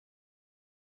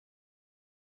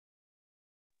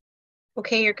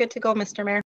Okay, you're good to go, Mr.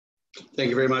 Mayor. Thank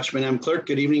you very much, Madam Clerk.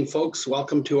 Good evening, folks.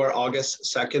 Welcome to our August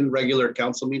 2nd regular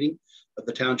council meeting of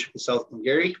the Township of South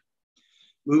Glengarry.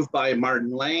 Moved by Martin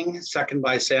Lang, second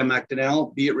by Sam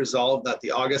McDonnell. Be it resolved that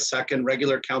the August 2nd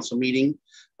regular council meeting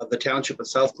of the Township of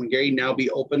South Glengarry now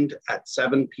be opened at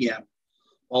 7 p.m.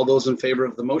 All those in favor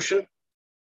of the motion?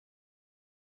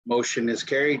 Motion is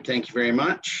carried. Thank you very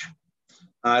much.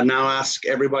 Now ask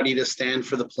everybody to stand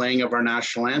for the playing of our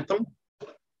national anthem.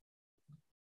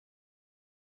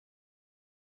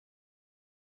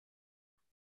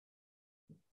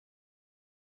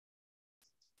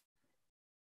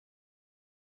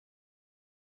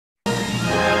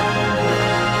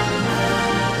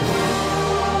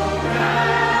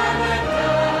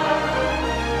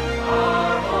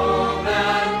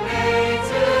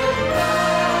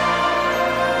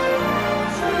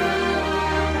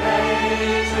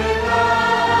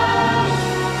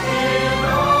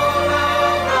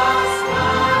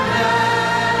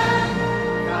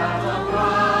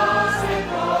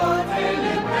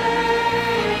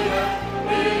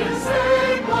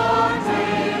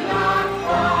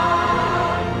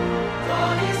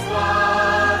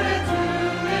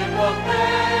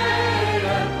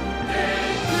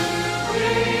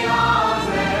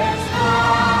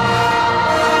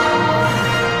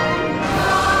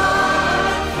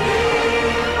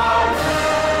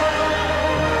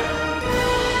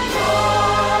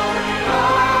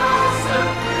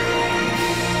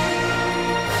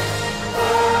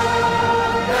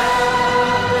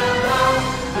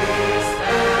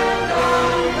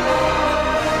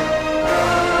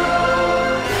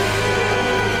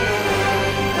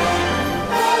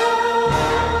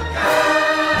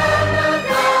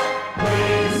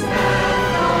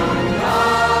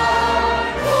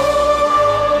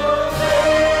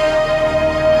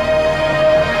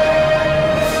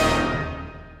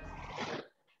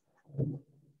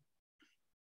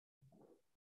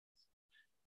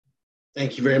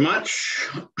 Thank you very much.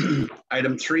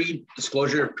 Item 3,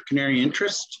 disclosure of pecuniary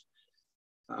interest.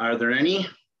 Are there any?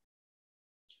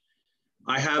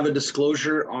 I have a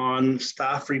disclosure on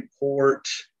staff report.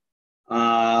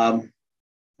 I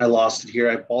lost it here.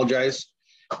 I apologize.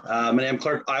 Madam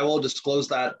Clerk, I will disclose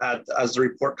that as the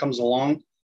report comes along.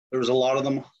 There was a lot of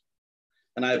them,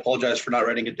 and I apologize for not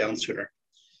writing it down sooner.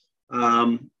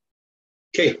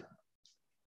 Okay.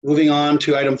 Moving on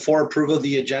to item 4, approval of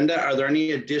the agenda. Are there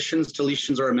any additions,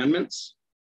 deletions, or amendments?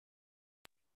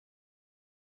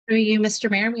 Through you, Mr.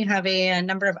 Mayor, we have a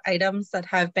number of items that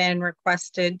have been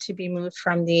requested to be moved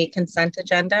from the consent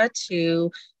agenda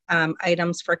to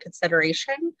items for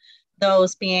consideration.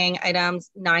 Those being items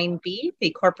 9B,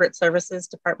 the corporate services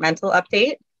departmental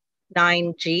update,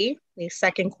 9G, the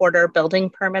second quarter building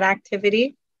permit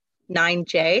activity,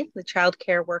 9J, the child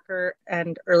care worker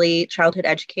and early childhood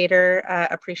educator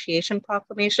appreciation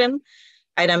proclamation.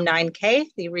 Item 9K,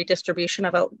 the redistribution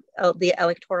of the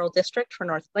electoral district for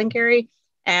North Glengarry.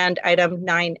 And item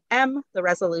 9M, the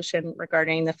resolution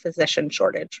regarding the physician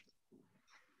shortage.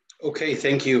 Okay,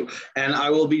 thank you. And I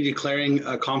will be declaring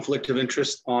a conflict of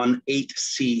interest on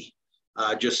 8C,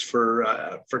 just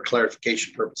for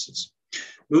clarification purposes.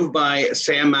 Moved by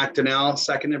Sam McDonnell,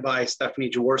 seconded by Stephanie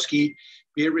Jaworski.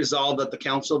 Be it resolved that the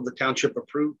Council of the Township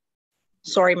approve.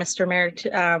 Sorry, Mr.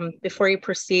 Mayor, before you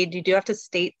proceed, you do have to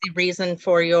state the reason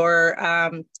for your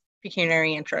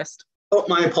pecuniary interest. Oh,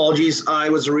 my apologies. I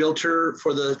was a realtor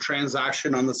for the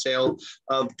transaction on the sale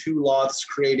of 2 lots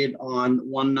created on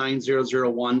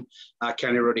 19001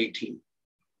 County Road 18.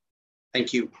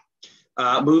 Thank you.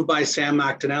 Moved by Sam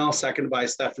McDonnell, seconded by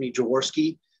Stephanie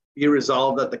Jaworski. Be it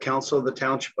resolved that the Council of the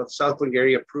Township of South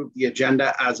Glengarry approve the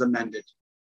agenda as amended.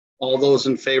 All those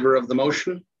in favor of the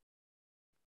motion?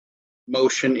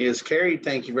 Motion is carried.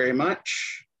 Thank you very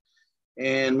much.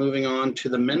 And moving on to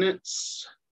the minutes.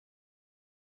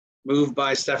 Moved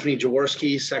by Stephanie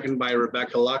Jaworski, seconded by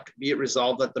Rebecca Luck. Be it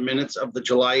resolved that the minutes of the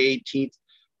July 18th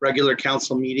regular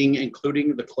council meeting,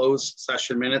 including the closed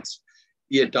session minutes,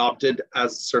 be adopted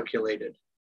as circulated.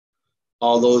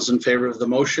 All those in favor of the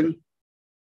motion?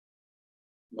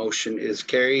 Motion is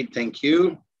carried. Thank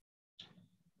you.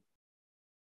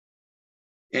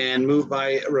 And moved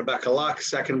by Rebecca Luck,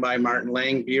 second by Martin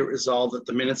Lang. Be it resolved that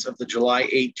the minutes of the July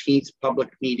 18th public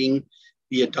meeting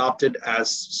be adopted as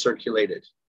circulated.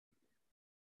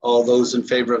 All those in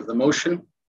favor of the motion?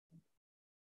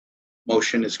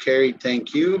 Motion is carried.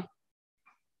 Thank you.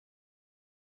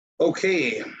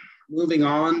 Okay, moving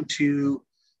on to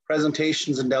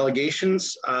presentations and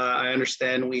delegations. I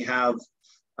understand we have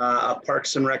a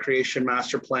Parks and Recreation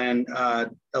Master Plan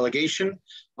delegation.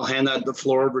 I'll hand the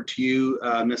floor over to you,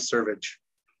 Ms. Servage.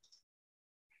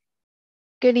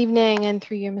 Good evening, and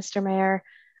through you, Mr. Mayor.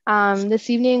 This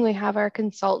evening, we have our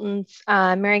consultants,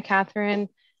 Mary Catherine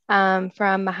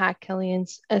from Mahac Killian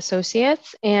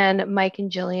Associates and Mike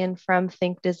and Jillian from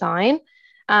Think Design.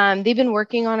 They've been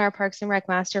working on our Parks and Rec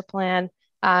Master Plan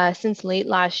since late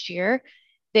last year.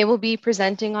 They will be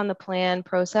presenting on the plan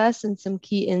process and some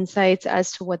key insights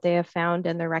as to what they have found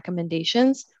and their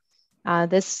recommendations.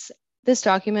 This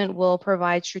document will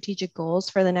provide strategic goals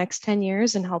for the next 10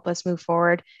 years and help us move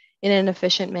forward in an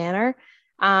efficient manner.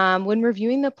 When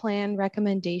reviewing the plan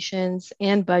recommendations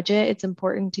and budget, it's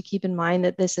important to keep in mind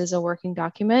that this is a working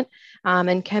document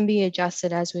and can be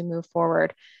adjusted as we move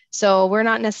forward. So we're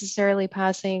not necessarily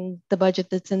passing the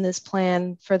budget that's in this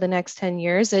plan for the next 10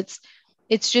 years. It's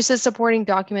just a supporting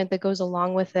document that goes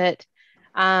along with it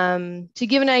to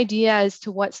give an idea as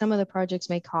to what some of the projects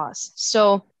may cost.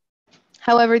 So,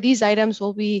 however, these items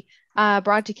will be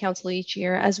brought to council each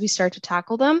year as we start to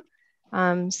tackle them.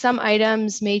 Some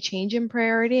items may change in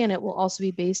priority, and it will also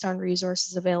be based on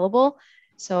resources available.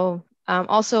 So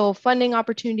also funding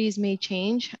opportunities may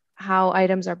change how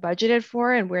items are budgeted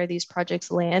for and where these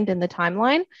projects land in the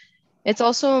timeline. It's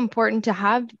also important to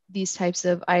have these types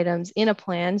of items in a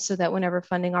plan so that whenever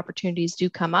funding opportunities do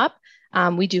come up,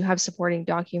 we do have supporting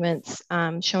documents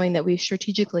showing that we've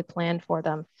strategically planned for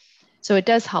them. So it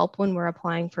does help when we're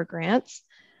applying for grants.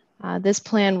 This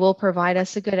plan will provide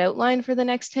us a good outline for the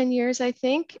next 10 years, I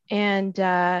think. And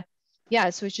yeah,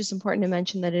 so it's just important to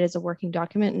mention that it is a working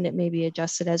document and it may be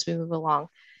adjusted as we move along.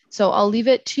 So I'll leave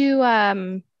it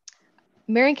to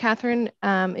Mary Catherine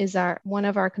is one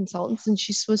of our consultants, and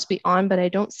she's supposed to be on, but I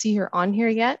don't see her on here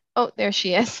yet. Oh, there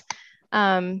she is.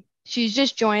 She's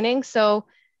just joining. So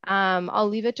I'll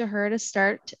leave it to her to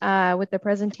start with the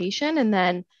presentation, and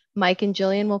then Mike and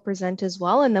Jillian will present as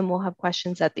well, and then we'll have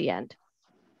questions at the end.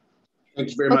 Thank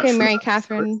you very much. Okay, Mary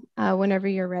Catherine, whenever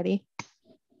you're ready.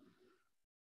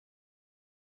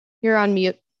 You're on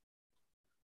mute.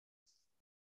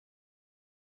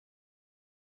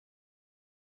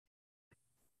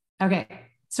 Okay,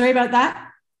 sorry about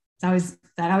that.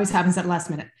 That always happens at the last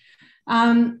minute.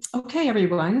 Okay,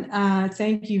 everyone.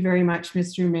 Thank you very much,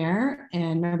 Mr. Mayor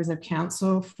and members of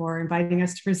council, for inviting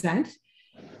us to present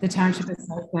the Township of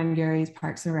South Glengarry's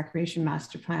Parks and Recreation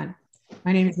Master Plan.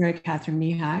 My name is Mary Catherine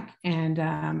Mihak, and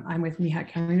I'm with Mihak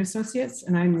Killian Associates,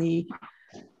 and I'm the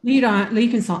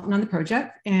lead consultant on the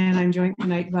project. And I'm joined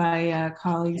tonight by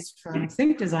colleagues from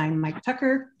Think Design, Mike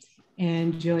Tucker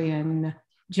and Jillian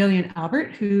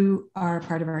Albert, who are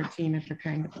part of our team in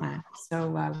preparing the plan. So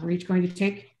we're each going to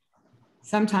take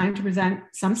some time to present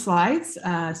some slides.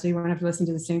 So you won't have to listen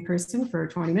to the same person for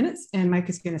 20 minutes, and Mike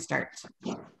is going to start.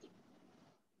 Okay,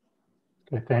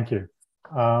 thank you.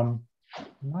 I'm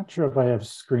not sure if I have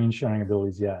screen sharing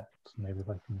abilities yet, so maybe if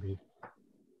I can be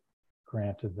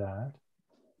granted that.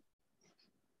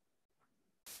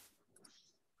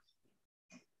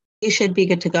 You should be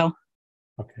good to go.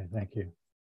 Okay, thank you.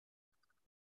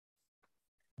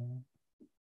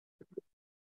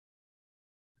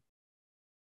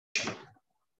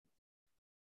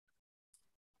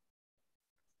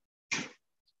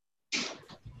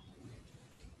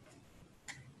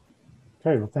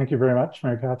 Okay, well, thank you very much,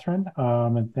 Mary Catherine,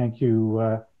 and thank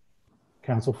you,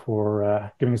 Council,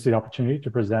 for giving us the opportunity to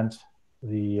present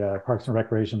the Parks and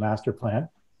Recreation Master Plan.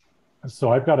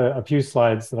 So I've got a few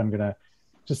slides that I'm going to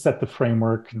just set the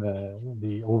framework and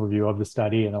the overview of the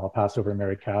study, and then I'll pass over to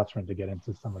Mary Catherine to get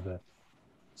into some of the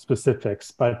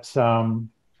specifics. But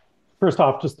first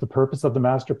off, just the purpose of the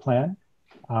master plan.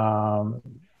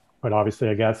 But obviously,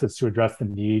 I guess it's to address the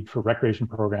need for recreation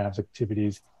programs,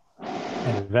 activities,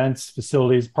 and events,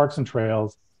 facilities, parks and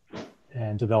trails,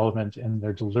 and development and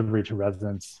their delivery to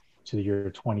residents to the year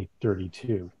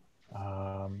 2032.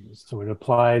 So it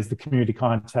applies the community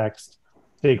context,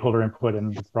 stakeholder input,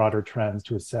 and broader trends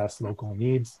to assess local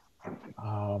needs.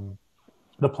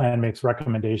 The plan makes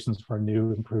recommendations for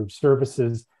new improved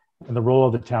services and the role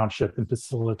of the township in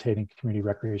facilitating community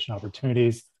recreation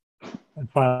opportunities. And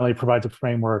finally, provides a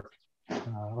framework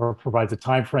or provides a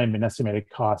time frame and estimated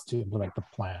cost to implement the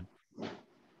plan.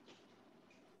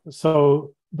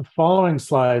 So the following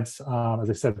slides, as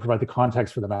I said, provide the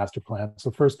context for the master plan.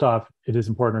 So first off, it is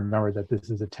important to remember that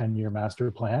this is a 10-year master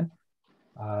plan.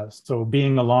 So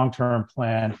being a long-term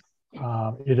plan,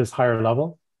 it is higher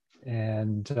level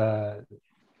and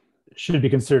should be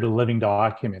considered a living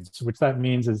document. So which that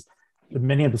means is that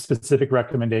many of the specific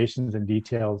recommendations and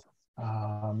details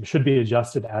should be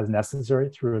adjusted as necessary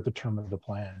throughout the term of the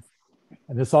plan.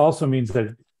 And this also means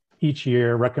that each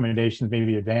year recommendations may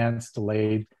be advanced,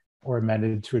 delayed, or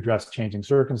amended to address changing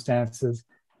circumstances,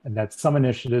 and that some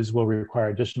initiatives will require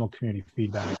additional community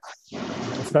feedback.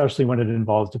 especially when it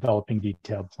involves developing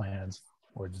detailed plans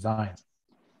or designs.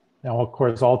 Now, of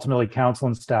course, ultimately, council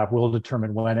and staff will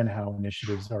determine when and how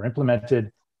initiatives are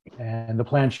implemented, and the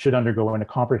plan should undergo a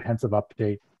comprehensive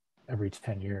update every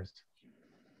 10 years.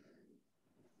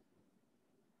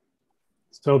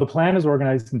 So the plan is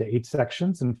organized into 8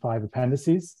 sections and 5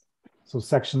 appendices. So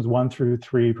sections 1 through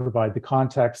 3 provide the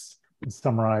context and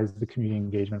summarize the community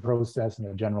engagement process and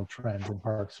the general trends in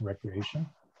parks and recreation.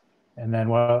 And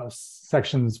then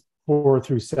sections 4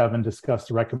 through 7 discuss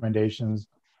the recommendations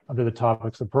under the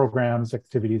topics of programs,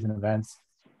 activities and events,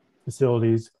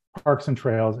 facilities, parks and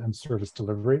trails, and service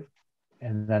delivery.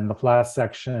 And then the last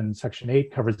section, section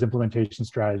 8, covers implementation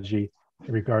strategy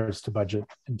in regards to budget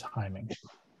and timing.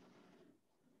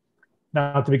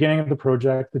 Now, at the beginning of the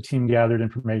project, the team gathered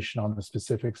information on the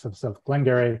specifics of South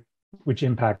Glengarry, which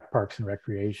impact parks and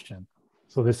recreation.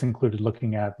 So this included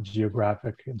looking at the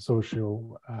geographic and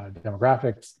social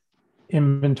demographics,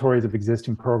 inventories of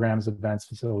existing programs, events,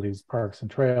 facilities, parks,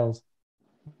 and trails,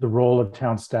 the role of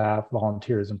town staff,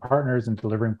 volunteers, and partners in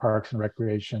delivering parks and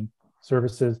recreation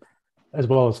services, as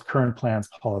well as current plans,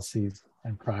 policies,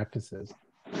 and practices.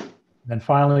 And then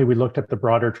finally, we looked at the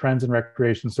broader trends in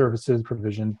recreation services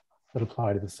provision that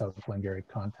apply to the South Glengarry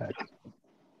context.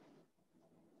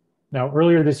 Now,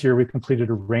 earlier this year, we completed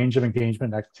a range of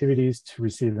engagement activities to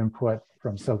receive input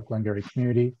from South Glengarry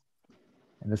community.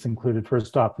 And this included,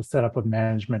 first off, the setup of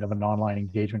management of an online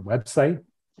engagement website.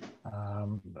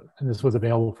 And this was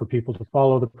available for people to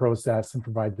follow the process and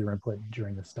provide their input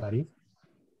during the study.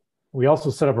 We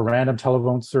also set up a random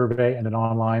telephone survey and an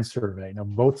online survey. Now,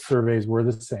 both surveys were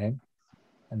the same.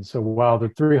 And so while the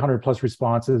 300+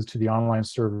 responses to the online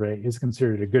survey is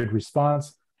considered a good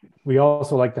response, we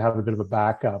also like to have a bit of a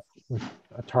backup with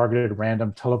a targeted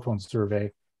random telephone survey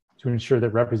to ensure that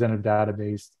representative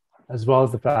database, as well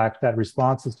as the fact that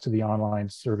responses to the online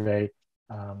survey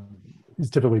is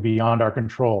typically beyond our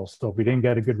control. So if we didn't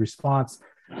get a good response,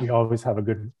 we always have a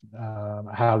good,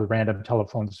 have the random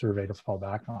telephone survey to fall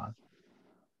back on.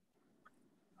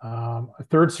 A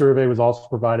third survey was also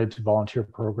provided to volunteer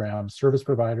program service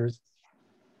providers.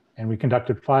 And we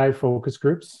conducted 5 focus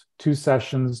groups, 2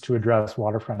 sessions to address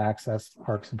waterfront access,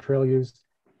 parks and trail use,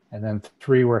 and then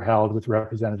 3 were held with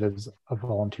representatives of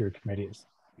volunteer committees.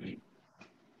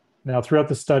 Now, throughout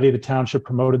the study, the township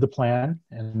promoted the plan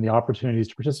and the opportunities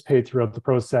to participate throughout the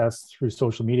process through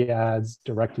social media ads,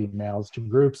 direct emails to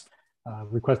groups,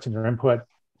 requesting their input.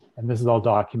 And this is all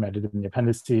documented in the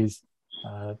appendices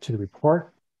to the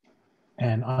report.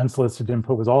 And unsolicited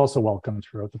input was also welcomed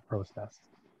throughout the process.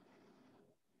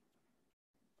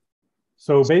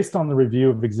 So based on the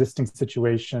review of existing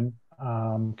situation,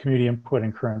 community input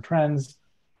and current trends,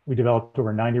 we developed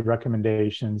over 90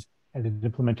 recommendations and an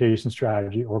implementation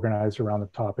strategy organized around the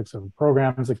topics of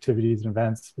programs, activities, and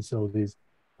events, facilities,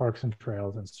 parks and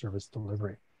trails, and service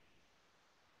delivery.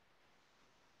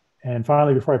 And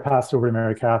finally, before I pass it over to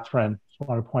Mary Catherine, I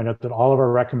want to point out that all of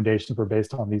our recommendations were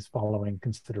based on these following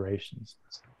considerations.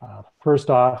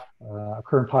 First off, a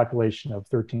current population of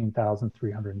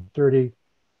 13,330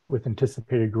 with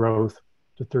anticipated growth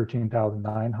to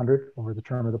 13,900 over the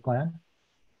term of the plan.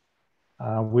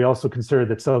 We also considered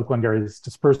that South Glengarry's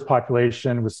dispersed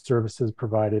population with services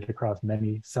provided across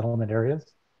many settlement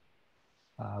areas.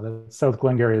 That South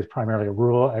Glengarry is primarily a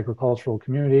rural agricultural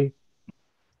community,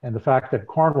 and the fact that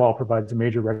Cornwall provides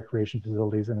major recreation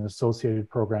facilities and associated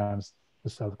programs to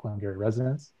South Glengarry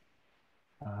residents.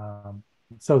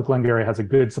 South Glengarry has a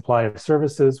good supply of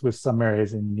services with some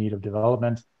areas in need of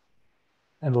development.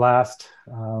 And last,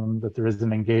 that there is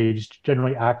an engaged,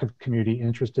 generally active community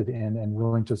interested in and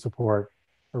willing to support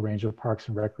a range of parks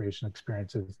and recreation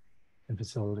experiences and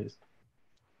facilities.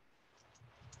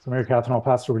 So Mary Catherine, I'll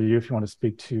pass it over to you if you want to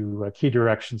speak to key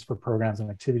directions for programs and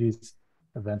activities,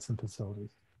 events and facilities.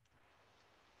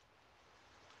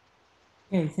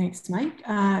 Okay, thanks, Mike.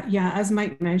 Yeah, as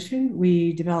Mike mentioned,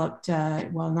 we developed,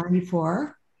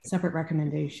 94 separate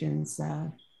recommendations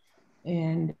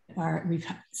and we've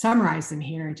summarized them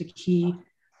here into key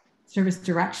service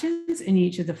directions in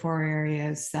each of the 4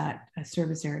 areas that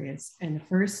service areas. And the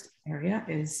first area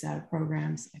is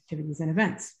programs, activities, and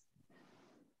events.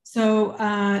 So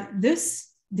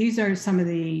these are some of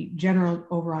the general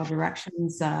overall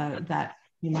directions that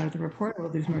came out of the report. Well,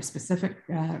 there's more specific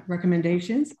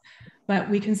recommendations, but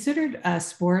we considered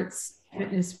sports,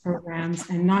 fitness programs,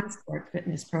 and non-sport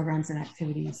fitness programs and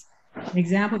activities.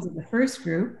 Examples of the first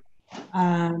group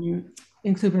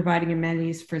include providing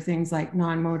amenities for things like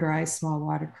non-motorized small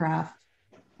watercraft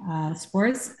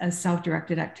sports as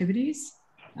self-directed activities,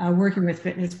 working with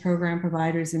fitness program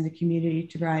providers in the community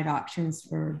to provide options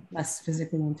for less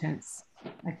physically intense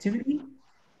activity,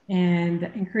 and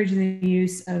encouraging the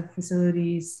use of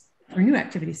facilities for new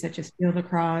activities such as field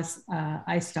lacrosse,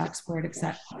 ice stock sport, et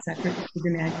cetera. The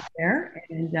demand is there,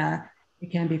 and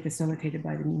it can be facilitated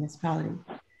by the municipality.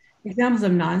 Examples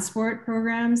of non-sport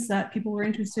programs that people were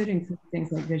interested in include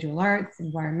things like visual arts,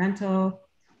 environmental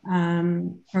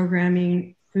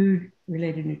programming,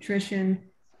 food-related nutrition,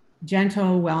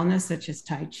 gentle wellness such as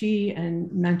Tai Chi,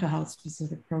 and mental health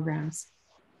specific programs.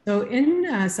 So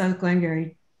in South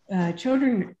Glengarry,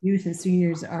 children, youth, and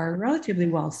seniors are relatively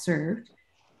well served,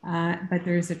 but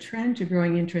there's a trend to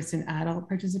growing interest in adult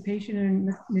participation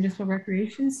in municipal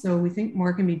recreation. So we think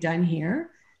more can be done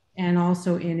here and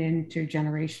also in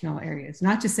intergenerational areas.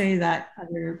 Not to say that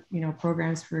other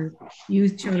programs for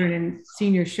youth, children, and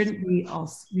seniors shouldn't be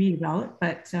redeveloped,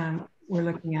 but we're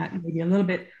looking at maybe a little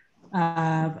bit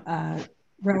of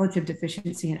relative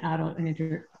deficiency in adult and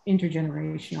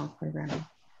intergenerational programming.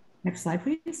 Next slide,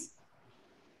 please.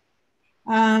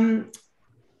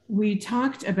 We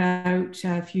talked about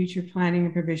future planning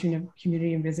and provision of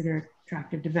community and visitor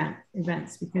attractive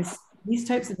events, because these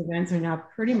types of events are now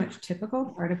pretty much typical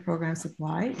part of program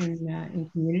supply in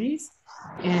communities.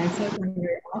 And so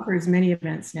it offers many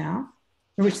events now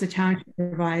for which the township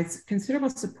provides considerable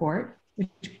support,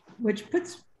 which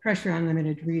puts pressure on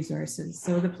limited resources.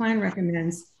 So the plan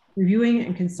recommends reviewing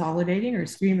and consolidating or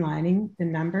streamlining the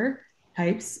number,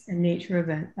 types, and nature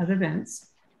of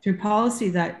events through policy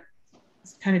that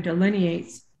kind of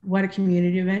delineates what a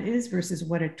community event is versus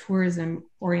what a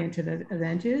tourism-oriented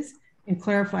event is, and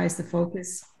clarifies the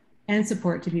focus and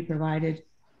support to be provided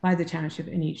by the township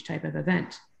in each type of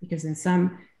event. Because in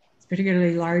some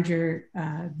particularly larger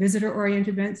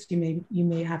visitor-oriented events, you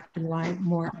may have to rely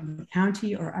more on the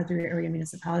county or other area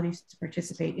municipalities to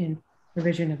participate in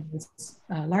provision of those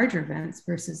larger events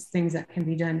versus things that can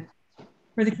be done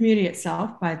for the community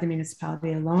itself by the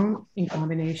municipality alone in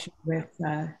combination with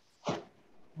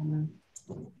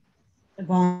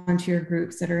volunteer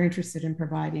groups that are interested in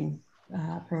providing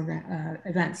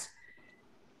events.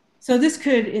 So this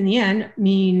could, in the end,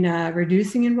 mean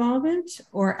reducing involvement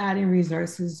or adding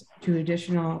resources to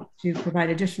provide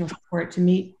additional support to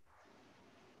meet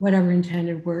whatever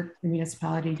intended work the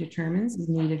municipality determines is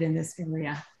needed in this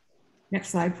area. Next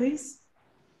slide, please.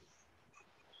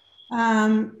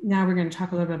 Now we're going to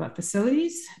talk a little bit about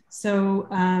facilities. So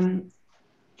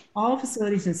all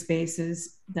facilities and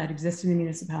spaces that exist in the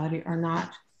municipality are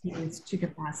not used to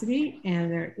capacity,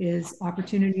 and there is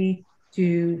opportunity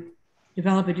to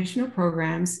develop additional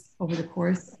programs over the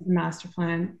course of the master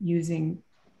plan using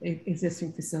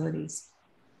existing facilities.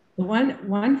 The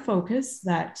one focus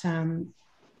that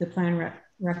the plan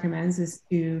recommends is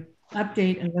to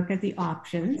update and look at the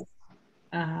options,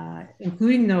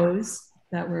 including those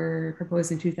that were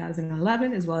proposed in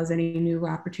 2011, as well as any new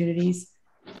opportunities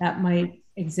that might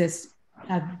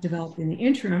have developed in the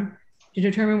interim, to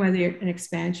determine whether an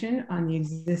expansion on the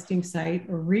existing site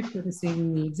or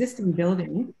repurposing the existing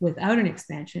building without an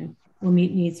expansion will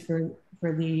meet needs for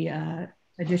the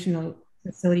additional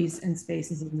facilities and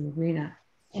spaces in the arena.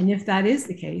 And if that is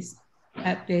the case,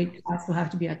 update costs will have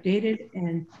to be updated,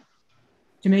 and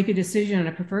to make a decision on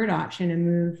a preferred option and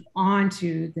move on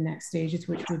to the next stages,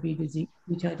 which would be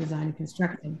detailed design and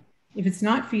construction. If it's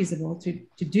not feasible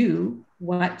to do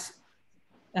what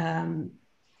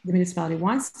the municipality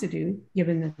wants to do,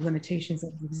 given the limitations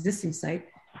of the existing site,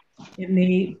 it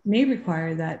may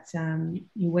require that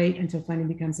you wait until funding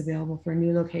becomes available for a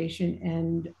new location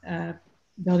and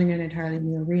building an entirely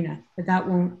new arena. But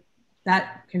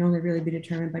that can only really be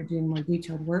determined by doing more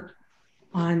detailed work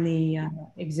on the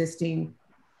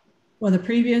the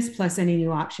previous plus any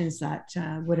new options that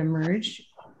would emerge,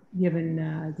 given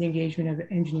the engagement of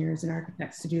engineers and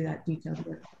architects to do that detailed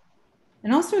work.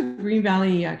 And also Green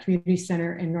Valley Community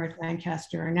Center in North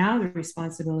Lancaster are now the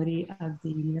responsibility of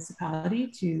the municipality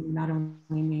to not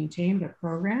only maintain, but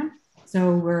program.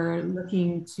 So we're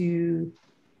looking to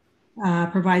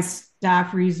provide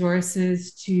staff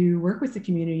resources to work with the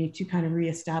community to kind of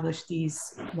reestablish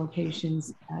these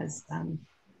locations as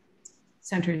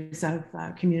centers of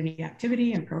community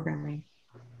activity and programming.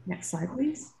 Next slide,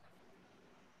 please.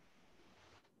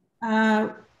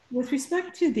 With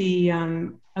respect to the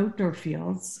outdoor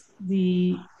fields,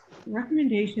 the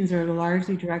recommendations are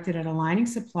largely directed at aligning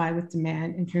supply with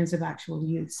demand in terms of actual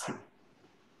use.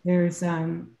 There's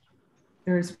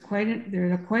quite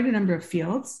a number of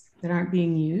fields that aren't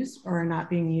being used or are not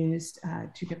being used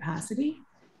to capacity.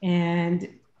 And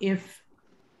if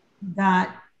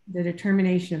the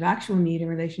determination of actual need in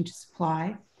relation to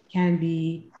supply can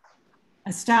be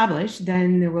established,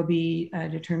 then there will be a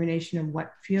determination of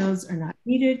what fields are not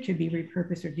needed, could be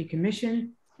repurposed or decommissioned,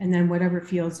 And then whatever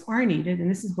fields are needed, and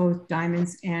this is both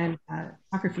diamonds and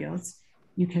soccer fields,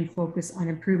 you can focus on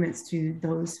improvements to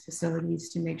those facilities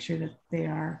to make sure that they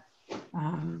are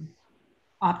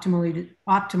optimally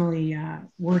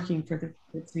working for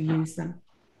to use them.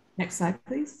 Next slide,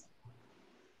 please.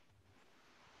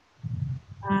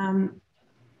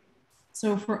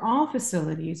 So for all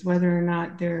facilities, whether or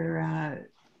not they're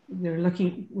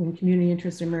looking, when community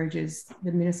interest emerges,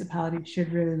 the municipality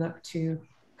should really look to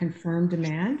confirm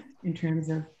demand in terms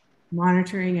of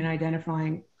monitoring and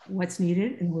identifying what's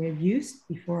needed in the way of use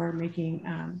before making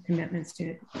commitments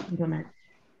to implement.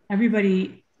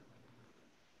 Everybody,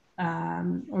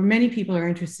 or many people are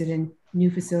interested in new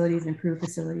facilities, improved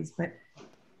facilities, but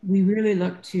we really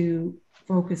look to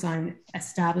focus on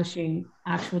establishing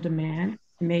actual demand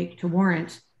to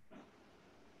warrant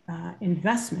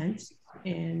investment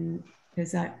in,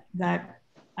 because that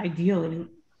ideally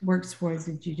works towards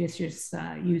the judicious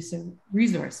use of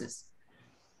resources.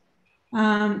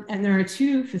 And there are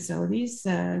two facilities,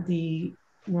 the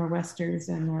Nor'Westers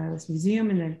and Royalist Museum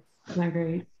and the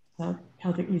Glengarry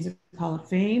Celtic Music Hall of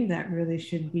Fame, that really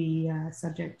should be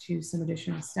subject to some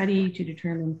additional study to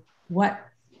determine what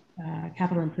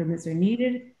capital improvements are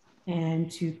needed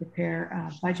and to prepare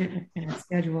a budget and a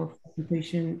schedule for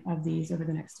completion of these over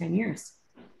the next 10 years.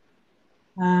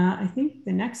 I think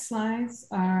the next slides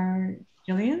are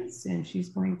Gillian's, and she's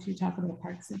going to talk about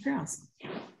parks and trails.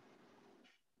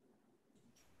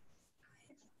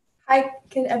 Hi,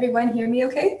 can everyone hear me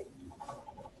okay?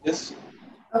 Yes.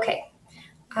 Okay.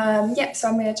 Yeah, so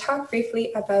I'm going to talk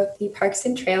briefly about the Parks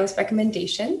and Trails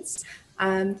recommendations.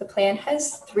 The plan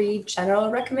has three general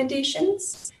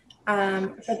recommendations.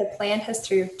 The plan has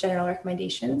three general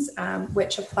recommendations,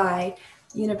 which apply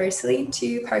universally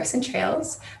to parks and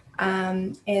trails.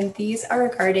 And these are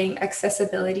regarding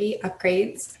accessibility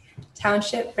upgrades,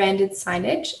 township branded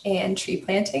signage, and tree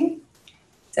planting.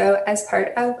 So as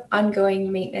part of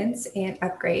ongoing maintenance and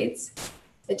upgrades,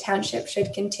 the township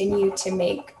should continue to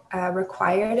make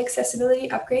required accessibility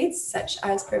upgrades, such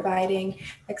as providing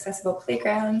accessible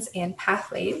playgrounds and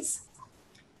pathways.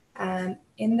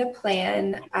 In the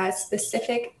plan,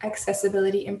 specific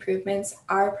accessibility improvements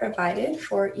are provided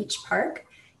for each park,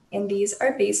 and these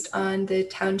are based on the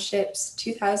township's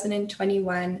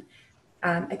 2021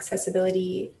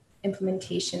 accessibility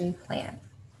implementation plan.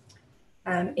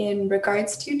 In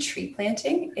regards to tree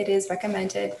planting, it is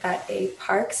recommended that a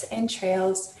parks and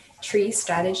trails tree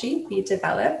strategy be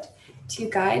developed to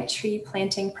guide tree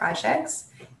planting projects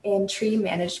and tree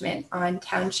management on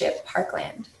township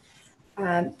parkland.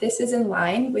 This is in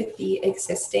line with the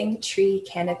existing tree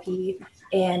canopy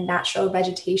and natural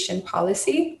vegetation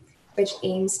policy, which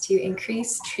aims to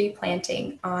increase tree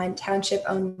planting on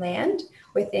township-owned land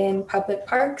within public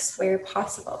parks where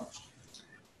possible.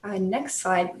 Next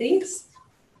slide, please.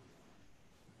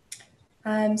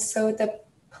 So the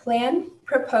plan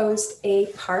proposed a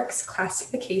parks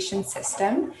classification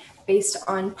system based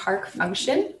on park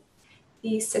function.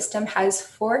 The system has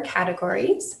 4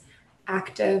 categories: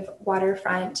 active,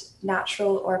 waterfront,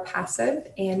 natural or passive,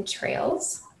 and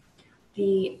trails.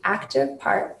 The active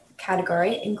park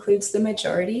category includes the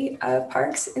majority of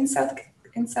parks in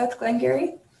South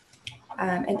Glengarry.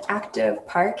 An active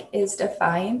park is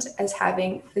defined as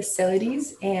having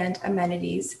facilities and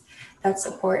amenities that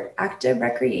support active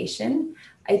recreation,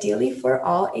 ideally for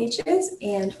all ages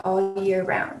and all year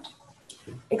round.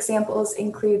 Examples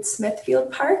include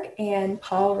Smithfield Park and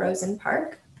Paul Rosen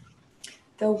Park.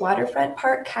 The waterfront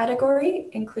park category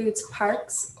includes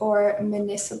parks or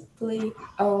municipally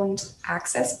owned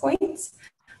access points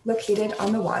located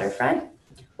on the waterfront.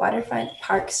 Waterfront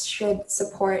parks should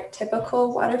support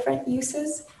typical waterfront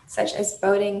uses such as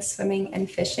boating, swimming, and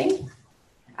fishing.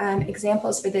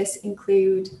 Examples for this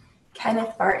include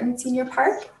Kenneth Barton Senior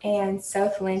Park and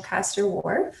South Lancaster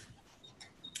Wharf.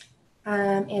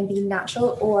 And the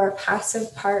natural or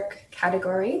passive park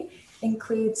category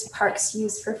includes parks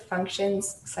used for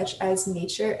functions such as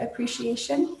nature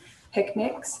appreciation,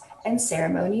 picnics, and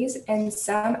ceremonies, and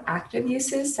some active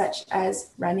uses such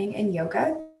as running and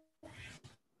yoga.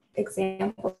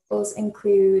 Examples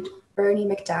include Bernie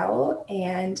McDowell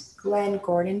and Glen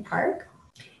Gordon Park.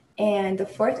 And the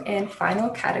fourth and final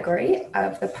category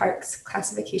of the parks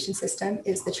classification system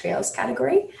is the trails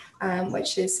category,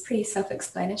 which is pretty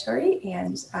self-explanatory,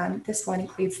 and this one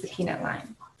includes the peanut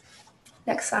line.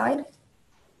 Next slide.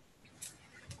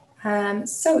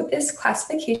 So this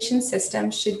classification system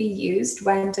should be used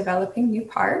when developing new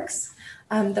parks.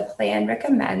 The plan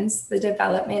recommends the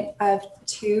development of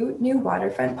 2 new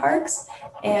waterfront parks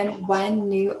and 1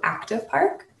 new active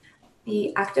park.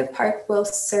 The active park will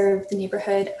serve the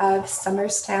neighborhood of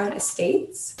Summerstown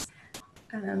Estates.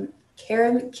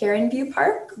 Karen View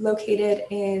Park, located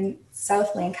in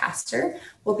South Lancaster,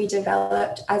 will be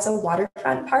developed as a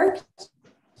waterfront park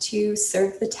to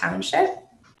serve the township.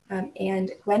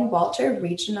 And Glen Walter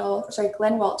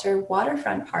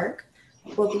Waterfront Park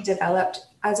will be developed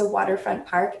as a waterfront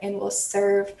park and will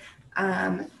serve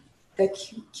the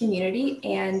community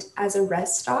and as a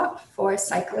rest stop for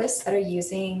cyclists that are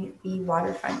using the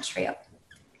waterfront trail.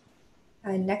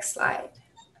 Next slide.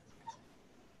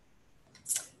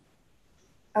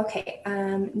 Okay,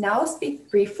 now I'll speak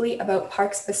briefly about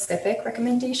park-specific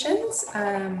recommendations.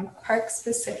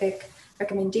 Park-specific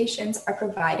recommendations are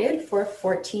provided for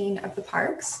 14 of the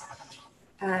parks,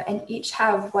 and each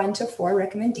have 1 to 4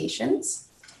 recommendations.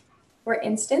 For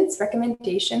instance,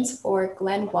 recommendations for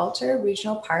Glen Walter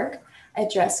Regional Park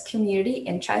address community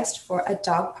interest for a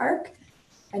dog park,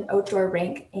 an outdoor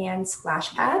rink, and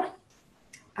splash pad.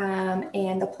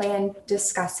 And the plan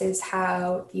discusses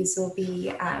how these will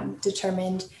be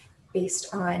determined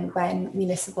based on when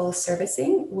municipal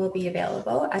servicing will be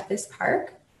available at this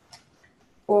park.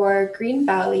 For Green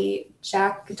Valley,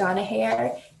 Jack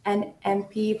Donahere and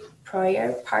MP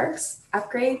Proyer parks,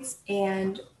 upgrades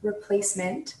and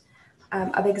replacement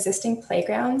of existing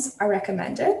playgrounds are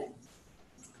recommended.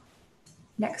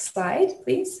 Next slide,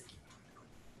 please.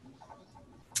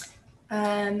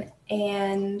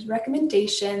 And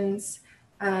recommendations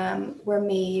were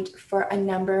made for a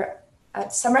number,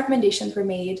 some recommendations were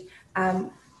made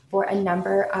for a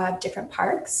number of different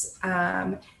parks.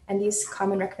 And these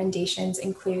common recommendations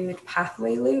include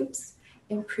pathway loops,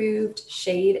 improved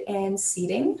shade and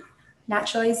seating,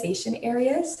 naturalization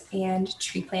areas, and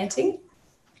tree planting.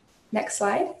 Next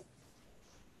slide.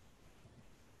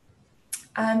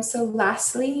 So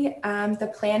lastly,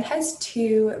 the plan has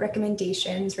 2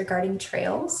 recommendations regarding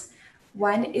trails.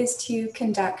 One is to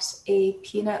conduct a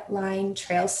peanut line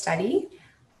trail study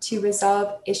to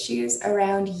resolve issues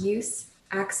around use,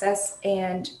 access,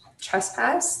 and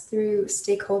trespass through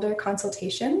stakeholder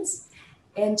consultations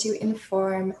and to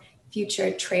inform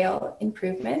future trail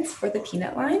improvements for the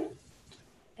peanut line.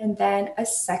 And then a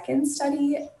second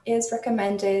study is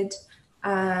recommended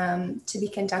to be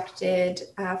conducted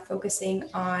focusing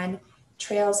on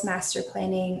trails master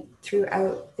planning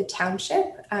throughout the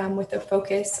township with a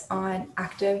focus on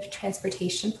active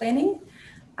transportation planning.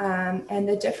 And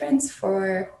the difference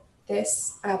for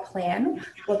this plan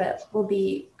will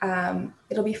be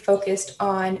it'll be focused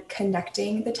on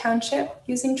connecting the township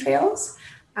using trails.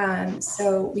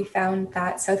 So we found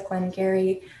that South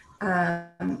Glengarry,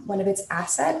 one of its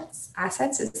assets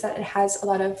is that it has a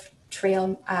lot of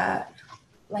trail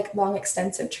like long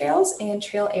extensive trails and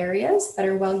trail areas that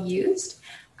are well used.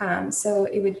 So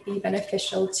it would be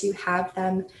beneficial to have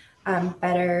them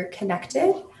better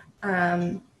connected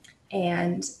and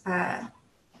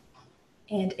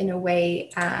in a way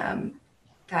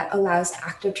that allows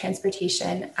active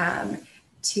transportation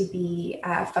to be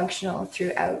functional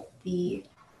throughout the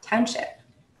township.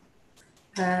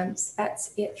 So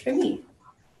that's it for me.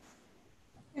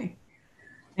 Okay,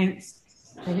 thanks.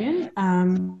 Vivian.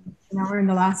 Now we're in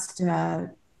the last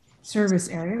service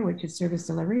area, which is service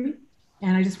delivery.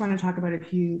 And I just want to talk about a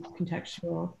few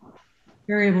contextual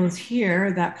variables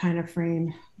here that kind of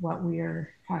frame what we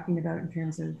are talking about in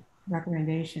terms of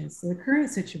recommendations. So the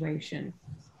current situation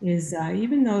is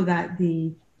even though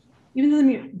the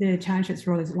township's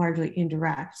role is largely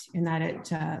indirect in that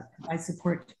it provides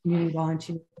support to community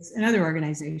volunteers and other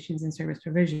organizations in service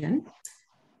provision,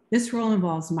 this role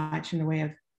involves much in the way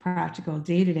of practical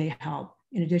day-to-day help,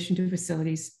 in addition to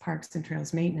facilities, parks, and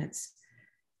trails maintenance.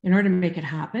 In order to make it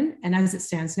happen, and as it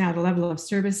stands now, the level of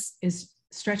service is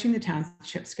stretching the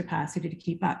township's capacity to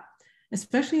keep up,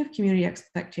 especially if community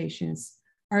expectations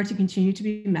are to continue to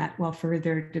be met while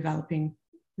further developing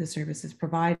the services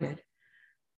provided.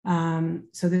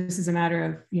 So this is a matter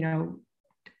of,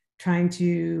 trying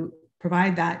to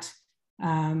provide that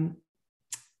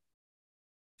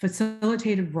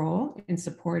facilitative role in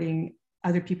supporting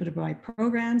other people to provide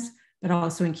programs, but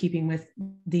also in keeping with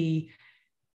the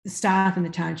staff and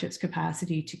the township's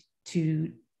capacity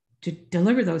to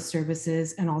deliver those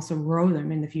services and also grow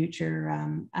them in the future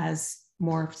as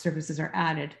more services are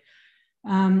added.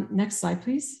 Next slide,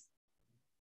 please.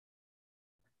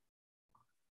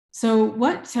 So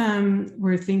what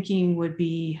we're thinking would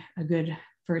be a good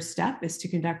first step is to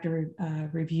conduct a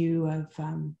review of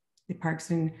the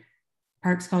Parks,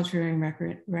 Culture and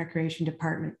Recreation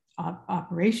Department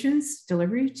operations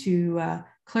delivery to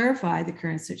clarify the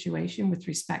current situation with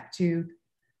respect to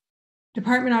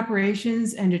department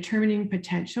operations and determining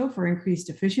potential for increased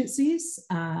efficiencies.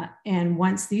 And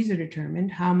once these are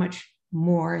determined, how much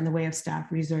more in the way of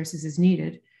staff resources is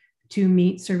needed to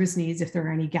meet service needs if there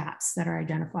are any gaps that are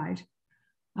identified.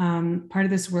 Part of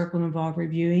this work will involve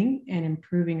reviewing and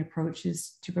improving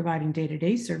approaches to providing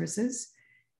day-to-day services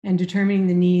and determining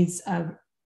the needs of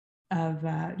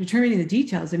determining the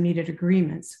details of needed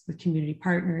agreements with community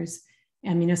partners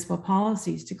and municipal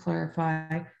policies to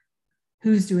clarify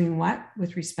who's doing what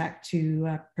with respect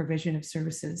to provision of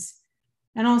services.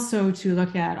 And also to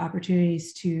look at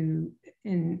opportunities to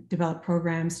develop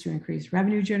programs to increase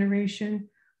revenue generation,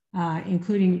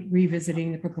 including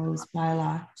revisiting the proposed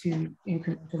bylaw to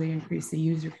incrementally increase the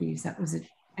user fees that was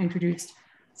introduced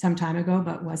some time ago,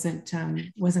 but wasn't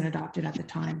adopted at the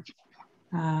time.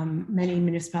 Many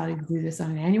municipalities do this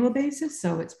on an annual basis,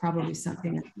 so it's probably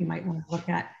something that you might want to look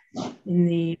at in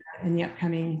the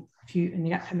upcoming future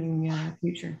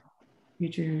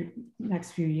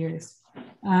next few years.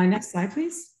 Next slide,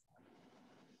 please.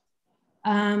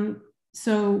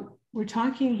 So we're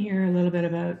talking here a little bit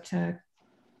about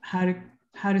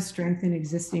how to strengthen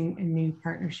existing and new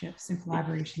partnerships and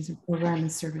collaborations in program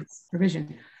and service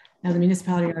provision. Now, the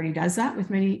municipality already does that with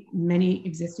many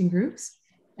existing groups,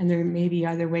 and there may be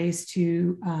other ways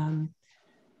to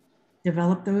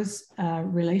develop those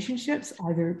relationships,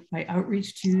 either by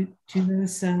outreach to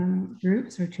those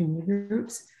groups or to new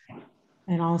groups,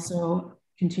 and also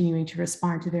continuing to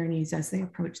respond to their needs as they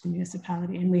approach the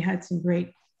municipality. And we had some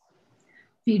great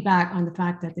feedback on the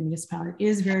fact that the municipality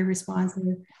is very responsive,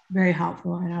 very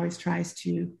helpful, and always tries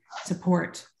to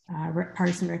support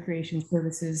parks and recreation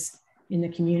services in the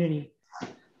community.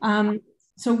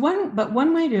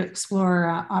 One way to explore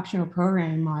optional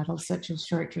programming models such as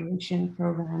short duration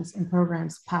programs and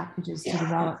programs packages to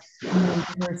develop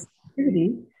diverse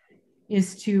activity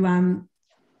is to,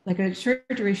 like a short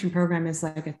duration program is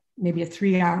like maybe a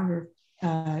 3-hour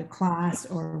class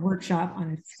or workshop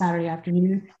on a Saturday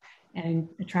afternoon, and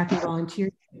attracting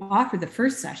volunteers to offer the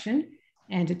first session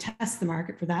and to test the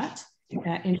market for that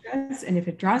interest. And if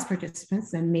it draws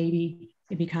participants, then maybe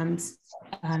it becomes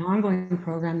an ongoing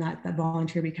program that the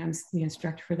volunteer becomes the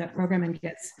instructor for that program and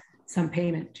gets some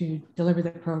payment to deliver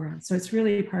the program. So it's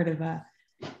really part of a,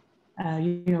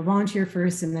 volunteer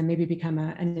first and then maybe become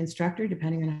an instructor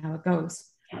depending on how it goes.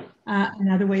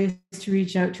 Another way is to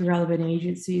reach out to relevant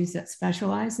agencies that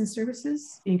specialize in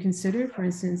services being considered. For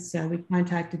instance, we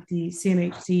contacted the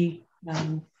CMHC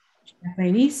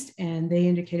Champlain East, and they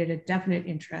indicated a definite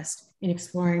interest in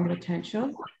exploring the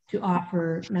potential to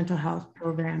offer mental health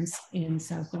programs in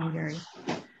South Glengarry.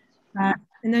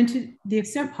 And then to the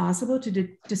extent possible to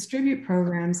distribute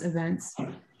programs, events,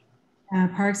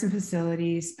 parks and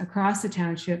facilities across the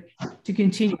township, to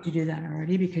continue to do that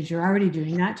already, because you're already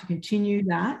doing that, to continue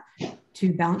that,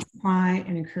 to balance supply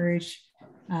and encourage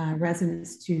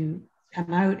residents to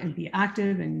come out and be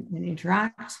active and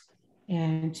interact,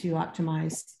 and to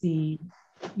optimize the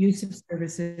use of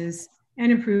services and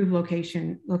improve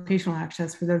locational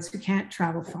access for those who can't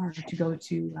travel far to go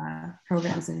to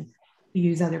programs and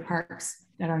use other parks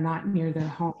that are not near their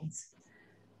homes.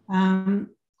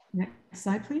 Next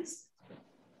slide, please.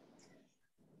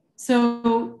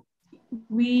 So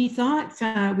we thought,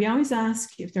 we always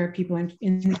ask if there are people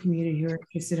in the community who are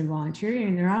interested in volunteering,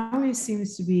 and there always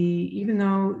seems to be, even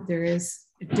though there is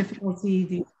a difficulty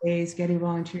these days getting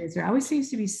volunteers, there always seems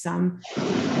to be some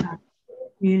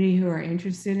community who are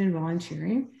interested in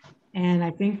volunteering. And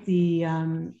I think the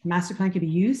master plan could be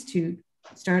used to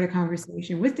start a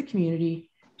conversation with the community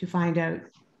to find out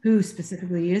who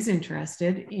specifically is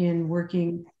interested in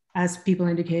working, as people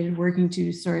indicated, working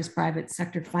to source private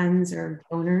sector funds or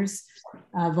donors,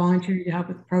 volunteering to help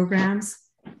with programs,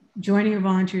 joining a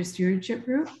volunteer stewardship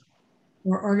group,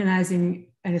 or organizing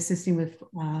and assisting with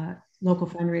local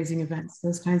fundraising events.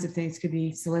 Those kinds of things could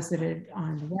be solicited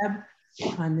on the web,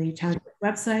 on the township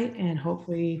website, and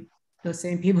hopefully those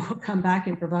same people will come back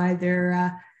and provide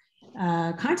their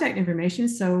contact information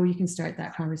so you can start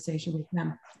that conversation with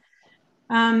them.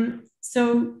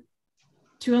 So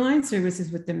to align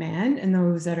services with demand and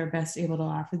those that are best able to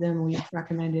offer them, we've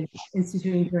recommended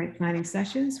instituting joint planning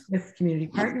sessions with community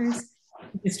partners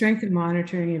to strengthen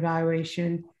monitoring and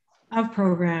evaluation of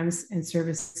programs and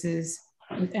services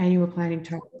with annual planning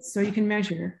targets. So you can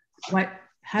measure what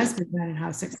has been done and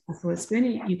how successful it's been,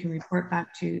 and you can report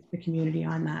back to the community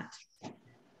on that.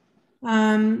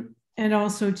 And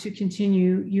also to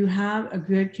continue, you have a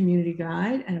good community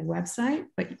guide and a website,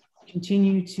 but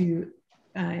continue to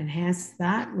enhance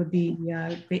that would be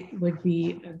a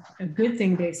good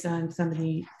thing based on some of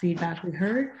the feedback we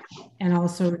heard, and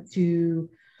also to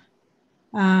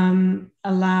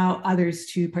allow others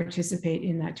to participate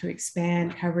in that, to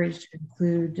expand coverage to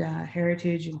include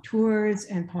heritage and tours,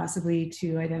 and possibly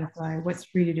to identify what's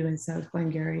free to do in South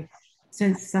Glengarry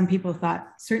since some people thought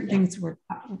certain things were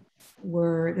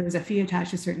there was a fee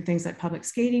attached to certain things like public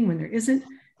skating when there isn't.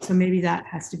 So maybe that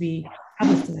has to be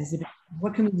publicized.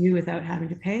 What can we do without having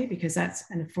to pay? Because that's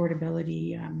an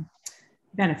affordability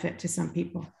benefit to some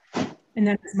people. And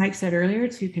then, as Mike said earlier,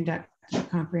 to conduct a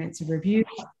comprehensive review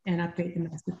and update the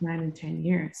master plan in 10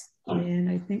 years. And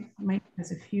I think Mike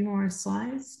has a few more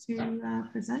slides to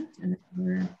present, and then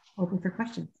we're open for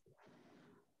questions.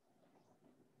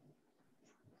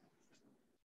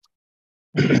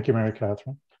 Thank you, Mary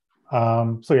Catherine.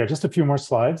 So yeah, just a few more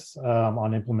slides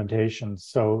on implementation.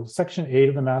 So Section 8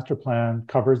 of the master plan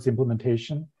covers the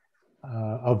implementation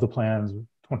of the plan's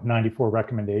 94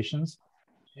 recommendations.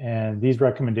 And these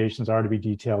recommendations are to be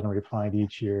detailed and refined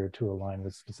each year to align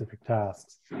with specific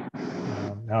tasks.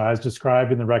 Now, as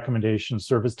described in the recommendation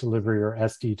service delivery, or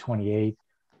SD 28,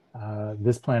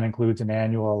 this plan includes an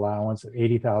annual allowance of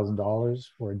 $80,000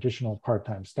 for additional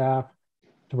part-time staff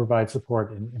to provide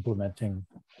support in implementing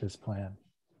this plan.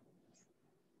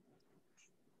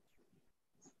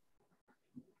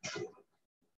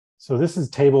 So this is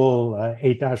table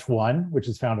 8-1, which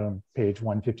is found on page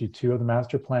 152 of the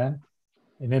master plan.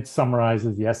 And it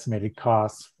summarizes the estimated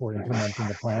costs for implementing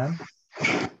the plan.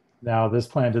 Now, this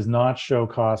plan does not show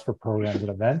costs for programs and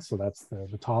events. So that's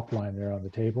the top line there on the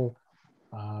table.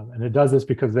 And it does this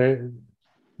because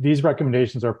these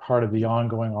recommendations are part of the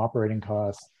ongoing operating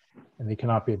costs, and they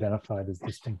cannot be identified as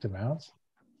distinct amounts.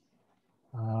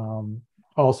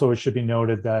 Also, it should be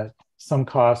noted that some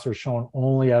costs are shown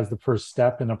only as the first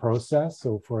step in the process.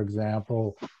 So for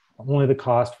example, only the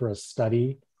cost for a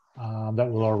study that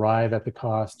will arrive at the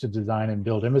cost to design and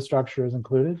build infrastructure is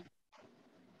included.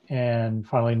 And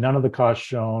finally, none of the costs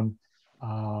shown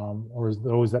or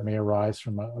those that may arise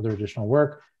from other additional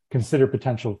work consider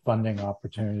potential funding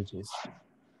opportunities.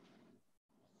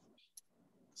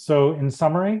 So in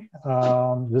summary,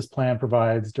 this plan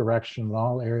provides direction in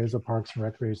all areas of parks and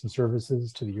recreation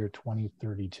services to the year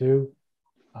 2032.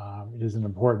 It is an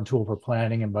important tool for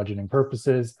planning and budgeting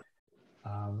purposes.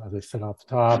 As I said off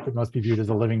the top, it must be viewed as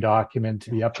a living document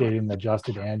to be updated and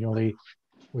adjusted annually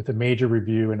with a major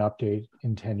review and update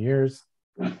in 10 years.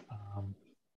 The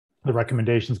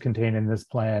recommendations contained in this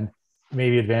plan may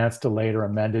be advanced, delayed, or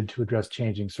amended to address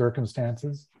changing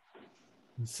circumstances.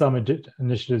 Some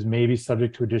initiatives may be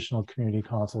subject to additional community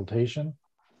consultation.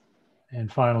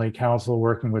 And finally, council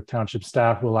working with township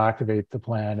staff will activate the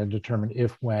plan and determine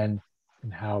if, when,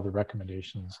 and how the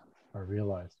recommendations are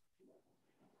realized.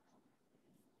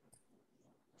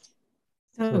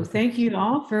 So thank you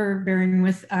all for bearing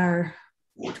with our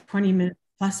 20-minute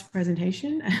plus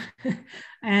presentation.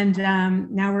 And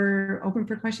now we're open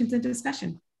for questions and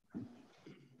discussion.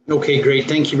 Okay, great.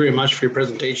 Thank you very much for your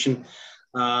presentation.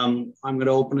 I'm going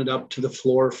to open it up to the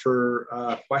floor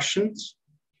for questions.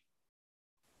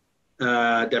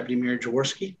 Deputy Mayor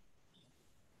Jaworski.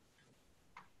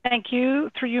 Thank you.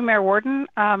 Through you, Mayor Warden.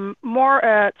 It's more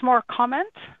a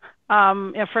comment.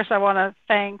 First, I want to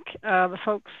thank the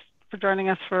folks for joining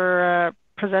us for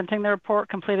presenting the report,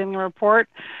 completing the report.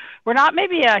 We're not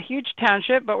maybe a huge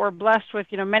township, but we're blessed with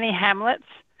many hamlets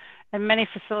and many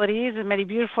facilities and many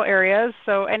beautiful areas.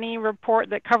 So any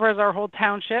report that covers our whole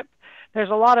township, there's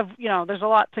a lot of there's a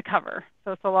lot to cover.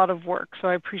 So it's a lot of work. So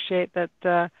I appreciate that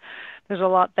there's a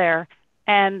lot there.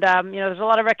 And there's a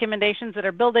lot of recommendations that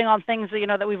are building on things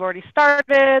that that we've already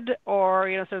started,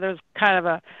 or so there's kind of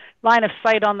a line of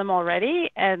sight on them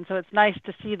already. And so it's nice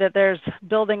to see that there's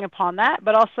building upon that.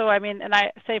 But also, and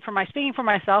I say speaking for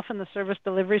myself in the service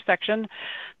delivery section,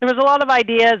 there was a lot of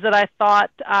ideas that I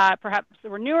thought perhaps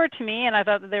were newer to me, and I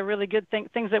thought that they're really good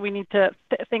things that we need to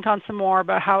think on some more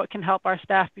about how it can help our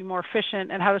staff be more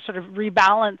efficient and how to sort of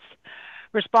rebalance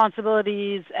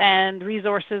responsibilities and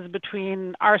resources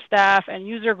between our staff and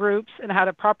user groups, and how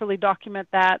to properly document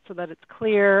that so that it's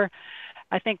clear.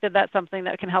 I think that that's something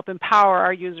that can help empower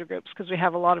our user groups, because we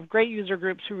have a lot of great user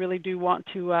groups who really do want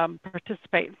to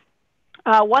participate.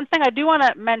 One thing I do want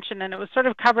to mention, and it was sort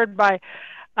of covered by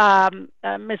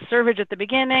Ms. Servidge at the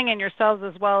beginning and yourselves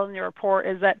as well in your report,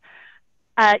 is that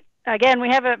again, we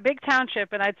have a big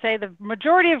township, and I'd say the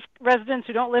majority of residents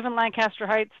who don't live in Lancaster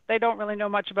Heights, they don't really know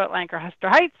much about Lancaster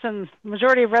Heights, and the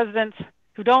majority of residents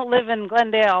who don't live in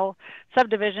Glendale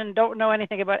subdivision don't know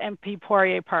anything about MP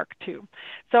Poirier Park too.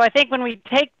 So I think when we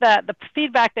take the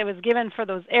feedback that was given for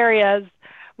those areas,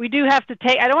 we do have to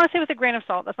take, I don't want to say with a grain of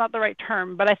salt, that's not the right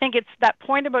term, but I think it's that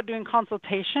point about doing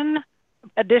consultation,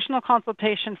 additional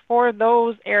consultation for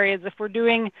those areas. If we're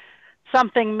doing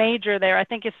something major there, I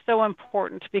think is so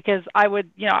important, because I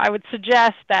would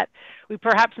suggest that we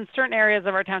perhaps in certain areas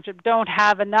of our township don't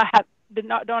have enough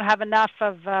don't have enough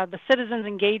of the citizens'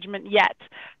 engagement yet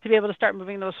to be able to start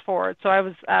moving those forward. So I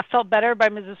was felt better by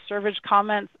Mrs. Servidge's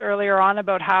comments earlier on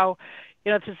about how,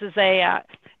 this is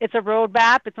it's a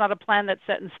roadmap. It's not a plan that's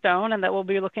set in stone, and that we'll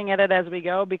be looking at it as we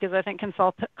go, because I think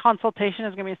consultation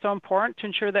is going to be so important to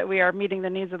ensure that we are meeting the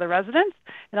needs of the residents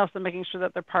and also making sure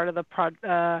that they're part of the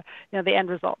the end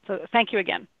result. So thank you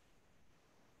again.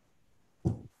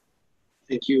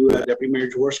 Thank you, Deputy Mayor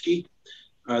Jaworski.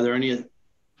 Are there any,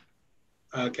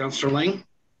 Councillor Lang?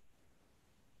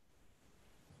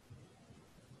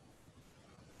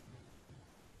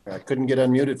 I couldn't get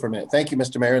unmuted for a minute. Thank you,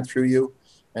 Mr. Mayor, and through you.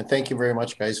 And thank you very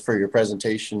much, guys, for your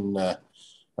presentation.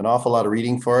 An awful lot of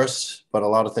reading for us, but a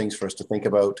lot of things for us to think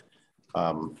about.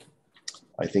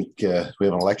 I think we have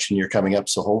an election year coming up,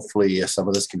 so hopefully some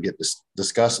of this can get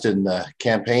discussed in the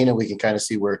campaign, and we can kind of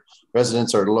see where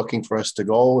residents are looking for us to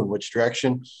go and which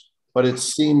direction. But it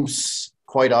seems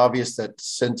quite obvious that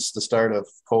since the start of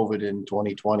COVID in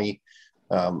 2020,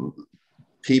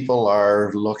 people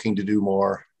are looking to do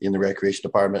more in the recreation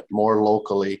department, more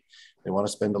locally. They want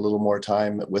to spend a little more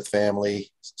time with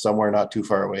family somewhere not too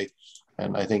far away.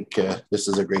 And I think this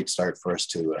is a great start for us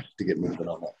to get moving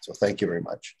on that. So thank you very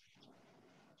much.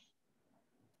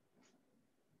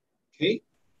 Okay.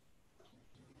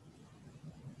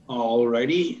 All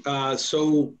righty.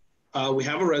 So we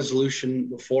have a resolution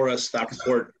before us, staff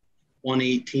report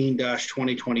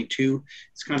 118-2022.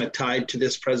 It's kind of tied to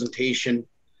this presentation.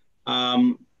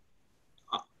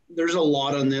 There's a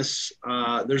lot on this.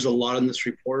 There's a lot in this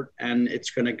report, and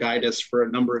it's going to guide us for a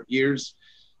number of years.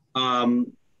 I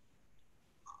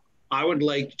would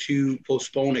like to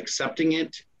postpone accepting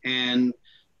it and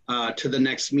to the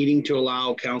next meeting to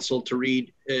allow council to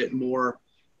read it more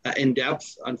in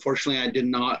depth. Unfortunately, I did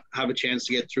not have a chance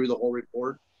to get through the whole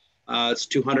report. It's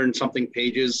 200 and something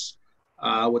pages.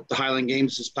 With the Highland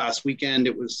Games this past weekend,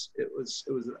 it was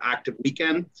an active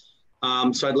weekend.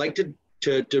 So I'd like to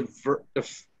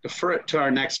defer it to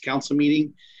our next council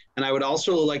meeting. And I would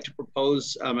also like to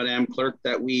propose, Madam Clerk,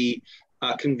 that we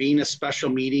convene a special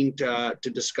meeting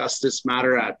to discuss this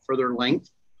matter at further length.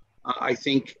 I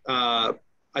think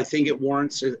it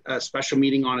warrants a special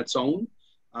meeting on its own.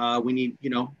 We need,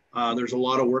 there's a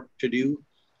lot of work to do.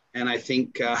 And I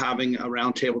think having a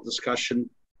roundtable discussion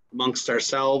amongst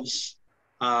ourselves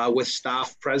with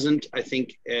staff present, I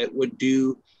think it would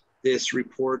do this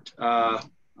report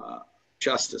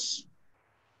justice.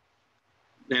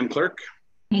 Madam Clerk.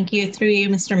 Thank you. Through you,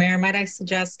 Mr. Mayor, might I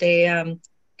suggest a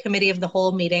committee of the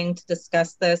whole meeting to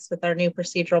discuss this with our new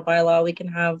procedural bylaw? We can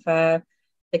have the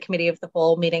committee of the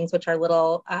whole meetings, which are a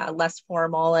little less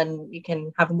formal, and you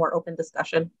can have a more open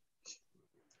discussion.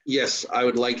 Yes, I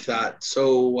would like that.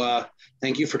 So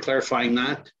thank you for clarifying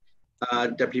that.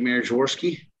 Deputy Mayor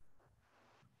Jaworski.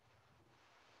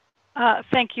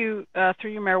 Thank you,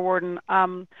 through you, Mayor Warden.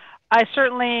 I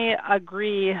certainly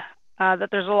agree that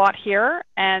there's a lot here,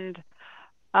 and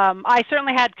I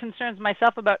certainly had concerns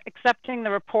myself about accepting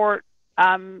the report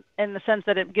in the sense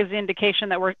that it gives the indication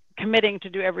that we're committing to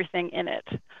do everything in it.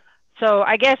 So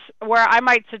I guess where I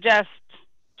might suggest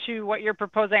to what you're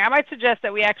proposing, I might suggest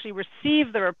that we actually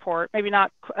receive the report, maybe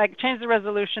not like change the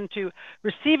resolution to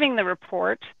receiving the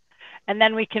report, and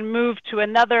then we can move to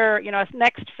another,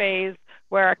 next phase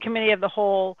where a committee of the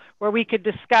whole, where we could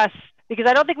discuss, because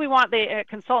I don't think we want the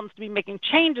consultants to be making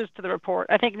changes to the report.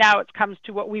 I think now it comes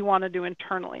to what we want to do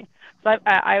internally. So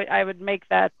I would make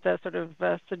that sort of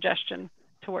suggestion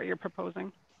to what you're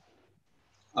proposing.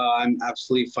 I'm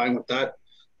absolutely fine with that.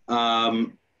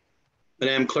 Madam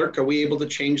Clerk, are we able to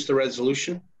change the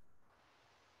resolution?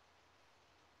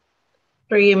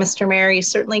 Through you, Mr. Mayor, you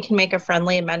certainly can make a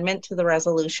friendly amendment to the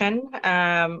resolution.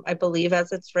 I believe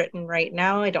as it's written right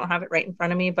now, I don't have it right in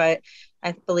front of me, but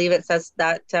I believe it says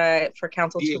that for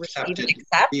council to receive and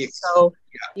accept. So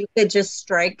you could just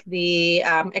strike the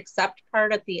accept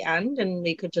part at the end, and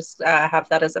we could just have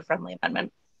that as a friendly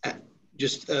amendment.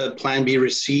 Just plan be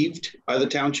received by the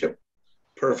township.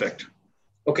 Perfect.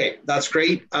 Okay, that's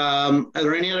great. Are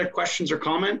there any other questions or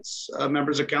comments,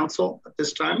 members of council at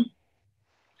this time?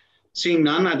 Seeing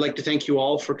none, I'd like to thank you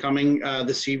all for coming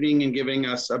this evening and giving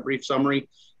us a brief summary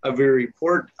of your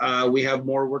report. We have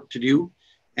more work to do,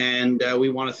 and we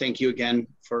want to thank you again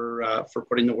for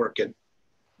putting the work in.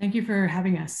 Thank you for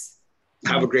having us.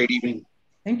 Have a great evening.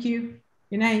 Thank you.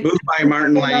 Good night. Moved by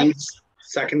Martin Lang,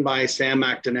 second by Sam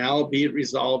McDonnell. Be it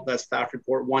resolved that staff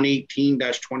report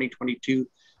 118-2022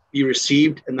 be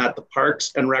received, and that the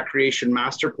Parks and Recreation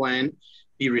Master Plan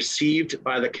be received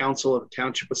by the Council of the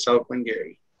Township of South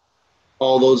Glengarry.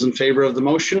 All those in favor of the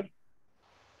motion?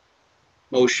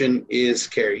 Motion is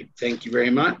carried. Thank you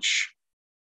very much.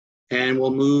 And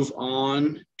we'll move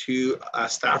on to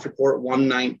staff report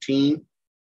 119-2022.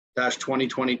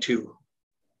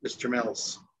 Mr.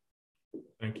 Mills.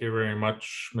 Thank you very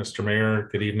much, Mr. Mayor.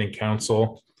 Good evening,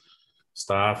 council,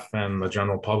 staff, and the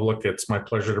general public. It's my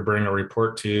pleasure to bring a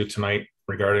report to you tonight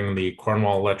regarding the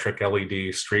Cornwall Electric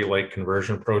LED streetlight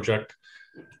conversion project.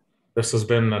 This has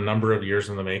been a number of years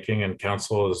in the making, and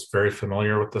council is very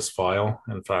familiar with this file.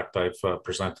 In fact, I've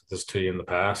presented this to you in the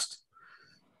past.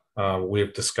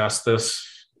 We've discussed this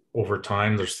over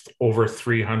time. There's over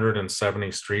 370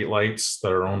 streetlights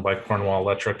that are owned by Cornwall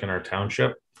Electric in our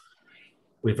township.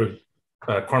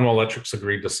 Cornwall Electric's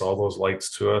agreed to sell those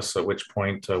lights to us, at which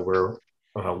point we're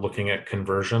looking at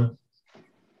conversion.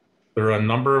 There are a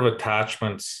number of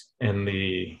attachments in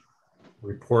the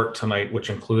report tonight,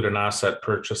 which include an asset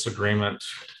purchase agreement,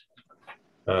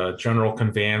 general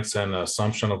conveyance and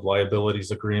assumption of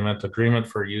liabilities agreement, agreement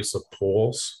for use of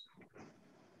poles,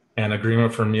 and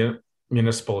agreement for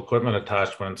municipal equipment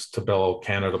attachments to Bell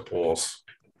Canada poles.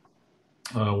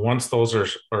 Once those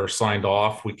are signed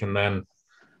off, we can then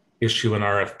issue an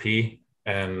RFP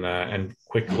and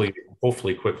quickly,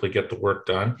 hopefully quickly get the work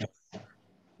done.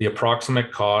 The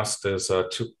approximate cost is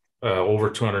over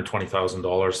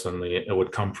 $220,000, and it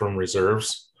would come from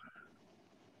reserves.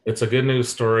 It's a good news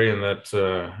story in that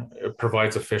it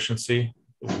provides efficiency.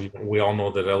 We all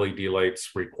know that LED lights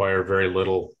require very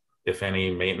little, if any,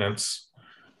 maintenance,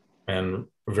 and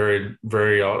very,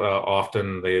 very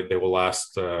often they will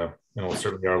last,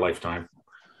 certainly our lifetime.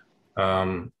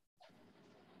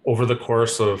 Over the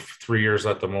course of 3 years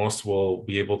at the most, we'll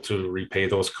be able to repay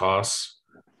those costs,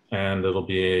 and it'll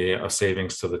be a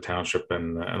savings to the township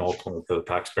and ultimately to the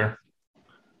taxpayer.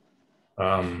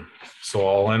 So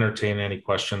I'll entertain any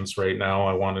questions right now.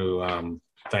 I want to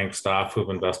thank staff who've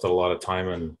invested a lot of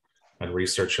time and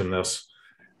research in this.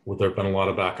 There have been a lot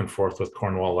of back and forth with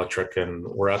Cornwall Electric, and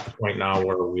we're at the point now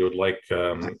where we would like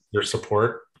your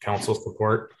support, council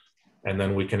support, and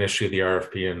then we can issue the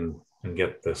RFP and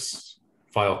get this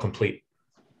file complete.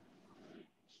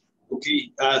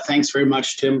 Okay, thanks very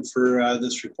much, Tim, for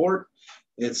this report.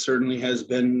 It certainly has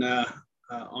been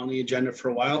on the agenda for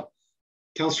a while.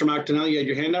 Councillor McDonnell, you had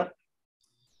your hand up?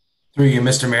 Through you,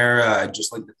 Mr. Mayor, I'd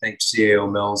just like to thank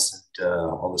CAO Mills and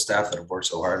all the staff that have worked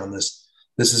so hard on this.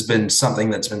 This has been something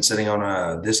that's been sitting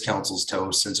on this council's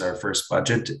toes since our first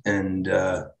budget. And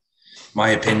my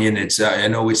opinion, I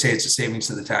know we say it's a savings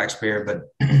to the taxpayer, but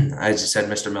as you said,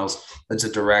 Mr. Mills, it's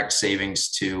a direct savings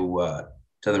to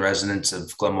the residents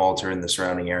of Glen Walter and the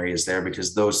surrounding areas there,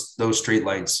 because those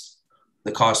streetlights,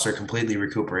 the costs are completely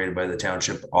recuperated by the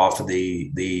township off of the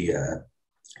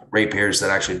ratepayers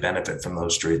that actually benefit from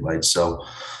those streetlights. So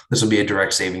this will be a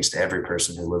direct savings to every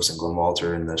person who lives in Glen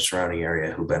Walter and the surrounding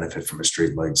area who benefit from a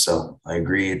streetlight. So I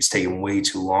agree, it's taken way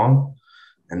too long,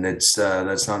 and that's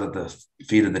not at the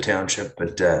feet of the township,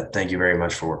 but thank you very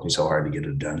much for working so hard to get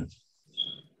it done.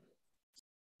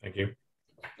 Thank you.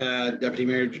 Deputy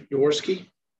Mayor Jaworski.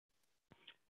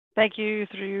 Thank you,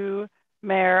 through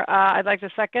Mayor. I'd like to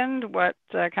second what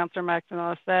Councillor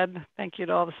McDonnell said. Thank you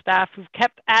to all the staff who've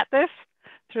kept at this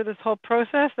through this whole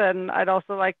process, and I'd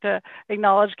also like to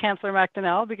acknowledge Councillor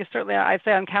McDonnell, because certainly I'd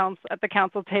say at the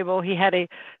council table he had a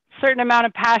certain amount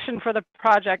of passion for the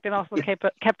project and also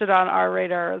kept it on our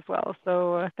radar as well.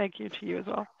 So thank you to you as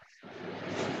well.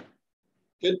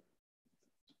 Good.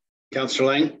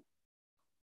 Councillor Lang.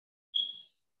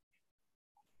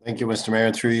 Thank you, Mr. Mayor,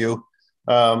 and through you.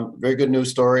 Very good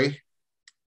news story.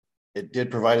 It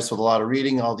did provide us with a lot of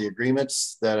reading, all the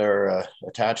agreements that are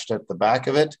attached at the back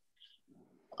of it.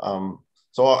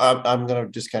 So I'm going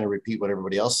to just kind of repeat what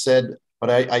everybody else said, but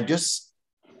I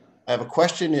have a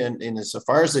question in as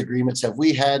far as the agreements. Have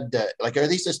we had, are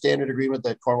these a standard agreement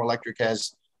that Cornwall Electric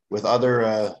has with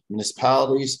other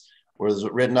municipalities, or is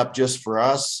it written up just for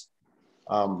us?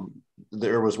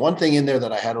 There was one thing in there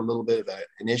that I had a little bit of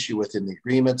an issue with in the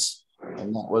agreements,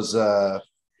 and that was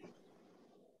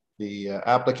the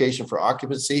application for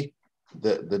occupancy.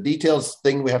 The details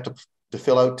thing we have to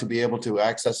fill out to be able to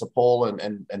access a pole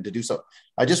and to do so.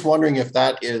 I'm just wondering if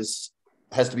that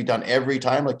has to be done every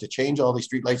time, like to change all these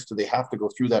streetlights. Do they have to go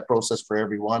through that process for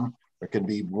every one? There can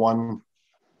be one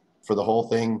for the whole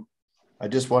thing. I'm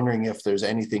just wondering if there's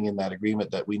anything in that agreement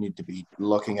that we need to be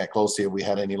looking at closely, if we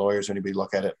had any lawyers or anybody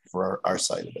look at it for our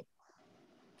side of it.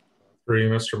 For you,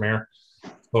 Mr. Mayor.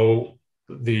 So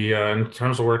in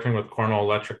terms of working with Cornwall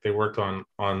Electric, they worked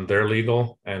on their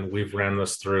legal, and we've ran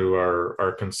this through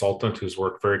our consultant, who's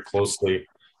worked very closely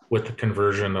with the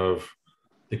conversion of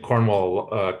the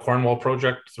Cornwall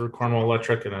project through Cornwall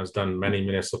Electric, and has done many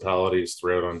municipalities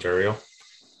throughout Ontario.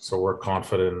 So we're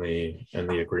confident in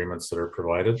the agreements that are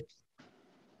provided.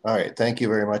 All right, thank you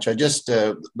very much. I just,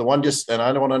 and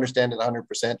I don't understand it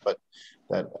 100%, but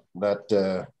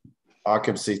that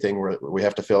occupancy thing where we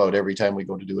have to fill out every time we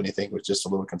go to do anything was just a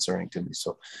little concerning to me.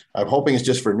 So I'm hoping it's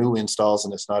just for new installs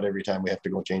and it's not every time we have to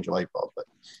go change a light bulb. But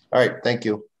all right, thank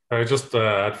you. I just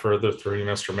add further through you,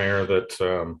 Mr. Mayor, that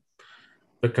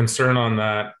the concern on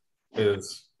that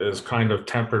is kind of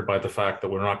tempered by the fact that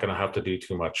we're not going to have to do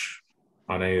too much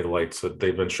on any of the lights. That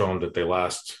they've been shown that they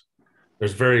last.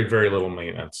 There's very, very little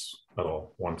maintenance at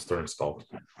all once they're installed.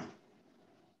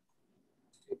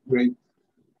 Great.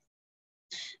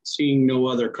 Seeing no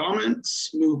other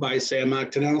comments, moved by Sam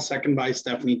McDonnell, second by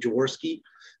Stephanie Jaworski.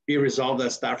 Be resolved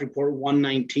that staff report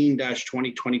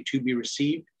 119-2022 be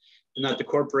received, and that the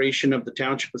corporation of the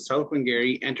Township of South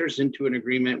Glengarry enters into an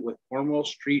agreement with Cornwall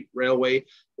Street Railway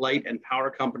Light and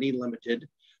Power Company Limited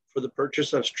for the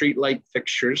purchase of street light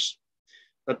fixtures,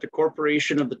 that the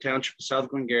corporation of the Township of South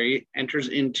Glengarry enters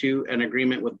into an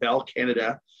agreement with Bell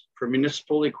Canada for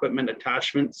municipal equipment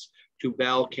attachments to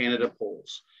Bell Canada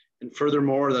poles, and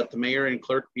furthermore, that the mayor and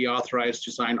clerk be authorized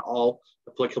to sign all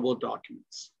applicable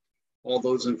documents. All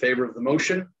those in favor of the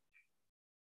motion?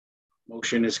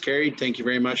 Motion is carried. Thank you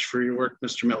very much for your work,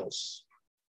 Mr. Mills.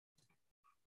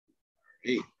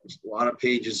 Okay, there's a lot of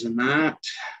pages in that.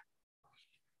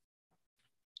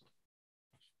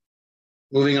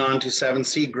 Moving on to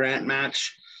 7C, grant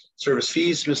match service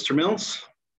fees, Mr. Mills.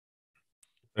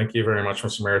 Thank you very much,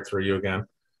 Mr. Mayor, through you again.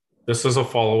 This is a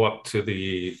follow-up to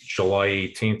the July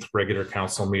 18th regular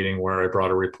council meeting where I brought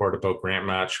a report about Grant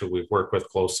Match, who we've worked with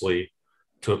closely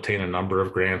to obtain a number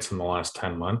of grants in the last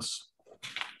 10 months.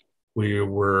 We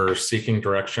were seeking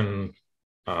direction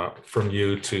from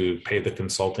you to pay the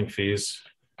consulting fees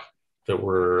that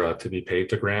were to be paid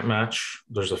to Grant Match.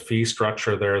 There's a fee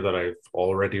structure there that I've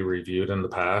already reviewed in the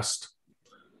past.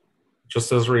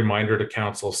 Just as a reminder to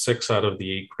council, 6 out of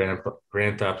the 8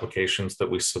 grant applications that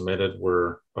we submitted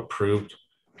were approved,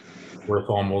 worth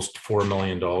almost $4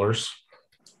 million.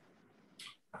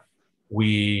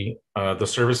 The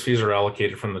service fees are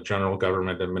allocated from the General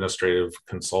Government Administrative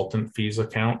Consultant Fees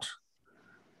account.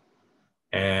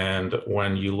 And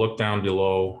when you look down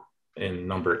below in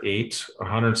number 8,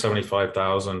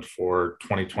 $175,000 for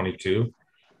 2022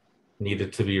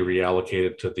 needed to be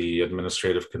reallocated to the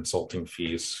administrative consulting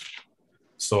fees.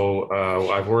 So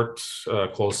I've worked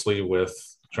closely with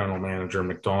General Manager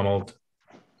McDonald,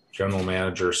 General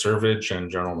Manager Servage, and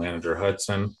General Manager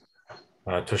Hudson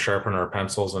to sharpen our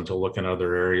pencils and to look in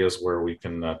other areas where we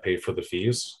can pay for the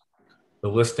fees. The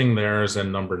listing there is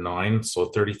in number 9, so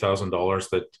 $30,000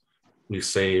 that we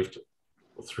saved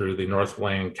through the North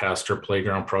Lancaster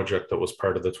Playground project that was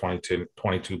part of the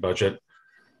 2022 budget.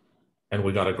 And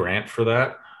we got a grant for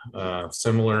that.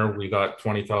 Similar, we got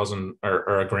 $20,000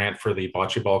 or a grant for the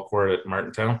bocce ball court at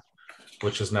Martintown,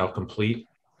 which is now complete.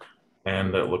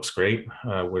 And it looks great.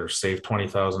 We're saved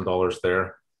 $20,000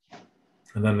 there.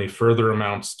 And then the further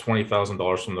amounts,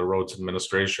 $20,000 from the roads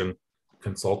administration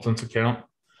consultants account,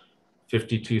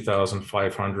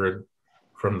 $52,500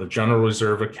 from the general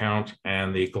reserve account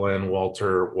and the Glen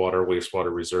Walter Water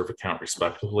Wastewater Reserve account,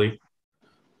 respectively.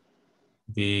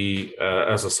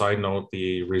 As a side note,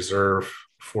 the reserve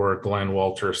for Glen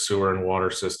Walter sewer and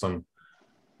water system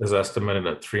is estimated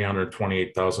at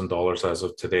 $328,000 as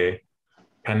of today,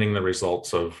 pending the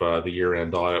results of the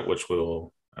year-end audit, which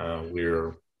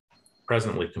we're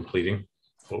presently completing,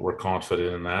 but we're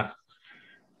confident in that.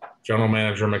 General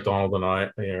Manager McDonald and I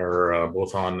are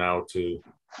both on now to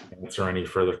answer any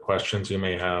further questions you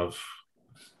may have.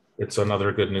 It's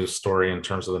another good news story in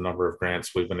terms of the number of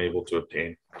grants we've been able to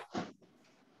obtain.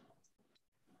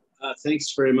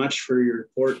 Thanks very much for your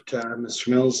report, Mr.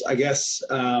 Mills. I guess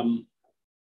I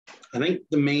think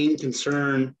the main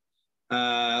concern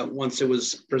once it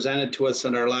was presented to us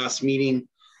at our last meeting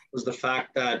was the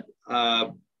fact that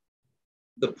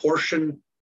the portion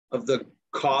of the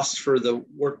cost for the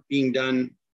work being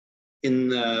done in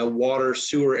the water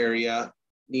sewer area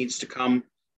needs to come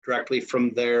directly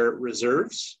from their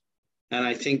reserves. And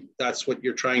I think that's what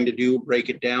you're trying to do, break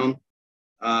it down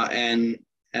and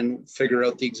figure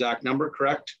out the exact number,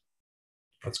 correct?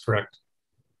 That's correct.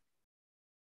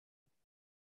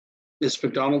 Ms.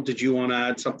 McDonald, did you want to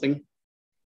add something?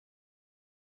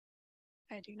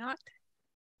 I do not.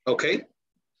 Okay.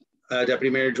 Deputy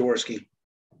Mayor Jaworski.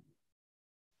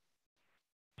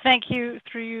 Thank you,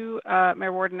 through you,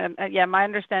 Mayor Warden. And yeah, my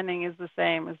understanding is the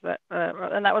same, is that,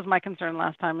 and that was my concern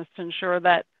last time, is to ensure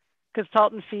that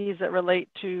consultant fees that relate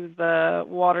to the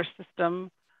water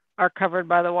system are covered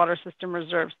by the water system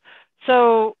reserves.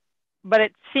 So, but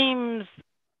it seems,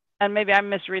 and maybe I'm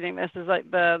misreading this, is like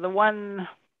the one,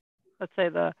 let's say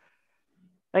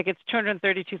like it's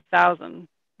 $232,000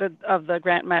 of the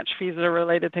grant match fees that are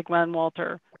related to Glen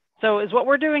Walter. So is what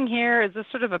we're doing here, is this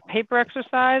sort of a paper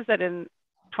exercise that in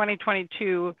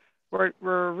 2022, we're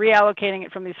reallocating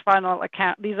it from these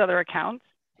other accounts.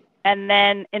 And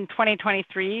then in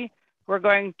 2023, we're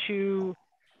going to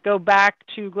go back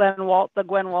to the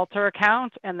Glen Walter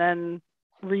account and then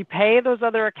repay those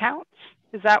other accounts?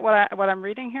 Is that what I'm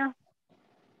reading here?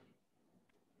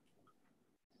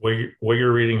 What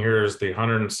you're reading here is the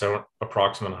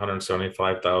approximate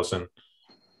 175,000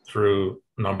 through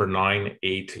number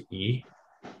 9A to E.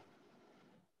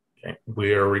 Okay.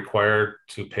 We are required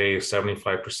to pay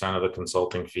 75% of the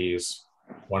consulting fees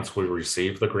once we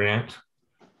receive the grant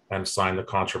and sign the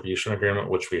contribution agreement,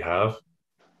 which we have.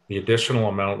 The additional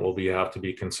amount will have to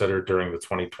be considered during the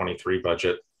 2023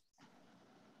 budget.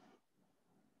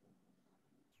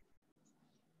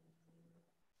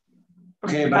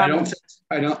 Okay, but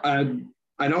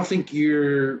I don't think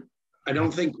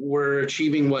we're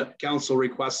achieving what council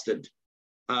requested.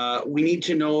 We need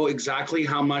to know exactly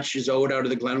how much is owed out of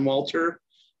the Glen Walter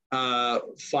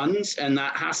funds, and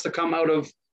that has to come out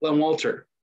of Glen Walter.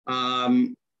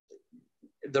 The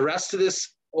rest of this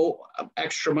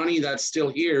extra money that's still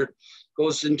here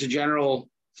goes into general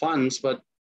funds, but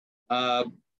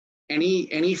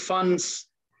any funds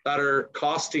that are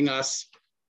costing us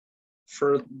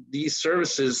for these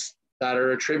services that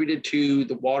are attributed to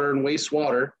the water and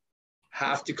wastewater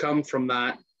have to come from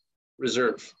that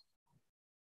reserve.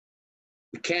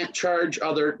 We can't charge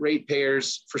other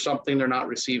ratepayers for something they're not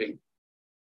receiving.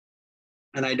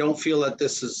 And I don't feel that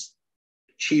this is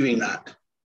achieving that.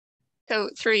 So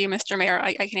through you, Mr. Mayor,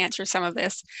 I can answer some of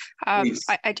this.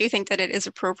 I do think that it is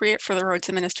appropriate for the Roads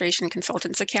Administration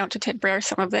Consultants account to bear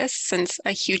some of this, since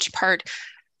a huge part,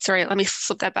 sorry, let me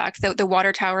flip that back. The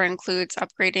water tower includes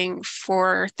upgrading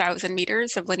 4,000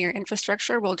 meters of linear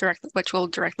infrastructure, which will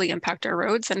directly impact our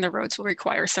roads, and the roads will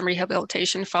require some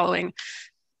rehabilitation following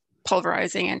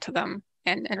pulverizing into them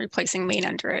and replacing main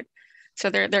under it. So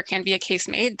there can be a case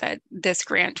made that this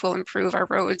grant will improve our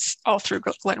roads all through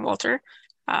Glen Walter.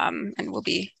 And we'll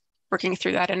be working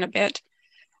through that in a bit.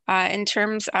 In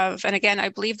terms of, and again, I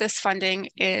believe this funding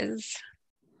is,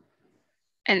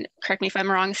 and correct me if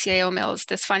I'm wrong, CAO Mills,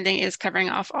 this funding is covering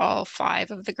off all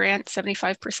 5 of the grant,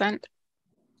 75%?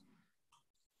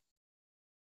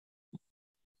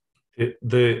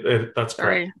 That's correct.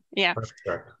 Sorry. Yeah. That's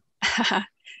correct.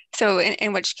 So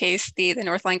in which case the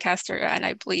North Lancaster, and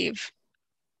I believe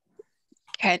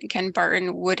Ken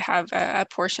Barton would have a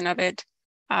portion of it.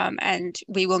 And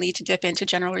we will need to dip into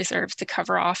general reserves to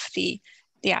cover off the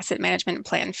asset management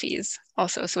plan fees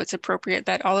also. So it's appropriate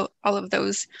that all of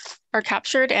those are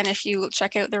captured. And if you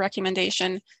check out the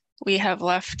recommendation, we have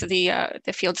left the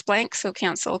fields blank so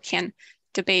council can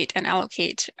debate and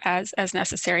allocate as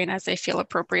necessary and as they feel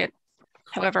appropriate.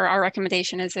 However, our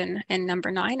recommendation is in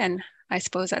number 9. And I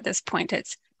suppose at this point,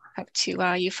 it's up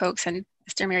to you folks, and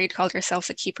Mr. Mayor, you'd called yourselves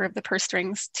a keeper of the purse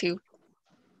strings to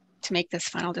make this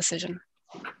final decision.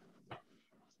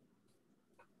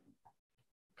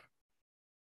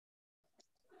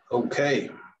 Okay.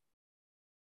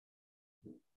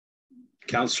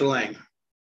 Councillor Lang.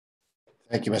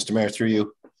 Thank you, Mr. Mayor, through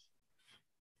you.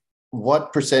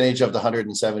 What percentage of the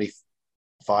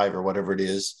 175 or whatever it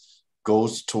is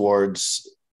goes towards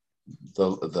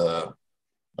the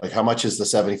like how much is the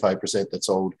 75% that's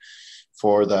owed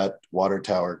for that water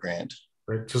tower grant?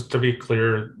 Right. Just to be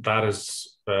clear, that is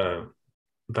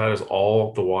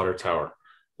all the water tower.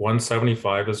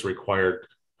 175 is required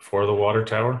for the water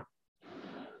tower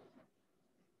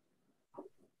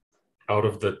out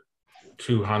of the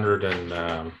 200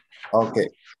 and okay,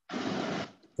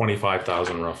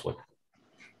 25,000 roughly.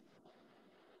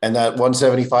 And that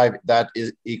 175, that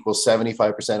is equals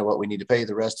 75% of what we need to pay.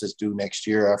 The rest is due next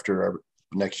year after our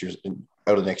next year's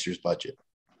out of next year's budget.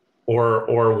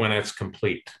 Or when it's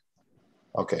complete.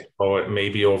 Okay. So it may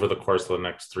be over the course of the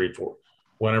next 3-4,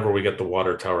 whenever we get the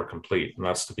water tower complete, and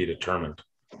that's to be determined.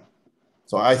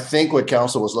 So I think what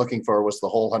council was looking for was the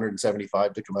whole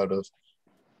 175 to come out of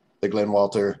the Glen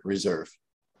Walter Reserve.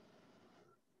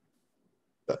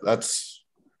 That's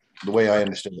the way I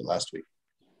understood it last week.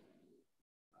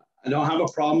 I don't have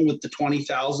a problem with the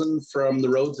 20,000 from the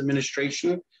Roads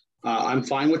Administration. I'm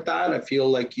fine with that. I feel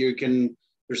like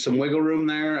there's some wiggle room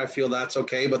there. I feel that's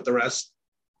okay, but the rest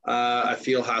I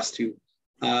feel has to.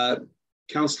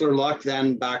 Councillor Luck,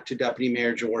 then back to Deputy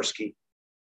Mayor Jaworski.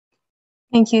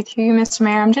 Thank you, through you, Mr.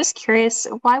 Mayor. I'm just curious,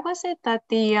 why was it that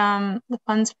the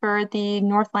funds for the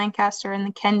North Lancaster and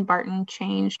the Ken Barton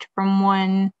changed from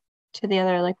one to the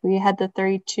other? Like we had the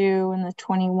 32 and the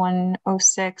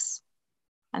 2106,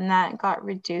 and that got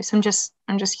reduced. I'm just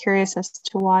curious as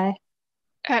to why.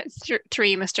 Through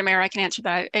you, Mr. Mayor, I can answer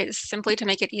that. It's simply to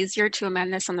make it easier to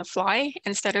amend this on the fly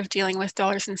instead of dealing with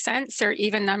dollars and cents or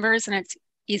even numbers, and it's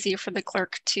easier for the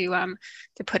clerk to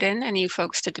put in and you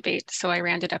folks to debate. So I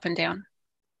rounded up and down.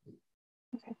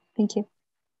 Okay, thank you.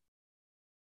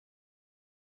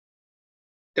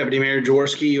 Deputy Mayor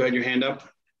Jaworski, you had your hand up.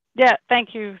 Yeah,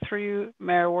 thank you, through you,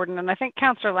 Mayor Warden. And I think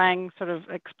Councillor Lang sort of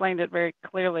explained it very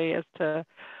clearly as to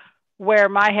where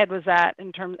my head was at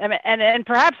in terms, and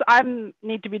perhaps I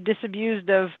need to be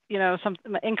disabused of, you know, some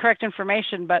incorrect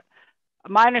information, but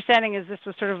my understanding is this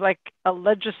was sort of like a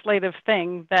legislative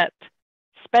thing that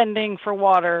spending for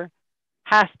water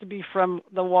has to be from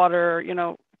the water, you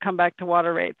know, come back to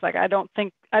water rates. Like, I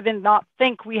did not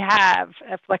think we have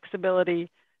a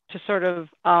flexibility to sort of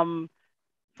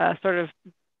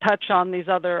touch on these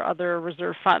other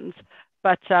reserve funds,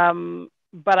 but I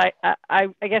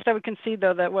guess I would concede,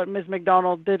 though, that what Ms.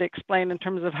 McDonald did explain in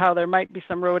terms of how there might be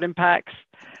some road impacts,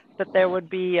 that there would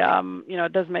be, you know,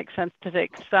 it does make sense to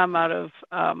take some out of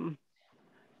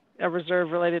a reserve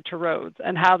related to roads,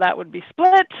 and how that would be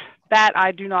split, that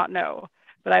I do not know.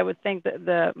 But I would think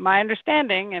that my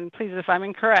understanding, and please, if I'm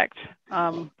incorrect,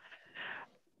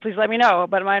 please let me know,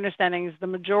 but my understanding is the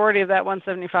majority of that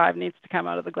 175 needs to come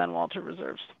out of the Glen Walter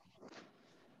reserves.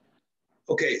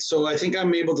 Okay, so I think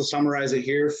I'm able to summarize it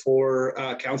here for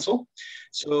council.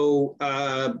 So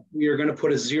we are going to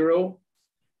put a 0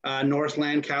 North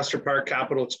Lancaster Park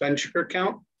capital expenditure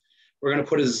account. We're going to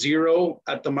put a 0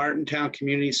 at the Martintown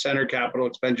Community Center capital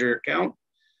expenditure account.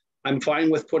 I'm fine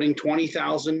with putting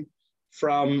 20,000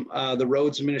 from the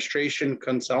roads administration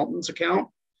consultants account,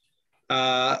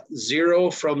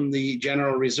 0 from the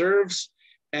general reserves,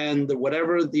 and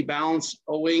whatever the balance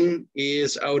owing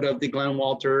is out of the Glen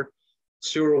Walter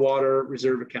sewer water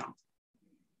reserve account.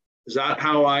 Is that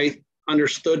how I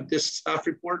understood this staff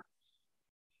report?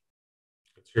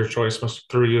 It's your choice, Mr.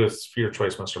 Through you, it's your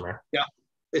choice, Mr. Mayor. Yeah,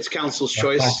 it's council's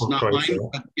choice, not mine.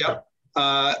 Yep.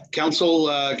 Council,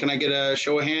 can I get a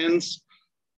show of hands?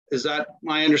 Is that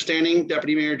my understanding,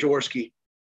 Deputy Mayor Jaworski?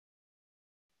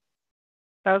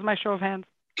 That was my show of hands.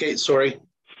 Okay, sorry.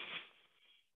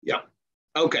 Yeah,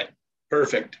 okay,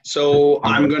 perfect. So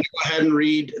I'm going to go ahead and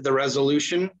read the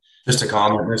resolution. Just a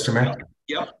comment, Mr. Mayor.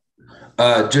 Yep.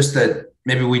 Just that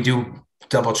maybe we do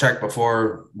double check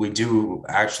before we do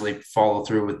actually follow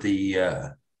through with the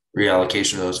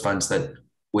reallocation of those funds, that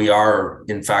we are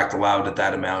in fact allowed at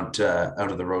that amount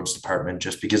out of the roads department,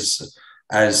 just because,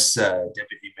 as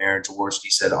Deputy Mayor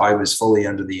Jaworski said, I was fully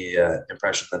under the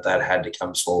impression that that had to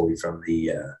come solely from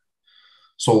the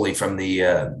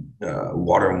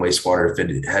water and wastewater, if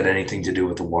it had anything to do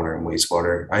with the water and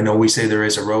wastewater. I know we say there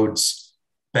is a roads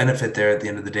benefit there at the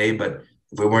end of the day, but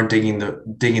if we weren't digging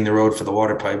the road for the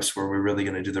water pipes, were we really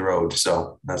going to do the road?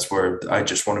 So that's where I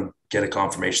just want to get a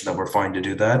confirmation that we're fine to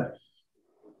do that.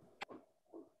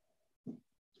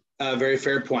 Very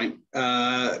fair point.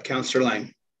 Councillor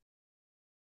Lang.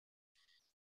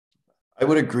 I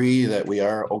would agree that we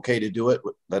are okay to do it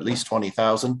with at least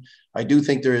 20,000. I do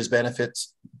think there is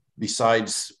benefits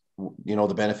besides, you know,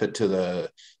 the benefit to the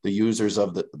users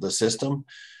of the system.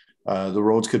 The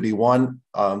roads could be one.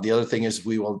 The other thing is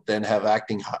we will then have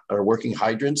working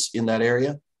hydrants in that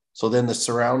area. So then the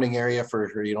surrounding area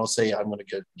for, you know, say I'm going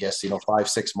to guess, you know,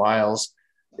 5-6 miles,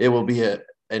 it will be an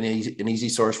easy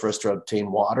source for us to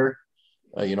obtain water,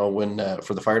 you know, when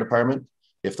for the fire department,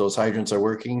 if those hydrants are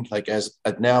working. Like as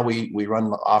now we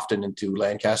run often into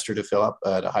Lancaster to fill up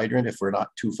at a hydrant if we're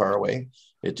not too far away.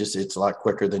 It's a lot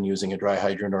quicker than using a dry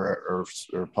hydrant or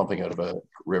pumping out of a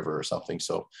river or something.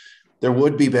 So there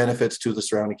would be benefits to the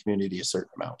surrounding community, a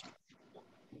certain amount.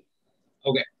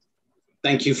 Okay,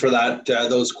 thank you for that.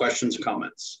 Those questions and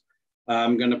comments.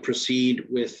 I'm going to proceed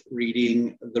with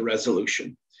reading the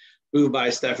resolution. Moved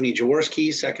by Stephanie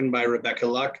Jaworski, second by Rebecca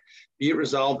Luck. Be it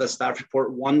resolved that staff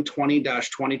report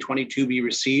 120-2022 be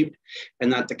received,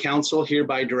 and that the council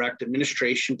hereby direct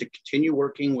administration to continue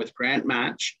working with Grant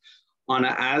Match on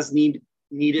an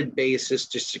as-needed basis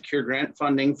to secure grant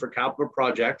funding for capital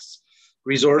projects,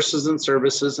 resources and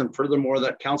services, and furthermore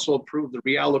that council approve the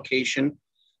reallocation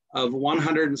of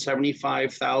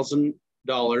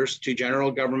 $175,000 to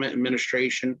general government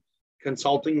administration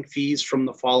consulting fees from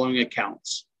the following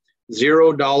accounts: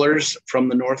 $0 from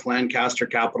the North Lancaster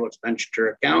capital expenditure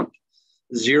account,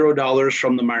 $0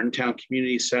 from the Martintown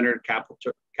Community Center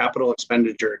capital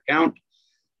expenditure account,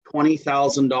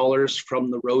 $20,000 from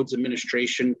the roads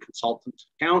administration consultant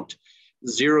account,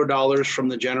 $0 from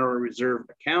the general reserve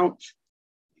account,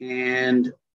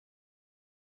 and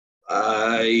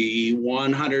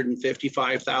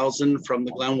 $155,000 from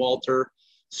the Glen Walter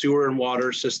sewer and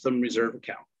water system reserve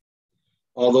account.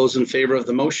 All those in favor of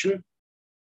the motion?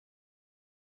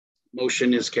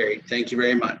 Motion is carried. Thank you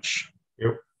very much.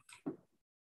 Yep.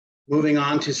 Moving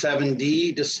on to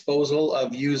 7D, disposal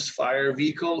of used fire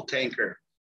vehicle tanker.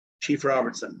 Chief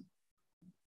Robertson.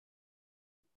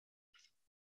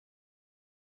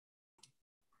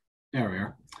 There we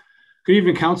are. Good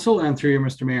evening, Council, and through you,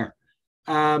 Mr. Mayor.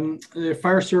 The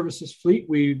fire services fleet,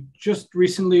 we just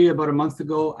recently, about a month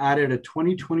ago, added a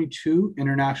 2022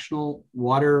 International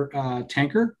Water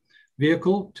tanker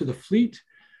vehicle to the fleet.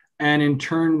 And in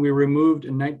turn, we removed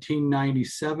a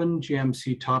 1997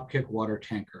 GMC Top Kick water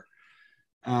tanker.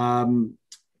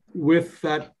 With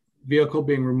that vehicle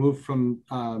being removed from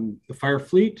the fire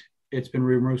fleet, it's been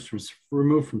removed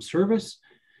from service.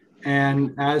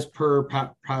 And as per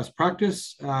past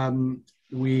practice,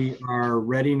 we are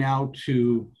ready now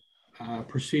to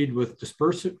proceed with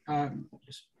disposal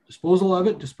of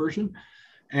it, dispersion.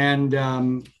 And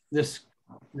this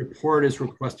report is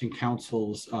requesting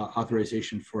Council's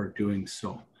authorization for doing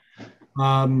so.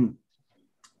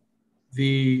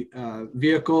 The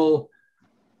vehicle,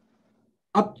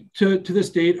 up to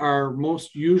this date, our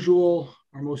most used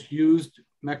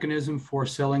mechanism for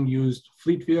selling used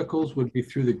fleet vehicles would be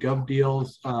through the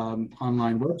GovDeals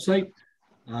online website.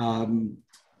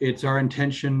 It's our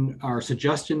intention, our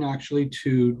suggestion actually,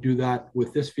 to do that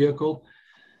with this vehicle.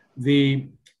 The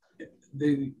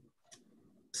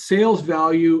sales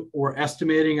value we're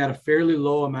estimating at a fairly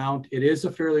low amount. It is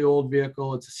a fairly old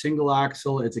vehicle. It's a single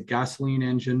axle. It's a gasoline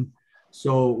engine.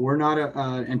 So we're not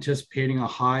anticipating a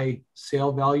high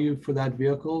sale value for that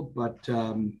vehicle, but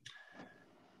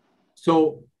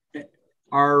so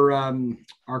our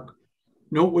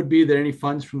note would be that any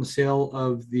funds from the sale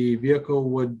of the vehicle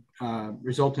would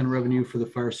result in revenue for the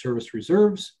fire service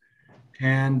reserves,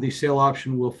 and the sale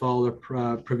option will follow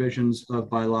the provisions of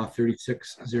bylaw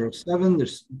 3607,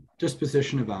 the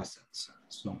disposition of assets.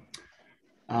 So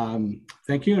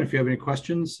thank you, and if you have any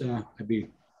questions, I'd be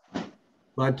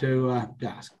glad to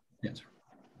answer.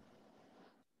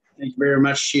 Thank you very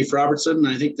much, Chief Robertson.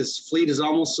 I think this fleet is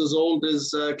almost as old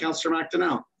as Councillor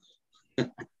McDonnell,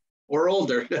 or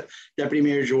older. Deputy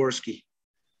Mayor Jaworski.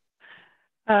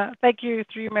 Thank you,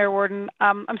 through you, Mayor Warden.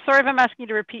 I'm sorry if I'm asking you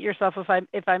to repeat yourself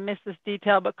if I missed this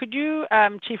detail, but could you,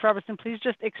 Chief Robertson, please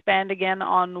just expand again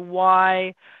on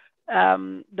why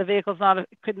the vehicles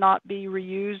could not be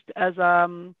reused as a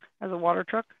water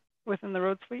truck within the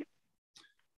roads fleet?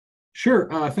 Sure.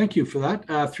 Thank you for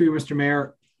that. Through you, Mr.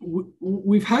 Mayor.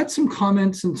 We've had some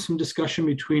comments and some discussion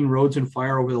between Roads and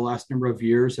Fire over the last number of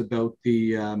years about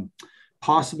the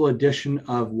possible addition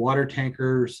of water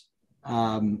tankers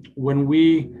when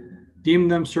we deem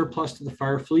them surplus to the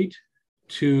fire fleet,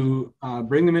 to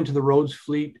bring them into the roads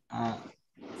fleet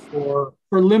for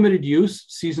limited use,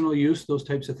 seasonal use, those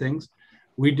types of things.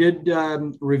 We did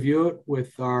review it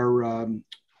with our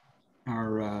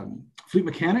fleet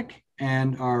mechanic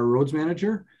and our roads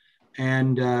manager,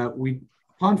 and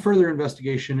upon further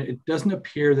investigation, it doesn't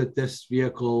appear that this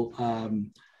vehicle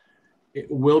it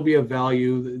will be of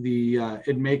value.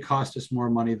 It may cost us more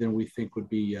money than we think would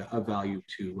be of value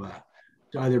to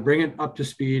either bring it up to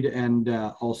speed and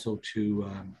also to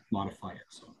modify it.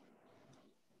 So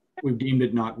we've deemed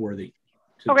it not worthy.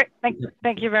 Okay,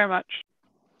 thank you very much.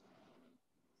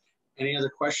 Any other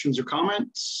questions or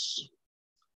comments?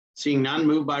 Seeing none,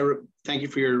 thank you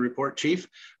for your report, Chief.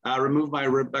 Removed by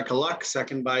Rebecca Luck,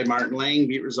 second by Martin Lang.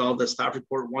 Be it resolved that staff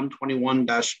report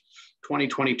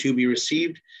 121-2022 be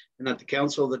received, and that the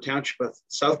Council of the Township of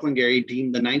South Glengarry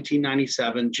deem the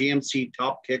 1997 GMC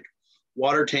Top Kick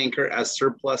water tanker as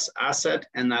surplus asset,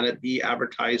 and that it be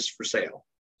advertised for sale.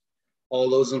 All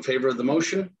those in favor of the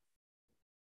motion?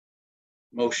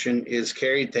 Motion is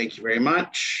carried. Thank you very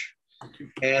much.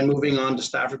 And moving on to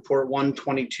staff report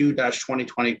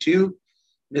 122-2022,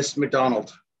 Ms.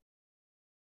 McDonald.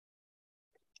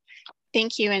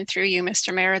 Thank you, and through you,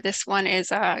 Mr. Mayor. This one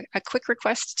is a quick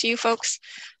request to you folks.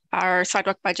 Our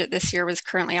sidewalk budget this year was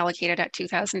currently allocated at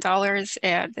 $2,000,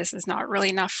 and this is not really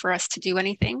enough for us to do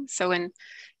anything. So in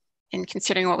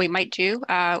considering what we might do,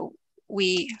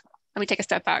 let me take a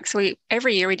step back. So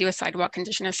every year we do a sidewalk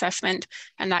condition assessment,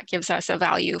 and that gives us a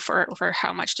value for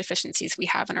how much deficiencies we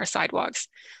have in our sidewalks.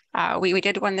 We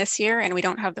did one this year, and we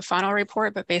don't have the final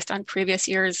report, but based on previous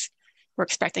years, we're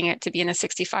expecting it to be in a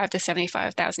 $65,000 to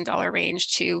 $75,000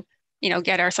 range to,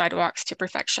 get our sidewalks to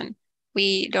perfection.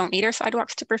 We don't need our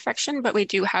sidewalks to perfection, but we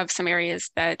do have some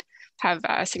areas that have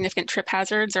significant trip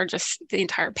hazards, or just the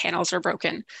entire panels are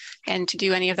broken. And to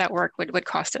do any of that work would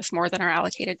cost us more than our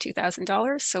allocated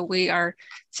 $2,000. So we are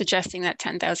suggesting that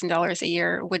 $10,000 a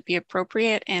year would be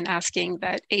appropriate, and asking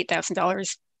that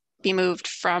 $8,000 be moved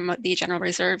from the general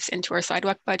reserves into our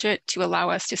sidewalk budget to allow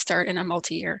us to start in a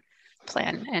multi-year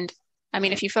plan. And I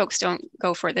mean, if you folks don't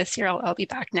go for it this year, I'll be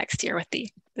back next year with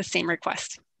the same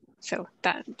request. So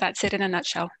that's it in a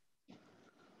nutshell.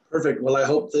 Perfect. Well, I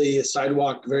hope the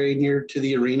sidewalk very near to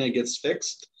the arena gets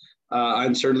fixed.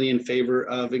 I'm certainly in favor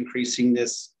of increasing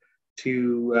this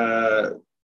to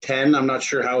 10. I'm not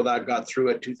sure how that got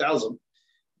through at 2,000.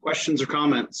 Questions or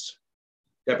comments?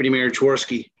 Deputy Mayor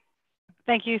Jaworski.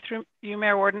 Thank you, through you,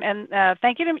 Mayor Warden, and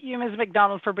thank you to you, Ms.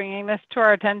 McDonald, for bringing this to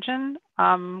our attention.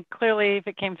 Clearly, if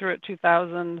it came through at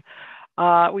 2,000,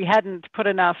 we hadn't put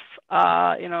enough, we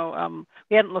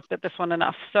hadn't looked at this one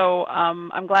enough. So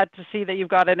I'm glad to see that you've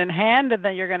got it in hand and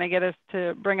that you're going to get us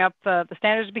to bring up the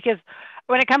standards, because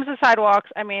when it comes to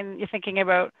sidewalks, I mean, you're thinking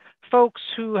about folks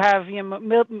who have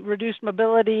reduced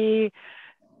mobility,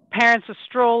 parents with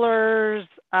strollers,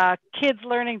 kids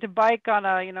learning to bike on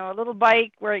a little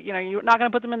bike where, you're not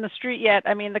going to put them in the street yet.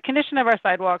 I mean, the condition of our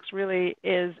sidewalks really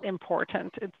is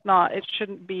important. It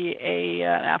shouldn't be an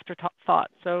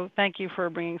afterthought. So thank you for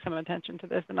bringing some attention to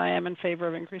this, and I am in favor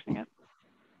of increasing it.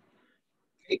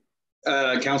 Okay.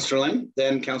 Councillor Lang,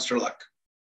 then Councillor Luck.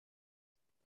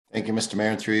 Thank you, Mr.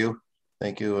 Mayor, and through you.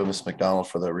 Thank you, Ms. McDonald,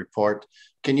 for the report.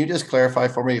 Can you just clarify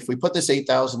for me, if we put this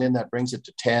 8,000 in, that brings it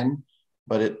to 10,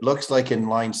 but it looks like in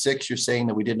line 6, you're saying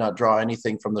that we did not draw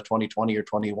anything from the 2020 or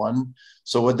 21.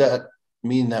 So would that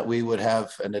mean that we would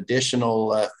have an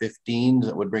additional 15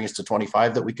 that would bring us to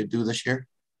 25 that we could do this year?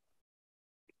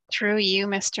 Through you,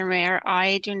 Mr. Mayor,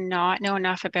 I do not know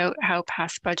enough about how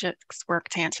past budgets work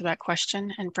to answer that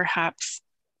question, and perhaps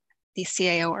the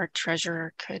CAO or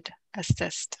treasurer could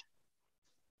assist.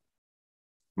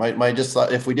 My just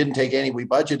thought, if we didn't take any, we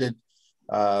budgeted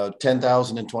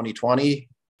 10,000 in 2020,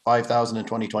 5,000 in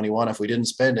 2021. If we didn't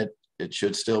spend it, it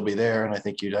should still be there. And I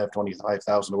think you'd have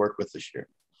 25,000 to work with this year.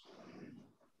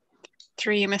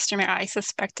 Through you, Mr. Mayor, I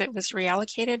suspect it was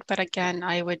reallocated, but again,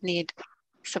 I would need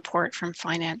support from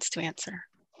finance to answer.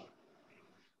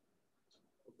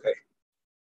 Okay.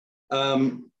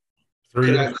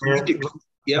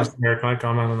 Yeah. Mr. Mayor, can I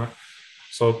comment on that?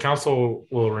 So council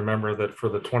will remember that for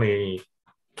the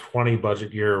 2020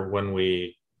 budget year, when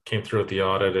we came through with the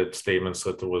audited statements,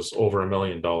 that there was over $1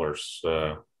 million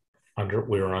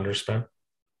we were underspent.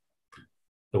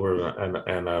 There were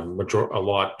a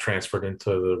lot transferred into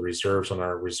the reserves, and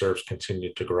our reserves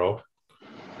continued to grow.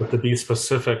 But to be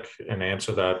specific and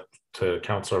answer that to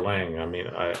Councillor Lang, I mean,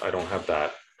 I don't have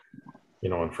that,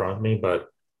 in front of me, but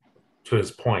to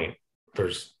his point,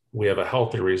 we have a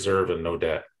healthy reserve and no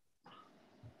debt.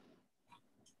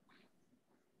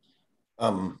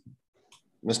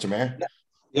 Mr. Mayor.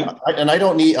 Yeah. I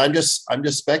don't need, I'm just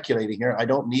speculating here. I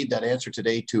don't need that answer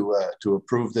today to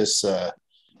approve this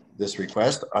this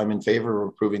request. I'm in favor of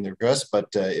approving the request, but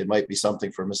it might be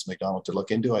something for Ms. McDonald to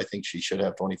look into. I think she should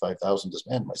have 25,000 to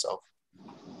spend myself.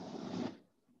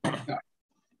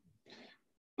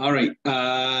 All right.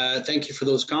 Thank you for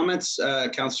those comments.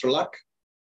 Councillor Luck.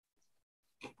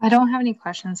 I don't have any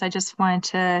questions. I just wanted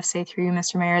to say through you,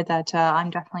 Mr. Mayor, that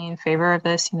I'm definitely in favor of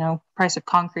this. Price of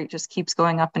concrete just keeps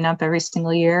going up and up every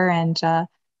single year. And the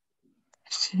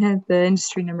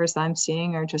industry numbers I'm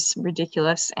seeing are just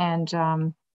ridiculous. And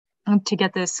to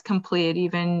get this completed,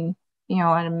 even,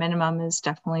 at a minimum, is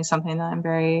definitely something that I'm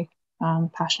very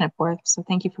passionate for. So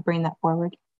thank you for bringing that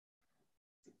forward.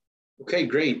 Okay,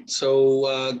 great.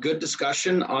 So good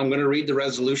discussion. I'm going to read the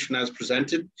resolution as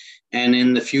presented. And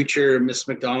in the future, Ms.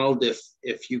 McDonald,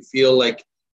 if you feel like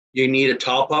you need a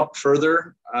top up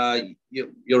further,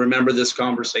 you'll remember this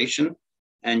conversation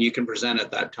and you can present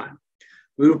at that time.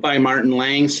 Moved by Martin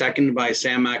Lang, seconded by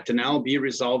Sam McDonnell. Be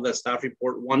resolved that staff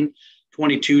report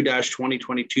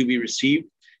 122-2022 be received,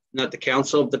 and that the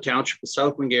Council of the Township of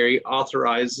South Glengarry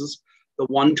authorizes the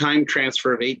one-time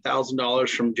transfer of $8,000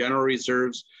 from general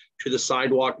reserves to the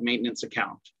sidewalk maintenance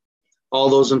account. All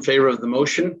those in favor of the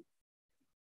motion?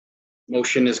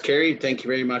 Motion is carried. Thank you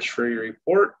very much for your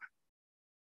report.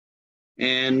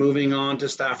 And moving on to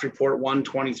staff report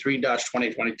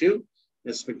 123-2022,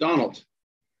 Ms. McDonald.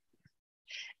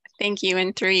 Thank you,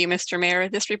 and through you, Mr. Mayor,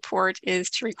 this report is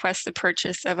to request the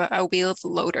purchase of a wheeled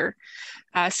loader.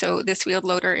 So this wheeled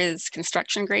loader is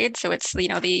construction grade, so it's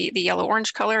the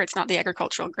yellow-orange color. It's not the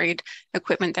agricultural grade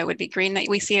equipment that would be green that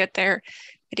we see out there.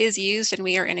 It is used, and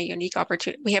we are in a unique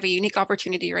opportunity. We have a unique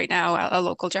opportunity right now. A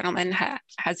local gentleman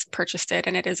has purchased it,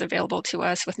 and it is available to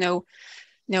us with no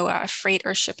freight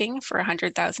or shipping for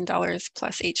 $100,000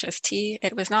 plus HST.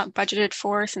 It was not budgeted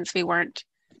for since we weren't,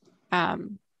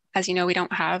 as you know, we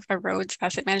don't have a roads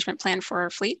asset management plan for our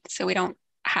fleet, so we don't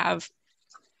have.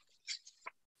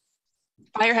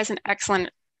 Fire has an excellent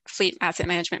fleet asset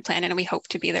management plan, and we hope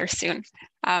to be there soon.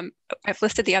 I've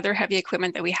listed the other heavy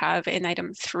equipment that we have in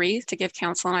item 3 to give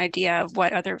council an idea of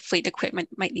what other fleet equipment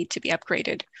might need to be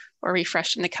upgraded or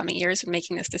refreshed in the coming years when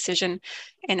making this decision.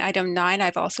 In item 9,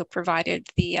 I've also provided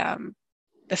the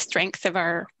strength of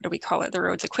our, what do we call it, the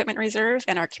roads equipment reserve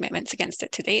and our commitments against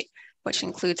it to date, which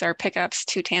includes our pickups,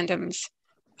 2 tandems,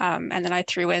 and then I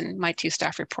threw in my 2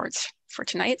 staff reports for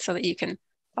tonight so that you can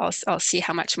I'll see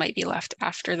how much might be left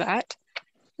after that.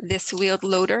 This wheeled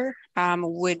loader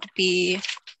would be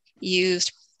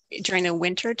used during the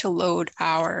winter to load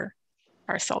our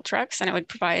salt trucks, and it would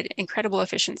provide incredible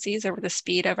efficiencies over the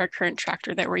speed of our current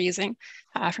tractor that we're using.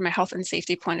 From a health and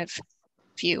safety point of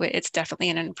view, it's definitely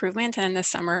an improvement. And in the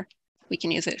summer, we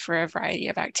can use it for a variety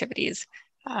of activities,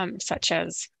 such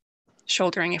as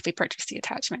shouldering if we purchase the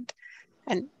attachment.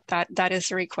 And that is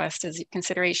the request as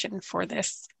consideration for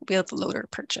this wheeled loader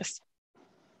purchase.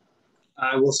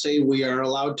 I will say we are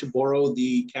allowed to borrow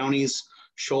the county's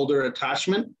shoulder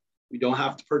attachment. We don't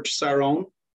have to purchase our own.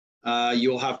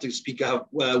 You'll have to speak up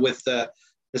with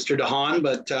Mr. DeHaan,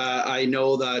 but I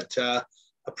know that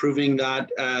approving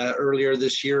that earlier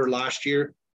this year or last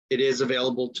year, it is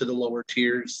available to the lower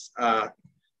tiers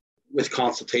with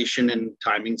consultation and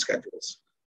timing schedules.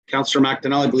 Councillor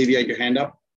McDonnell, I believe you had your hand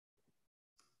up.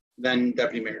 Then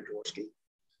Deputy Mayor Jaworski.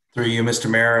 Through you, Mr.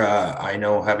 Mayor, I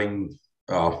know having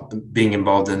being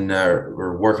involved in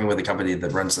or working with a company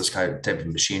that runs this kind of type of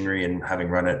machinery and having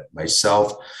run it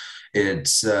myself,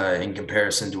 it's in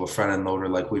comparison to a front end loader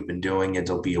like we've been doing,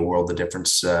 it'll be a world of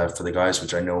difference for the guys,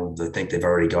 which I know they think they've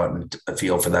already gotten a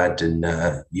feel for that in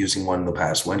using one the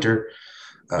past winter.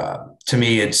 To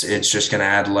me, it's just going to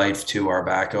add life to our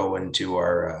backhoe and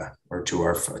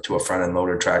to a front end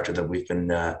loader tractor that we've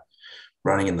been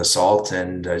running in the salt.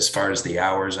 And as far as the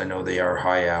hours, I know they are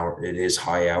it is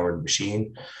high hour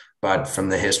machine, but from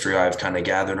the history I've kind of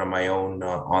gathered on my own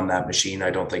on that machine,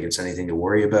 I don't think it's anything to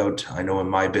worry about. I know in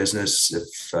my business,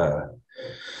 if a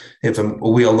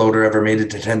wheel loader ever made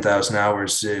it to 10,000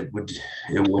 hours, it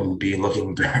wouldn't be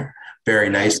looking very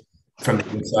nice from the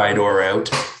inside or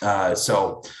out.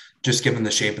 So just given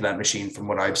the shape of that machine, from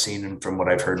what I've seen and from what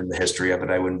I've heard in the history of it,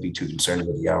 I wouldn't be too concerned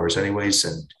about the hours anyways.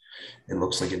 And it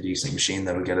looks like a decent machine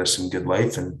that'll get us some good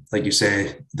life. And like you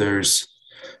say, there's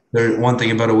one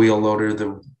thing about a wheel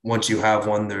loader, once you have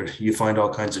one there, you find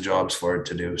all kinds of jobs for it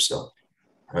to do. So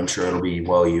I'm sure it'll be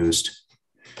well used.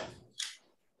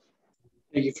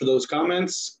 Thank you for those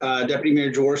comments. Deputy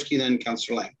Mayor Jaworski, then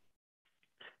Councillor Lang.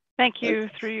 Thank you.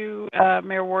 Through you,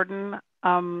 Mayor Warden.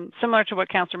 Similar to what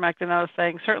Councillor McDonough was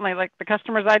saying, certainly like the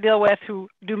customers I deal with who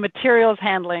do materials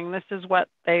handling, this is what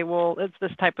it's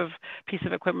this type of piece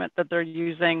of equipment that they're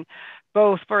using,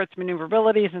 both for its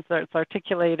maneuverability since it's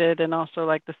articulated, and also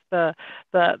like the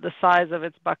size of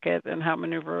its bucket and how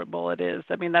maneuverable it is.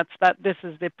 I mean, this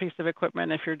is the piece of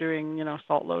equipment if you're doing,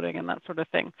 salt loading and that sort of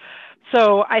thing.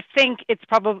 So I think it's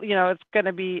probably, it's going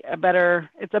to be a better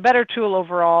tool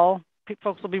overall.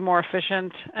 Folks will be more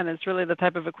efficient, and it's really the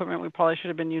type of equipment we probably should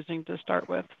have been using to start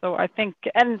with. So I think,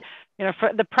 and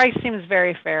for the price seems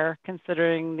very fair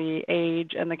considering the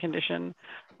age and the condition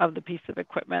of the piece of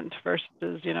equipment versus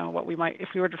what we might, if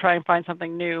we were to try and find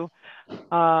something new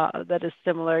that is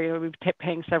similar, we'd be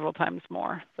paying several times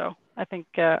more. So I think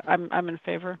I'm in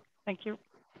favor. Thank you.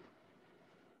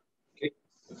 Okay,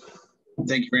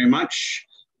 thank you very much,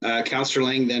 Councillor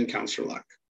Lang, then Councillor Luck.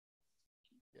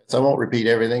 So I won't repeat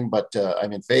everything, but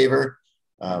I'm in favor.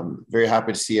 Very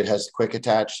happy to see it has quick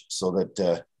attach so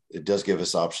that it does give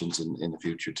us options in the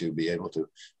future to be able to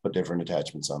put different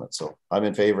attachments on it. So I'm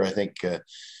in favor. I think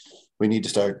we need to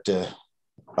start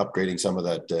upgrading some of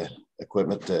that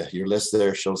equipment. Your list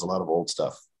there shows a lot of old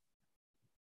stuff.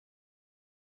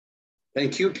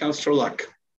 Thank you, Councillor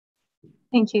Luck.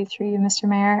 Thank you, through you, Mr.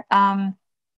 Mayor.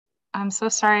 I'm so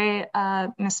sorry,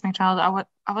 Ms. McDonald.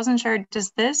 I wasn't sure.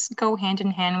 Does this go hand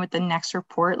in hand with the next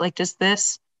report? Like, does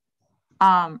this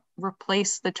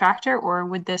replace the tractor, or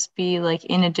would this be like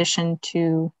in addition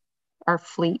to our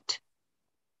fleet?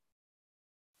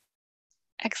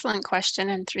 Excellent question.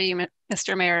 And through you,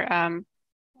 Mr. Mayor,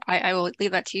 I will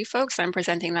leave that to you folks. I'm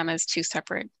presenting them as 2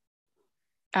 separate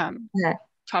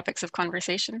topics of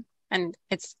conversation. And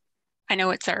I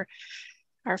know it's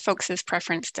our folks'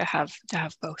 preference to have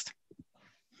both.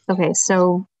 Okay,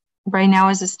 so right now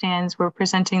as it stands, we're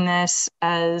presenting this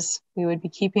as we would be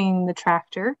keeping the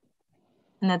tractor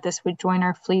and that this would join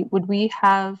our fleet. Would we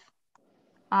have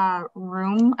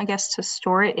room, I guess, to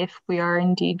store it if we are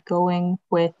indeed going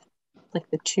with like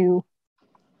the 2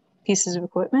 pieces of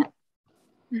equipment?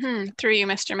 Through you,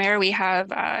 Mr. Mayor, we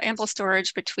have ample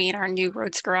storage between our new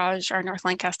Rhodes garage, our North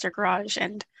Lancaster garage,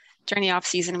 and during the off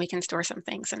season, we can store some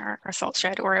things in our salt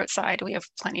shed or outside. We have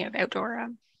plenty of outdoor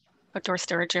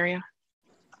storage area.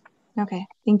 Okay,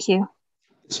 thank you.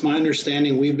 It's my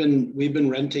understanding we've been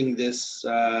renting this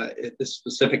this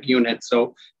specific unit,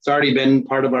 so it's already been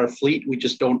part of our fleet. We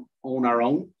just don't own our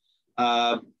own.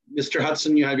 Mr.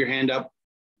 Hudson, you have your hand up.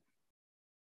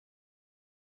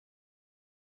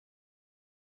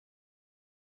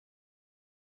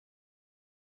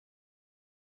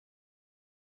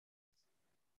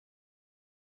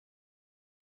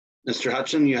 Mr.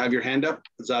 Hudson, you have your hand up.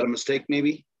 Is that a mistake,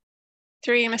 maybe?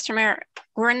 Through you, Mr. Mayor.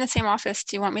 We're in the same office.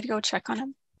 Do you want me to go check on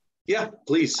him? Yeah,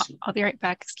 please. I'll be right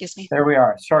back. Excuse me. There we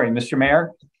are. Sorry, Mr.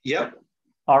 Mayor. Yep.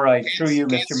 All right, through you,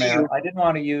 Mr. Mayor. I didn't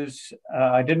want to use,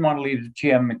 I didn't want to leave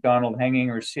GM McDonald hanging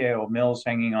or CAO Mills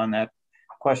hanging on that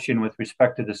question with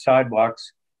respect to the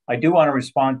sidewalks. I do want to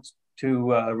respond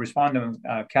to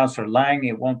Councillor Lang.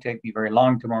 It won't take me very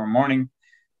long tomorrow morning.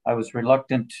 I was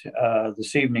reluctant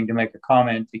this evening to make a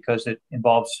comment because it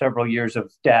involves several years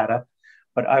of data,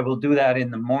 but I will do that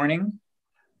in the morning.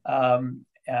 On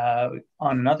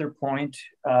another point,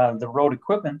 the road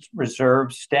equipment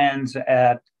reserve stands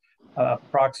at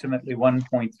approximately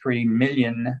 1.3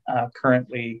 million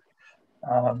currently,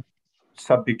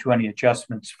 subject to any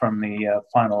adjustments from the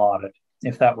final audit,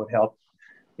 if that would help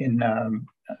in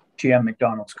GM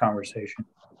McDonald's conversation.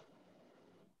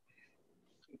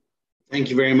 Thank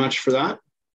you very much for that.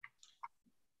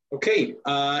 Okay,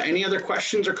 any other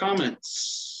questions or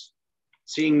comments?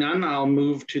 Seeing none, I'll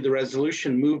move to the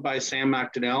resolution. Moved by Sam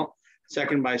McDonnell,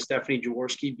 second by Stephanie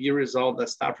Jaworski. Be resolved that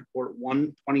staff report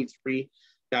 123-2022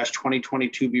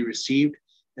 be received,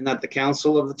 and that the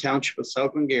Council of the Township of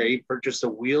South Glengarry purchase a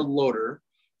wheeled loader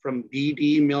from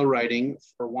BD Millwrighting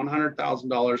for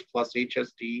 $100,000 plus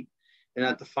HSD, and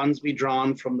that the funds be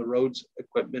drawn from the roads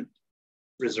equipment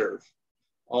reserve.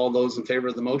 All those in favor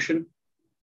of the motion?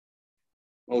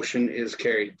 Motion is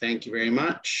carried. Thank you very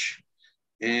much.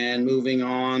 And moving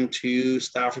on to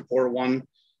staff report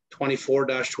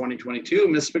 124-2022,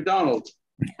 Ms. McDonald.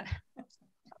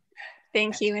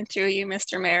 Thank you, and through you,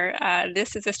 Mr. Mayor.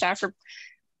 This is a staff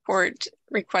report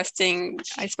requesting,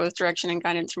 I suppose, direction and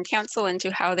guidance from council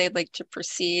into how they'd like to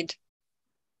proceed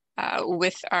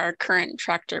with our current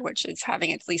tractor, which is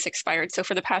having its lease expired. So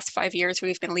for the past 5 years,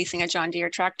 we've been leasing a John Deere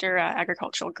tractor,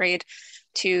 agricultural grade,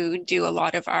 to do a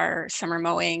lot of our summer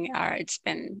mowing. It's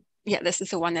been, this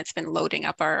is the one that's been loading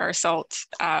up our salt.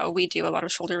 We do a lot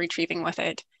of shoulder retrieving with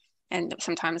it. And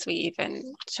sometimes we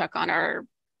even chuck on our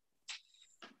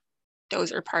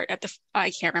dozer part at the,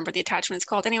 I can't remember the attachment it's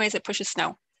called. Anyways, it pushes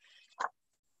snow.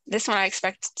 This one I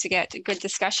expect to get a good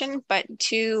discussion, but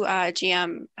to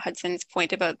GM Hudson's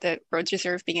point about the roads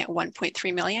reserve being at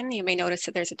 1.3 million, you may notice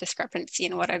that there's a discrepancy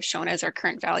in what I've shown as our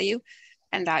current value.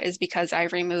 And that is because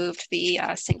I've removed the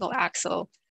single axle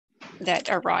that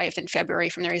arrived in February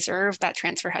from the reserve. That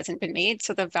transfer hasn't been made.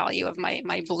 So the value of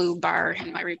my blue bar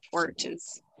in my report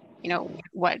is, you know,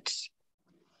 what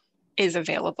is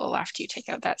available after you take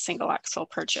out that single axle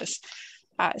purchase.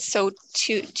 So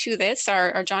to this,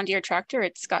 our John Deere tractor,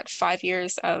 it's got 5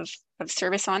 years of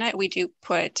service on it. We do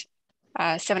put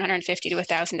 750 to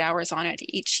 1,000 hours on it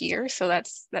each year. So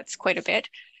that's quite a bit.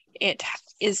 It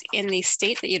is in the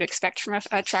state that you'd expect from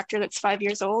a tractor that's 5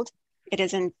 years old. It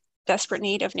is in desperate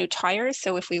need of new tires.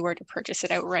 So if we were to purchase it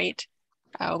outright,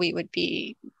 we would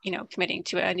be, you know, committing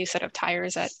to a new set of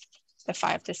tires at the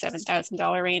 $5,000 to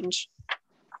 $7,000 range.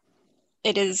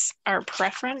 It is our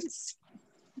preference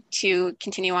to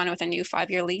continue on with a new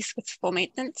 5-year lease with full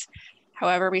maintenance.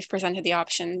 However, we've presented the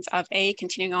options of A,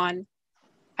 continuing on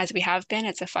as we have been.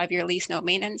 It's a 5-year lease, no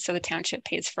maintenance, so the township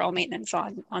pays for all maintenance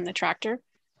on the tractor.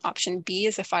 Option B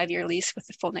is a 5-year lease with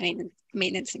the full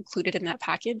maintenance included in that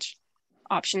package.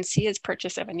 Option C is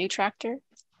purchase of a new tractor,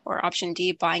 or option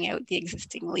D, buying out the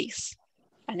existing lease.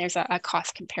 And there's a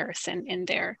cost comparison in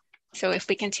there. So if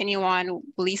we continue on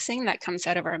leasing, that comes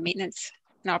out of our maintenance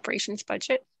and operations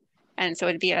budget. And so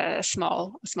it'd be a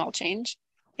small change.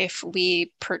 If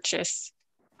we purchase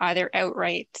either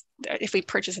outright, if we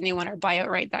purchase a new one or buy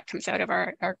outright, that comes out of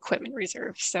our equipment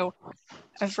reserve. So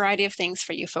a variety of things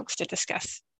for you folks to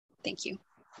discuss. Thank you.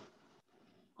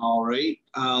 All right,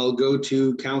 I'll go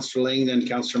to Councillor Lang, then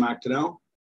Councillor McDonnell.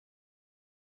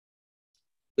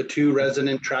 The two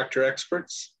resident tractor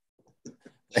experts.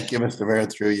 Thank you, Mr. Mayor,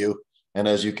 through you. And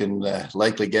as you can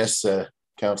likely guess,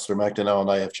 Councillor McDonnell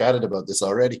and I have chatted about this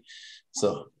already.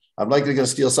 So I'm likely going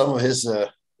to steal some of his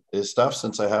stuff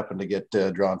since I happen to get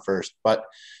drawn first. But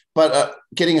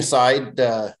kidding aside,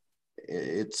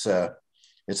 it's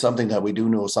something that we do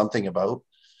know something about.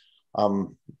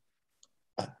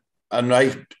 And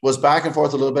I was back and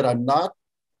forth a little bit. I'm not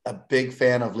a big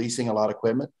fan of leasing a lot of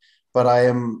equipment. but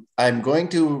I'm going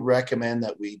to recommend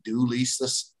that we do lease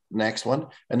this next one.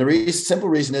 And the simple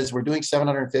reason is we're doing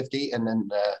 750, and then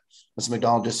Mr.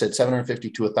 McDonald just said 750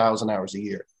 to 1,000 hours a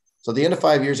year. So at the end of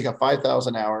 5 years, you got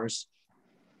 5,000 hours.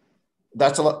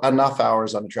 That's enough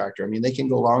hours on a tractor. I mean, they can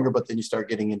go longer, but then you start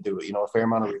getting into, you know, a fair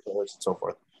amount of repairs and so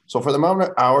forth. So for the amount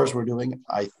of hours we're doing,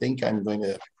 I think I'm going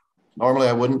to, normally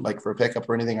I wouldn't, like for a pickup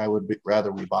or anything, I would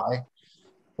rather we buy,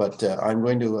 but I'm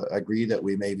going to agree that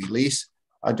we maybe lease.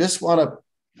 I just want to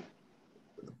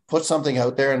put something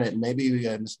out there, and maybe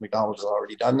Mr. McDonald has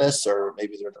already done this, or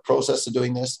maybe they're in the process of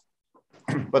doing this,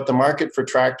 but the market for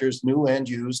tractors, new and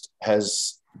used,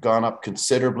 has gone up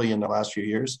considerably in the last few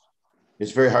years.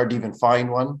 It's very hard to even find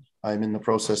one. I'm in the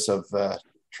process of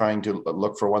trying to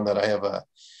look for one. That I have a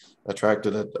tractor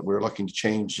that we're looking to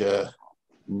change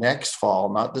next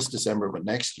fall, not this December, but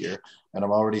next year. And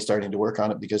I'm already starting to work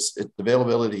on it because the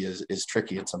availability is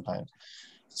tricky and sometimes.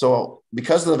 So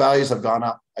because the values have gone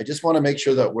up, I just want to make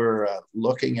sure that we're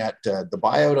looking at the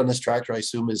buyout on this tractor. I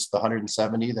assume is the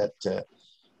 170 that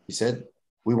he said.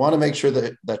 We want to make sure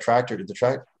that the tractor,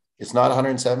 it's not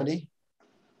 170.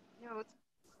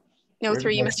 No,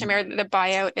 through you, Mr. Mayor, the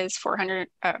buyout is 400.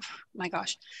 My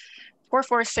gosh,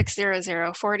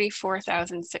 44600,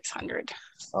 44,600.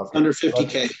 Okay. Under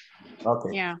 50K. Okay.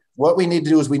 Yeah. What we need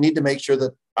to do is we need to make sure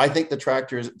that, I think the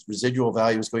tractor's residual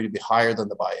value is going to be higher than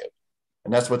the buyout,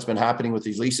 and that's what's been happening with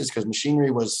these leases, because machinery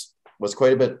was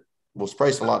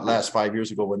priced a lot less 5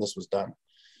 years ago when this was done.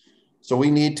 So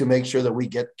we need to make sure that we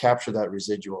capture that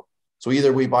residual. So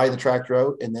either we buy the tractor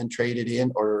out and then trade it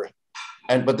in,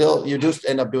 but you just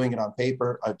end up doing it on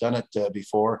paper. I've done it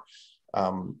before.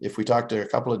 If we talk to a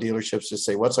couple of dealerships, just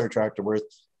say, what's our tractor worth?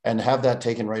 And have that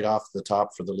taken right off the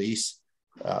top for the lease.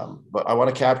 But I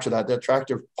want to capture that. That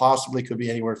tractor possibly could be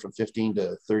anywhere from $15,000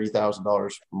 to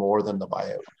 $30,000 more than the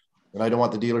buyout. And I don't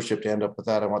want the dealership to end up with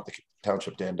that. I want the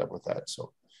township to end up with that.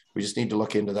 So we just need to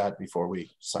look into that before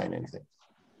we sign anything.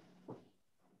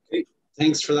 Okay,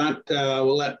 thanks for that.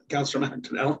 We'll let Councillor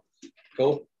Martinell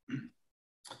go.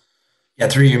 Yeah,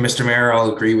 through you, Mr. Mayor,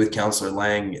 I'll agree with Councillor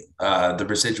Lang. The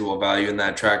residual value in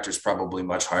that tractor is probably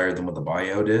much higher than what the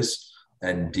buyout is,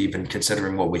 and even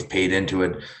considering what we've paid into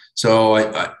it. So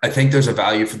I think there's a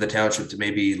value for the township to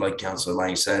maybe, like Councillor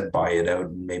Lang said, buy it out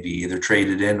and maybe either trade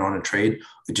it in on a trade.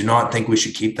 I do not think we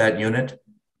should keep that unit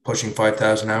pushing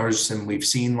 5,000 hours, and we've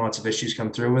seen lots of issues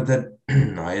come through with it.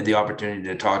 I had the opportunity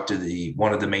to talk to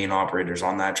one of the main operators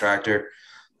on that tractor.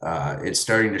 It's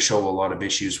starting to show a lot of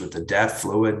issues with the DEF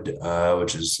fluid,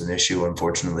 which is an issue,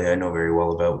 unfortunately, I know very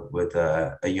well about with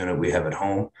a unit we have at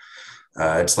home.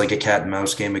 It's like a cat and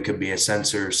mouse game. It could be a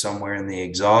sensor somewhere in the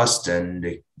exhaust, and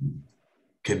it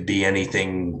could be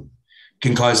anything,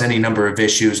 can cause any number of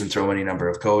issues and throw any number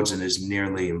of codes, and is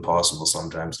nearly impossible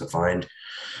sometimes to find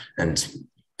and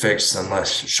fix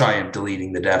unless shy of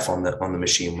deleting the DEF on the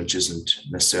machine, which isn't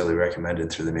necessarily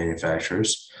recommended through the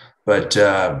manufacturers. But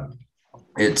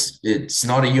it's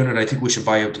not a unit I think we should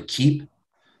buy out to keep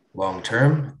long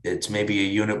term. It's maybe a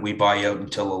unit we buy out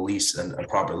until a lease and a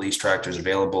proper lease tractor is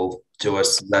available to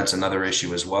us. That's another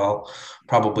issue as well.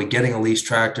 Probably getting a lease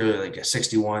tractor like a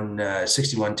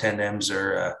 6110Ms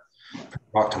or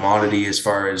rock commodity as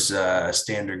far as a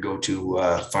standard go-to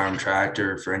farm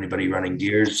tractor for anybody running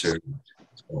deers, or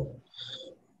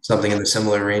something in the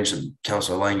similar range that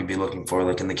Councillor Lang would be looking for.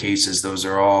 Like in the cases, those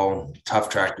are all tough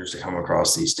tractors to come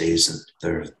across these days, and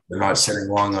they're not sitting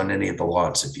long on any of the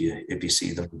lots if you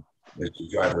see them if you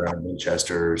drive around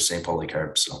Winchester or St.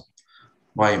 Polycarp. So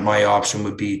my option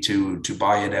would be to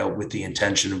buy it out with the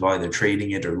intention of either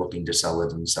trading it or looking to sell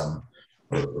it in some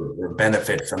or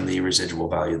benefit from the residual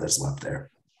value that's left there.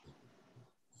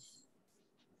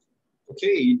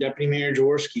 Okay, Deputy Mayor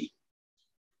Jaworski.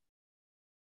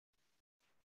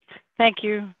 Thank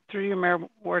you, through you, Mayor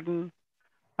Warden.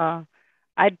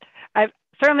 I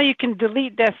certainly you can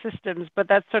delete DEF systems, but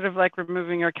that's sort of like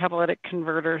removing your catalytic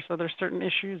converter. So there's certain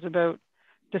issues about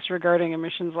disregarding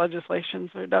emissions legislation.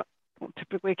 So don't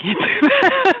typically can't do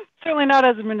that. Certainly not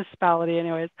as a municipality,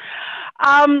 anyways.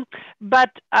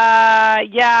 But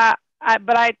I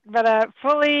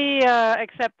fully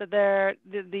accept that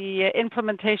the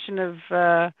implementation of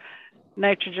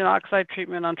nitrogen oxide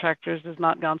treatment on tractors has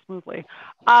not gone smoothly.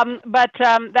 But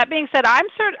that being said, I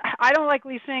don't like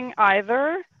leasing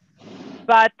either,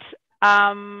 but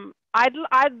the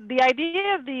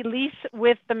idea of the lease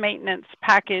with the maintenance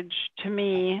package to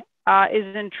me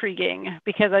is intriguing,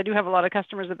 because I do have a lot of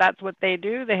customers that's what they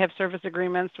do. They have service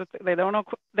agreements they're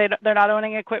not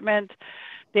owning equipment.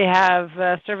 They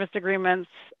have service agreements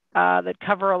that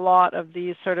cover a lot of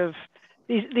these sort of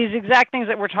these exact things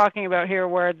that we're talking about here,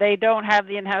 where they don't have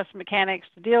the in-house mechanics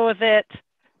to deal with it.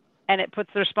 and it puts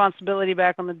the responsibility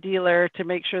back on the dealer to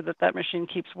make sure that that machine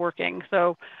keeps working.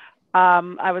 So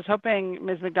I was hoping,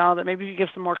 Ms. McDonald, that maybe you could give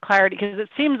some more clarity, because it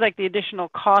seems like the additional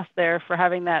cost there for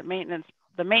having that maintenance,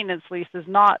 the maintenance lease is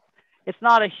not, it's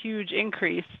not a huge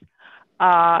increase,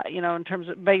 you know, in terms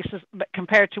of basis, but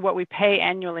compared to what we pay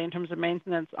annually in terms of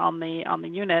maintenance on the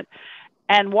unit.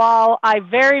 And while I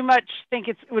very much think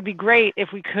it would be great if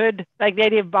we could, like the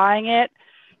idea of buying it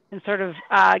and sort of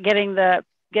getting that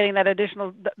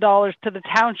additional dollars to the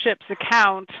township's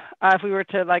account, if we were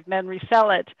to like then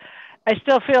resell it, I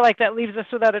still feel like that leaves us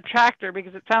without a tractor,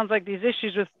 because it sounds like these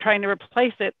issues with trying to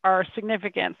replace it are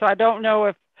significant. So I don't know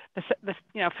if the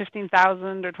you know,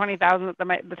 15,000 or 20,000 that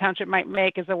the township might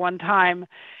make as a one-time,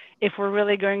 if we're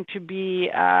really going to be,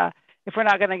 if we're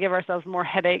not going to give ourselves more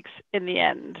headaches in the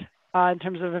end, in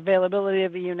terms of availability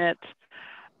of the unit,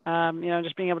 you know,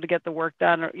 just being able to get the work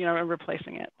done, or, you know, and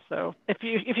replacing it. So if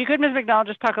you could, Ms. McDonald,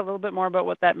 just talk a little bit more about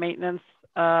what that maintenance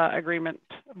agreement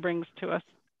brings to us.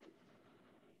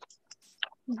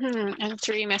 And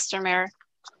through you, Mr. Mayor,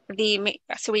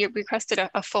 so we requested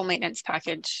a full maintenance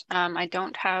package. I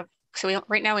don't have, so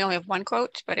right now we only have one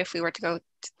quote, but if we were to go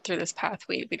through this path,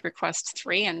 we'd request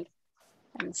 3 and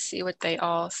see what they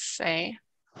all say.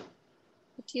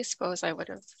 What do you suppose I would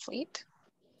have, Fleet?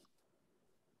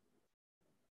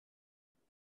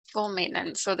 Full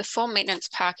maintenance. So the full maintenance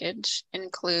package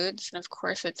includes, and of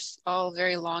course it's all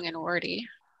very long and wordy.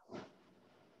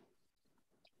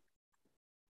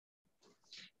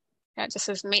 Yeah, it just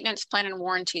says maintenance plan and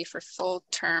warranty for full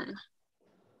term.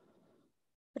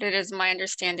 But it is my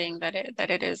understanding that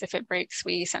it is, if it breaks,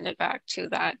 we send it back to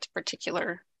that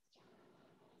particular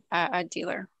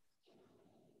dealer.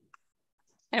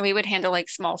 And we would handle like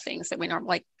small things that we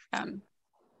normally, like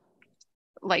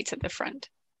lights at the front.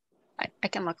 I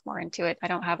can look more into it. I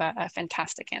don't have a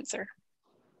fantastic answer.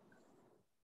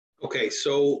 Okay,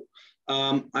 so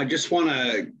I just want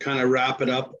to kind of wrap it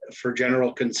up for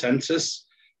general consensus.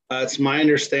 It's my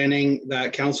understanding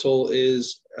that council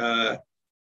is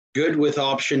good with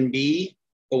option B,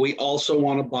 but we also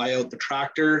want to buy out the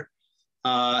tractor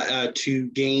to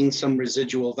gain some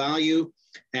residual value.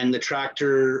 And the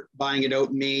tractor, buying it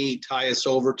out, may tie us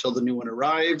over till the new one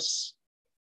arrives.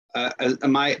 Have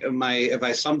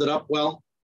I summed it up well?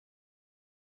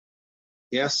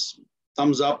 Yes,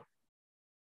 thumbs up.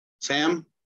 Sam?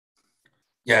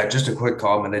 Yeah, just a quick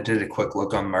comment. I did a quick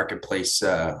look on Marketplace.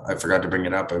 I forgot to bring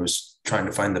it up. I was trying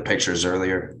to find the pictures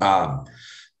earlier.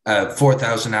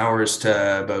 4,000 hours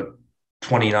to about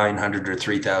 2,900 or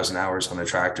 3,000 hours on a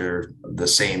tractor. The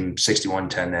same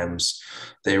 6110Ms.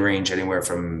 They range anywhere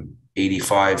from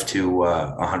 85 to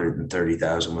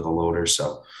 130,000 with a loader.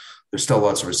 So there's still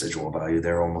lots of residual value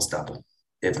there, almost double,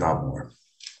 if not more.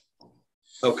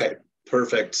 Okay,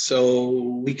 perfect.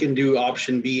 So we can do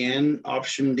option B and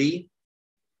option D.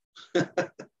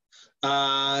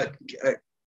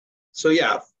 So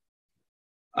yeah,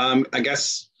 I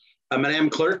guess Madam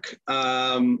Clerk,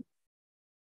 I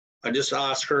just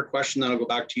asked her a question, then I'll go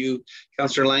back to you,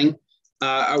 Councillor Lang.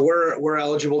 We're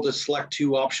eligible to select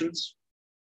 2 options.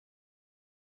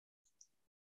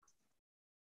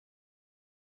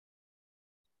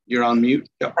 You're on mute.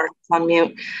 Yep. On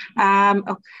mute.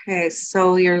 Okay,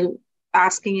 so you're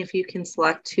asking if you can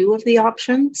select 2 of the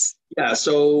options? Yeah,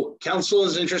 so council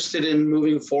is interested in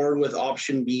moving forward with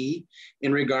option B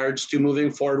in regards to moving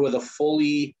forward with a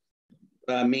fully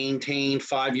maintained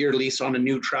 5-year lease on a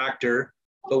new tractor,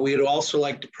 but we would also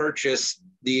like to purchase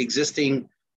the existing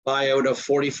buyout of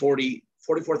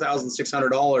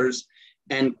 $44,600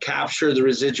 and capture the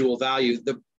residual value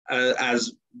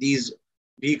as these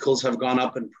vehicles have gone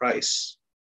up in price.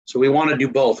 So we want to do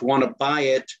both. We want to buy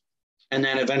it and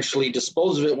then eventually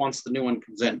dispose of it once the new one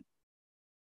comes in.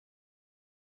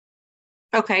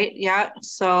 Okay, yeah.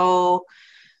 So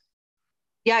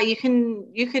yeah, you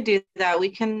could do that. We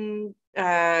can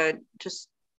just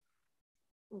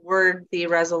word the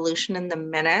resolution in the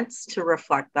minutes to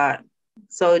reflect that.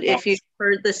 So if you,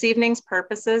 for this evening's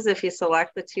purposes, if you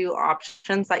select the 2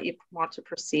 options that you want to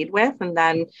proceed with, and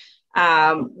then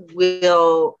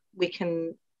we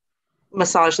can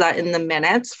massage that in the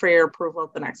minutes for your approval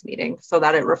at the next meeting so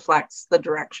that it reflects the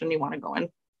direction you want to go in.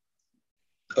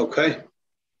 Okay.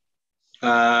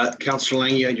 Councillor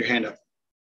Lang, you had your hand up.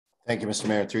 Thank you, Mr.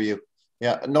 Mayor, through you.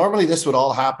 Yeah, normally this would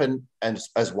all happen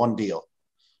as one deal.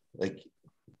 Like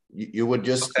you would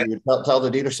just you would tell the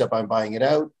dealership I'm buying it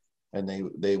out, and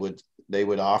they would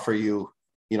offer you,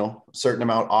 you know, a certain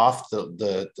amount off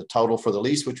the total for the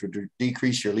lease, which would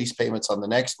decrease your lease payments on the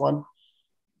next one.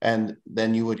 And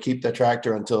then you would keep the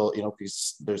tractor until, you know,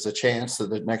 because there's a chance that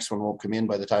the next one won't come in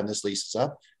by the time this lease is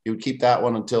up. You would keep that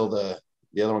one until the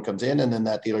the other one comes in, and then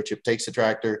that dealership takes the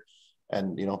tractor.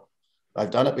 And, you know,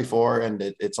 I've done it before, and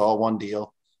it's all one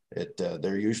deal.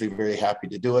 They're usually very happy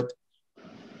to do it.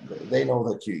 They know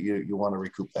that you want to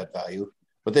recoup that value,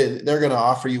 but they're going to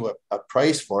offer you a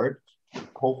price for it.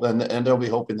 And they'll be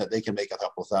hoping that they can make a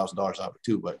couple $1,000s off it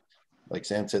too. But like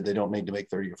Sam said, they don't need to make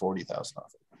 30 or 40,000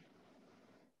 off it.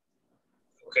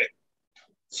 Okay.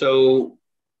 So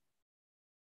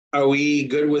are we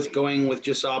good with going with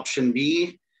just option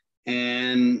B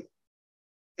and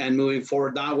moving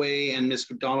forward that way? And Ms.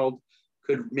 McDonald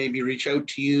could maybe reach out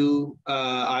to you,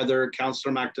 either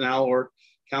Councillor McDonnell or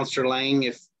Councillor Lang,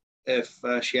 if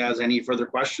she has any further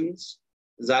questions.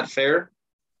 Is that fair?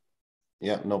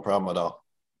 Yeah, no problem at all.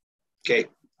 Okay.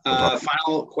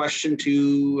 Final question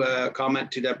to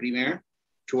comment to Deputy Mayor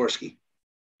Jaworski.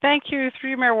 Thank you,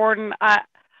 through Mayor Warden. I'm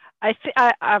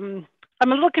a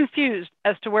little confused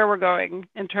as to where we're going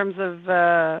in terms of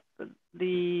the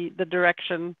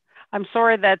direction. I'm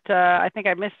sorry that I think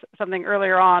I missed something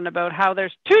earlier on about how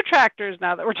there's 2 tractors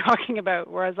now that we're talking about,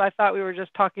 whereas I thought we were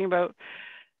just talking about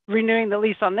renewing the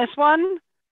lease on this one,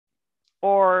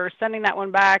 or sending that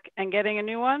one back and getting a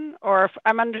new one. Or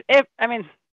I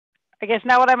guess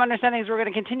now what I'm understanding is we're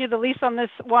going to continue the lease on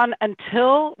this one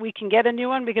until we can get a new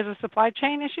one because of supply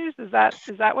chain issues. Is that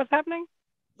what's happening?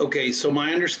 Okay, so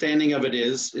my understanding of it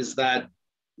is that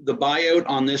the buyout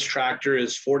on this tractor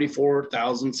is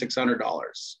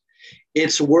 $44,600.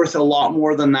 It's worth a lot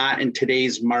more than that in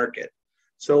today's market.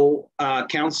 So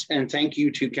and thank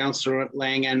you to Councillor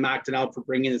Lang and McDonnell for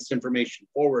bringing this information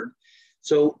forward.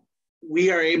 So we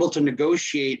are able to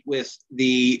negotiate with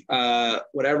the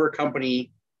whatever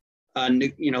company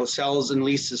sells and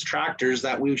leases tractors,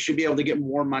 that we should be able to get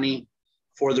more money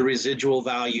for the residual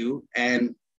value.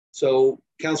 And so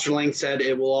Councillor Lang said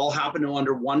it will all happen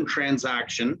under one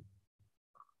transaction.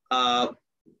 But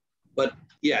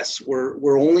yes,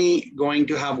 we're only going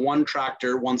to have one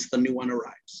tractor once the new one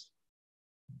arrives.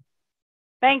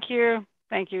 Thank you.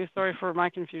 Thank you. Sorry for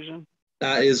my confusion.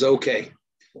 That is okay.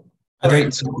 I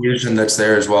think the confusion that's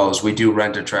there as well is we do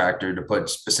rent a tractor to put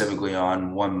specifically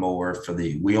on one mower for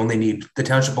the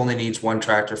township only needs one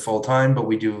tractor full time, but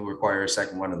we do require a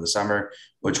second one in the summer,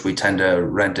 which we tend to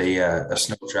rent a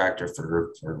snow tractor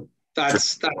for.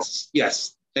 That's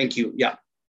yes. Thank you. Yeah.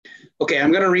 Okay,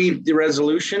 I'm going to read the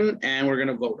resolution and we're going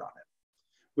to vote on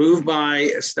it. Moved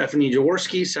by Stephanie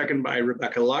Jaworski, second by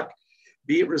Rebecca Luck.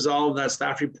 Be it resolved that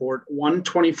staff report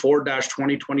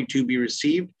 124-2022 be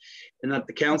received, and that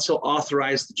the council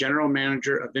authorize the general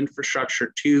manager of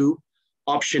infrastructure to,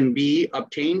 option B,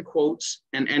 obtain quotes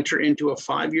and enter into a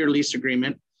 5-year lease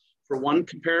agreement for one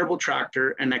comparable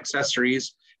tractor and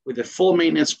accessories with a full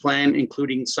maintenance plan,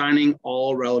 including signing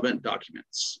all relevant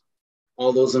documents.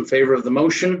 All those in favor of the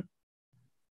motion?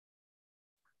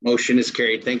 Motion is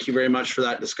carried. Thank you very much for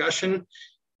that discussion.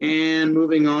 And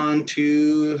moving on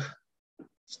to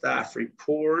staff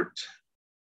report.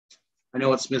 I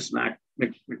know it's Ms.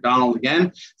 McDonald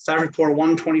again. Staff report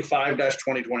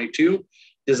 125-2022,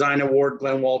 design award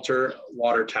Glen Walter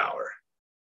Water Tower.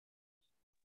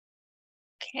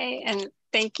 Okay, and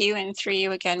thank you, and through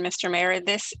you again, Mr. Mayor.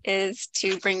 This is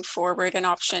to bring forward an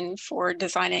option for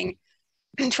designing,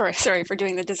 for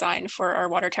doing the design for our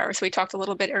water tower. So we talked a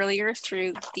little bit earlier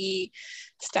through the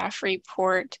staff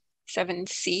report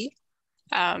 7C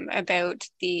about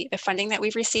the funding that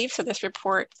we've received. So this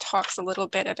report talks a little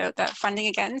bit about that funding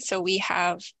again. So we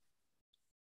have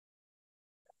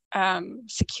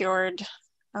secured,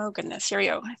 oh goodness, here we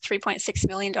go, $3.6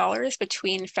 million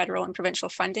between federal and provincial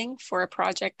funding for a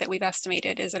project that we've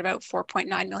estimated is at about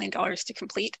 $4.9 million to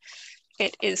complete.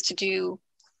 It is to do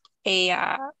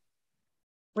a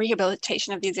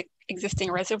rehabilitation of the existing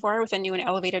reservoir with a new and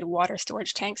elevated water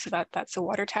storage tank. So that's a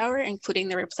water tower, including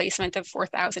the replacement of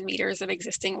 4,000 meters of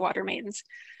existing water mains.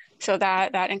 So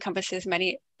that encompasses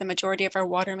the majority of our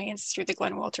water mains through the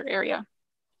Glen Walter area.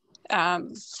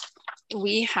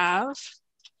 We have,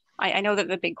 I know that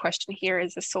the big question here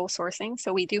is the sole sourcing.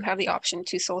 So we do have the option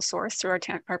to sole source through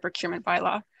our procurement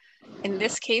bylaw. In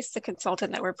this case, the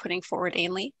consultant that we're putting forward,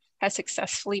 Ainley, has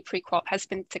successfully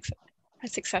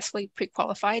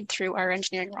pre-qualified through our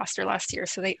engineering roster last year.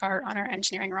 So they are on our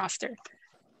engineering roster.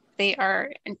 They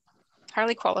are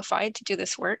entirely qualified to do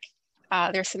this work.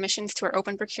 Their submissions to our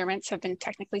open procurements have been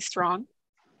technically strong.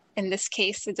 In this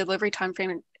case, the delivery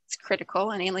timeframe is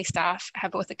critical, and Ainley staff have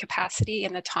both the capacity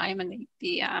and the time and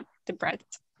the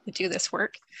breadth to do this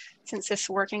work. Since this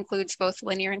work includes both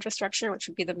linear infrastructure, which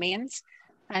would be the mains,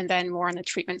 and then more on the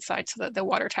treatment side, so the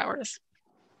water towers.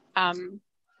 And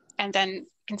then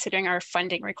considering our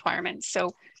funding requirements.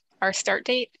 So our start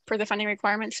date for the funding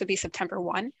requirements would be September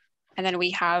 1. And then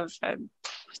we have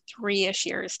 3-ish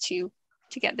years to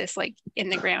get this like in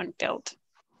the ground built.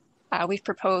 We've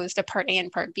proposed a part A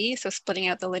and part B, so splitting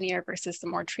out the linear versus the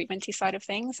more treatmenty side of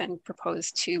things, and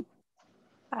proposed two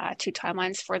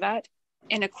timelines for that.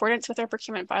 In accordance with our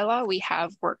procurement bylaw, we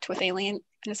have worked with Alien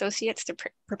and Associates to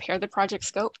prepare the project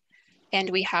scope, and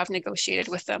we have negotiated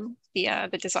with them the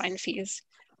design fees.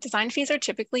 Design fees are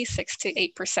typically 6 to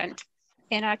 8%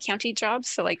 in county jobs,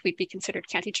 so like we'd be considered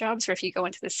county jobs, or if you go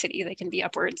into the city, they can be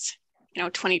upwards,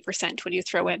 20% when you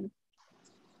throw in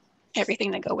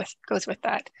everything that goes with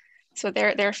that. So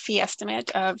their fee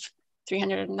estimate of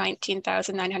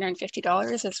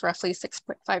 $319,950 is roughly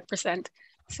 6.5%.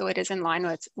 So it is in line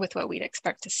with what we'd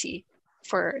expect to see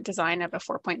for design of a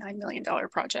 $4.9 million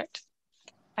project.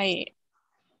 I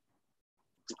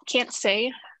can't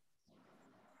say,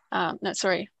 no,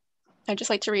 sorry. I'd just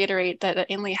like to reiterate that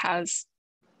Inley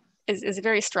is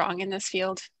very strong in this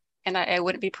field, and I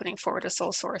wouldn't be putting forward a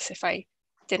sole source if I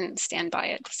didn't stand by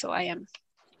it. So I am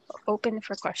open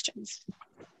for questions.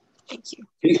 Thank you.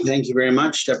 Okay, thank you very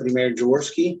much, Deputy Mayor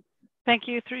Jaworski. Thank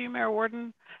you, through you, Mayor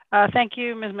Warden. Thank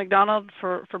you, Ms. McDonald,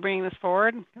 for bringing this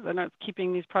forward. I know it's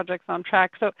keeping these projects on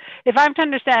track. So if I'm to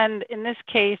understand, in this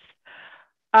case,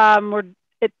 we're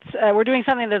doing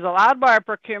something that's allowed by our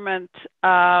procurement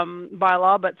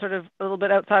bylaw, but sort of a little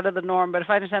bit outside of the norm. But if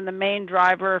I understand, the main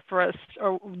driver for us,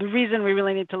 or the reason we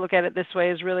really need to look at it this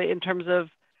way, is really in terms of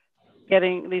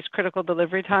getting these critical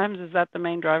delivery times. Is that the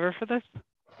main driver for this?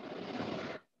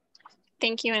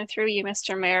 Thank you, and through you,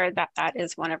 Mr. Mayor, that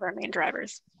is one of our main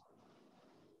drivers.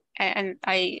 And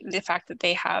the fact that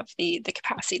they have the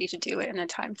capacity to do it in the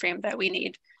time frame that we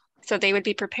need. So they would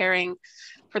be preparing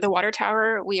for the water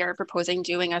tower. We are proposing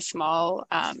doing a small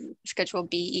Schedule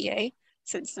BEA,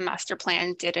 since the master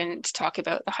plan didn't talk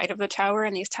about the height of the tower,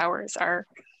 and these towers are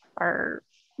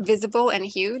visible and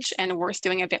huge, and worth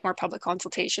doing a bit more public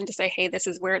consultation to say, hey, this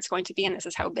is where it's going to be and this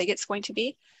is how big it's going to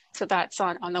be. So that's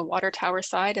on the water tower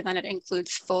side, and then it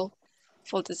includes full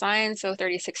design, so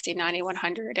 30, 60, 90,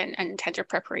 100, and tender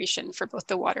preparation for both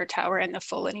the water tower and the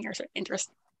full linear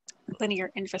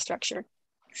infrastructure.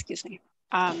 Excuse me.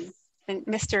 And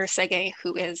Mr. Sege,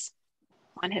 who is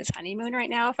on his honeymoon right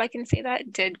now, if I can say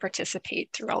that, did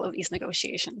participate through all of these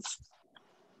negotiations.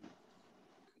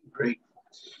 Great.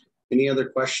 Any other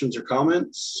questions or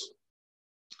comments?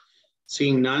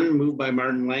 Seeing none, moved by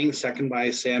Martin Lang, second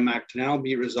by Sam McDonnell,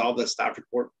 be resolved that staff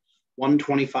report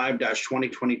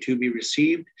 125-2022 be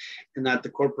received, and that the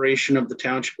Corporation of the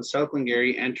Township of South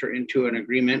Glengarry enter into an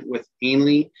agreement with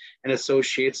Ainley and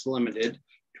Associates Limited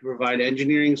to provide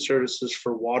engineering services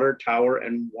for water tower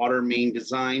and water main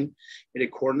design in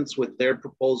accordance with their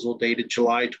proposal dated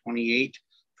July 28,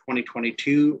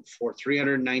 2022 for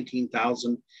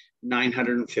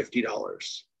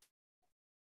 $319,950.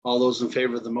 All those in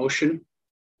favor of the motion?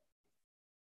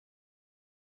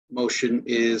 Motion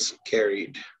is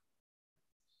carried.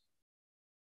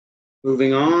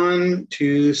 Moving on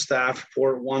to staff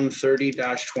report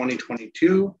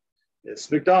 130-2022,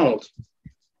 Ms. McDonald.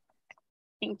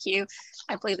 Thank you.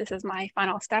 I believe this is my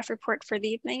final staff report for the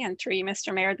evening, and through you,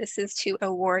 Mr. Mayor, this is to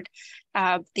award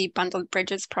the Bundled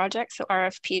Bridges project, so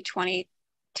RFP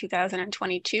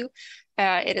 2022.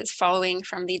 It is following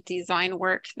from the design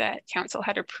work that council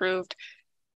had approved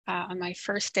on my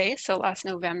first day, so last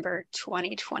November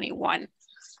 2021.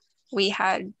 We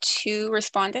had 2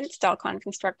 respondents, Dalcon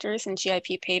Constructors and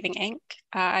GIP Paving Inc.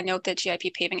 I note that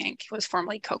GIP Paving Inc. was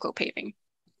formerly Coco Paving,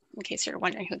 in case you're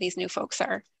wondering who these new folks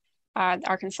are.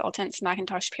 Our consultants,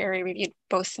 McIntosh Perry, reviewed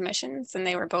both submissions, and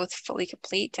they were both fully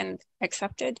complete and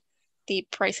accepted. The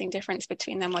pricing difference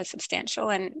between them was substantial,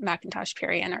 and McIntosh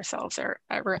Perry and ourselves are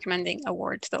recommending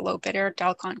award to the low bidder,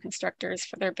 Dalcon Constructors,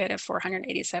 for their bid of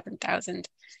 $487,000,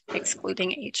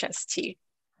 excluding HST.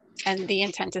 And the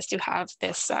intent is to have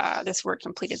this work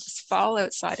completed this fall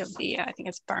outside of the, I think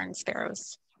it's barn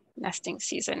sparrows nesting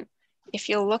season. If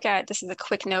you look at, this is a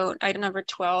quick note, item number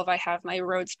 12, I have my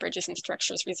roads, bridges, and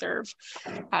structures reserve.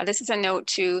 This is a note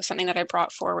to something that I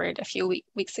brought forward a few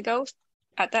weeks ago.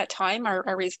 At that time,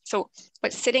 so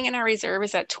what's sitting in our reserve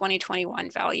is at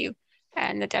 2021 value.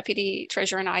 And the deputy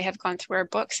treasurer and I have gone through our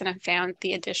books and have found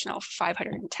the additional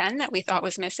 510 that we thought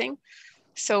was missing.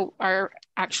 So our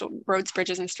actual roads,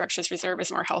 bridges, and structures reserve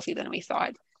is more healthy than we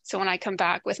thought. So when I come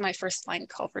back with my first line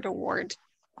culvert award,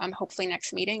 hopefully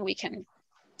next meeting we can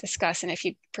discuss. And if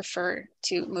you prefer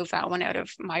to move that one out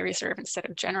of my reserve instead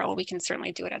of general, we can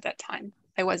certainly do it at that time.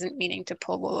 I wasn't meaning to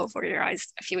pull wool over your eyes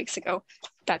a few weeks ago.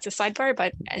 That's a sidebar,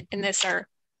 but in this, our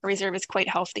reserve is quite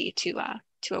healthy to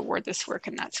award this work,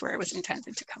 and that's where it was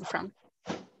intended to come from.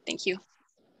 Thank you.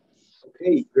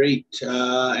 Okay, great.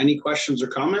 Any questions or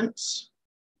comments?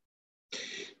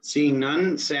 Seeing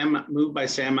none, moved by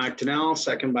Sam McDonnell,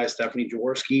 second by Stephanie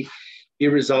Jaworski. Be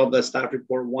resolved that staff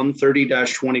report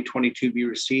 130-2022 be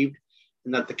received,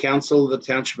 and that the Council of the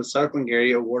Township of South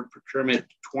Glengarry award procurement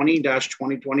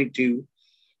 20-2022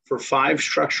 for 5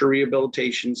 structure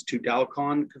rehabilitations to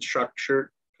Dalcon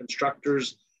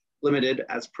Constructors Limited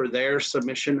as per their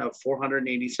submission of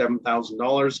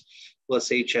 $487,000 plus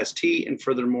HST, and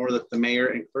furthermore that the mayor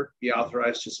and clerk be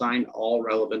authorized to sign all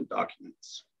relevant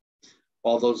documents.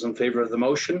 All those in favor of the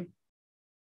motion?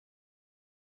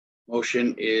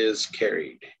 Motion is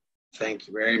carried. Thank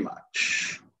you very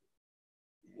much.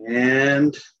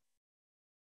 And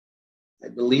I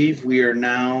believe we are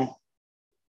now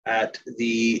at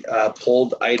the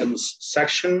pulled items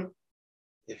section.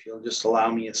 If you'll just allow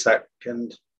me a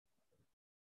second.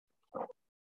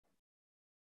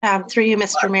 Through you,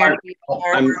 Mr. Mayor.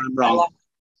 I'm wrong.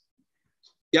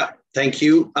 Yeah, thank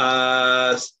you.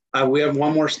 We have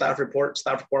one more staff report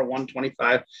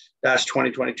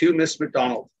 125-2022. Ms.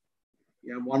 McDonald,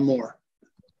 you have one more.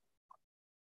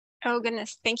 Oh,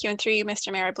 goodness. Thank you. And through you,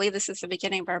 Mr. Mayor, I believe this is the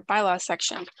beginning of our bylaw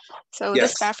section. So yes. The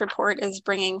staff report is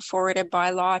bringing forward a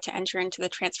bylaw to enter into the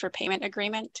transfer payment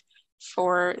agreement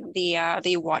for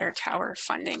the water tower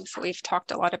funding. So we've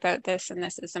talked a lot about this, and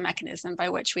this is the mechanism by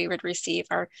which we would receive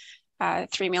our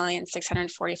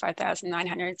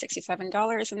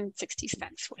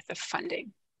 $3,645,967.60 worth of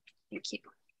funding. Thank you.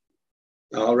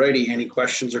 All righty. Any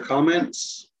questions or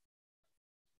comments?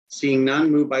 Seeing none,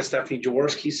 moved by Stephanie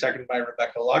Jaworski, seconded by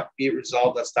Rebecca Luck. Be it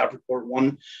resolved that staff report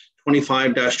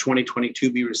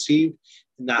 125-2022 be received,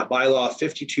 and that bylaw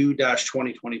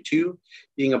 52-2022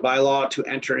 being a bylaw to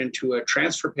enter into a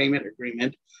transfer payment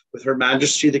agreement with Her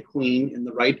Majesty the Queen in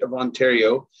the right of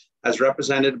Ontario, as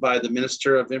represented by the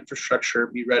Minister of Infrastructure,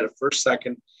 be read a first,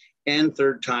 second, and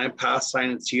third time, passed,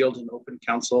 signed, and sealed in open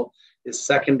council this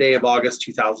 2nd day of August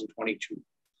 2022.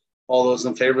 All those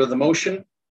in favor of the motion?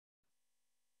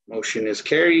 Motion is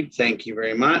carried. Thank you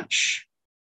very much.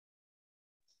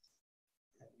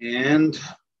 And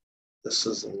this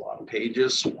is a lot of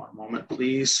pages, so one moment,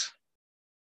 please.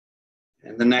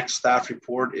 And the next staff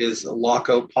report is a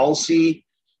lockout policy,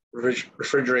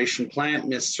 refrigeration plant,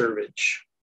 Ms. Servage.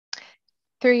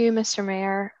 Through you, Mr.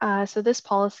 Mayor. So this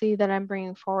policy that I'm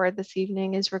bringing forward this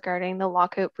evening is regarding the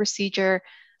lockout procedure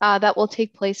that will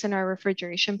take place in our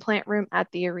refrigeration plant room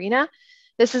at the arena.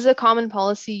 This is a common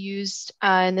policy used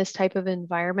in this type of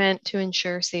environment to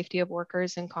ensure safety of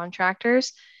workers and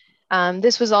contractors.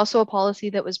 This was also a policy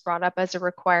that was brought up as a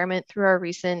requirement through our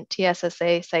recent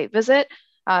TSSA site visit.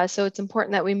 So it's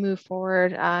important that we move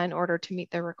forward in order to meet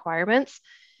their requirements.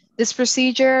 This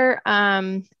procedure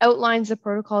outlines the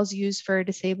protocols used for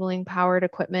disabling powered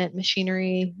equipment,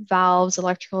 machinery, valves,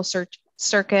 electrical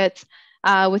circuits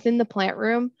within the plant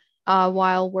room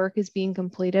while work is being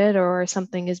completed or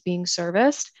something is being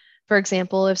serviced. For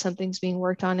example, if something's being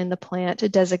worked on in the plant, a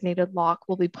designated lock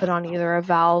will be put on either a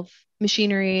valve,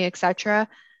 machinery, etc.,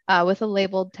 with a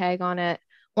labeled tag on it.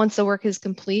 Once the work is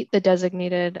complete, the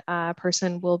designated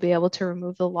person will be able to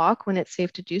remove the lock when it's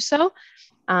safe to do so.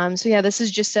 So yeah, this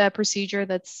is just a procedure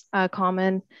that's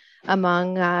common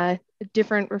among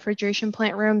different refrigeration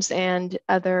plant rooms and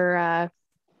other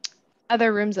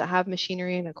rooms that have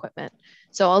machinery and equipment.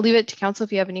 So I'll leave it to council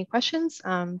if you have any questions,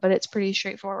 but it's pretty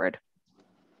straightforward.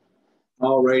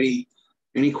 All righty.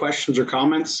 Any questions or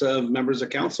comments of members of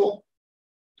council?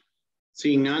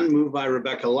 Seeing none, moved by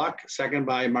Rebecca Luck, second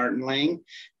by Martin Lang.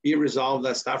 Be it resolved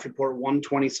that staff report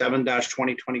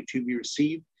 127-2022 be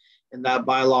received, and that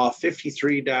bylaw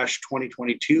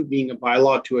 53-2022 being a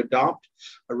bylaw to adopt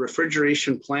a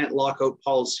refrigeration plant lockout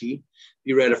policy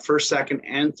be read a first, second,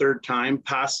 and third time,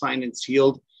 passed, signed, and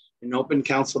sealed in open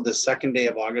council the 2nd day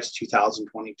of August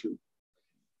 2022.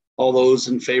 All those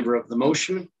in favor of the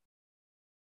motion?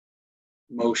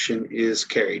 Motion is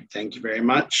carried. Thank you very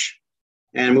much.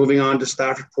 And moving on to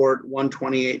staff report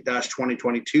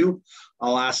 128-2022,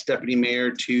 I'll ask Deputy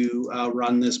Mayor to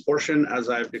run this portion as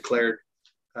I've declared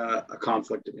a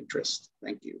conflict of interest.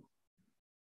 Thank you.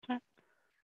 Okay.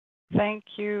 Thank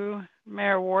you,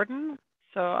 Mayor Warden.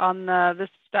 So on this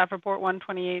staff report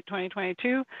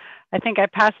 128-2022, I think I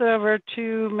pass it over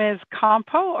to Ms.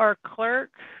 Compo, our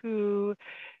clerk, who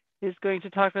is going to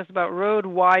talk to us about road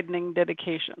widening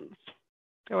dedications.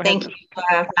 Go ahead. Thank you,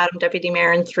 Madam Deputy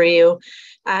Mayor, and through you.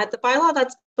 The bylaw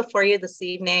that's before you this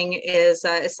evening is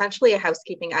essentially a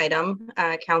housekeeping item.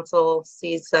 Council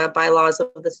sees bylaws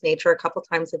of this nature a couple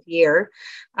times a year.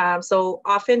 So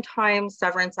oftentimes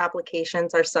severance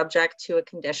applications are subject to a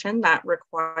condition that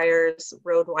requires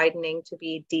road widening to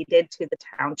be deeded to the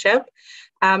township.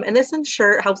 And this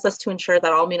helps us to ensure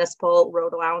that all municipal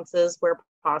road allowances where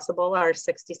possible are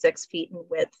 66 feet in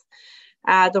width.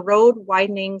 The road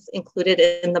widenings included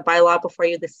in the bylaw before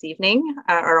you this evening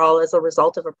are all as a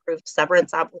result of approved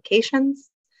severance applications.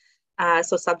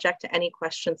 So subject to any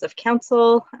questions of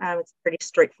council, it's a pretty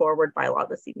straightforward bylaw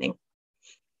this evening.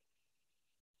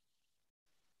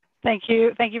 Thank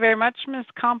you. Thank you very much, Ms.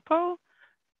 Campo.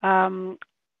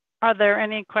 Are there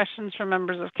any questions from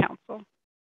members of council?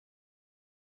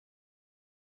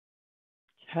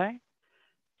 Okay.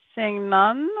 Seeing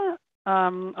none,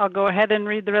 I'll go ahead and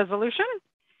read the resolution.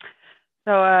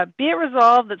 So be it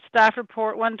resolved that staff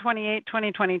report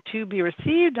 128-2022 be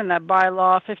received and that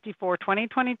bylaw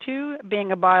 54-2022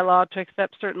 being a bylaw to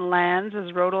accept certain lands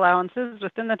as road allowances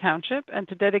within the township and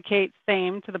to dedicate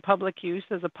same to the public use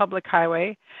as a public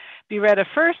highway be read a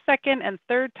first, second, and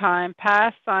third time,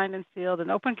 passed, signed, and sealed in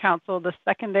open council the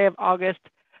 2nd day of August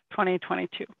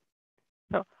 2022.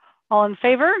 So all in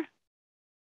favor?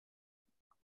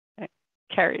 Okay,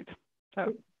 carried.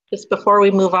 So just before we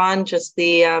move on, just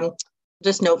the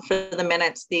just note for the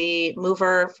minutes, the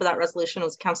mover for that resolution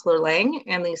was Councillor Lang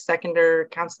and the seconder,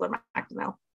 Councillor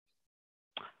McNamee.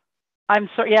 I'm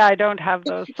sorry, yeah, I don't have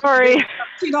those, sorry.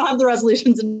 You don't have the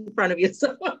resolutions in front of you,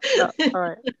 so. No, all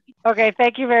right. Okay,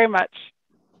 thank you very much.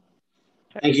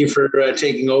 Thank you for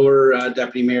taking over,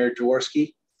 Deputy Mayor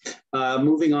Jaworski.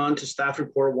 Moving on to staff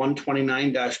report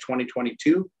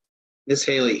 129-2022, Ms.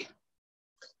 Haley.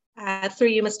 Through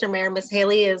you, Mr. Mayor, Ms.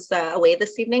 Haley is away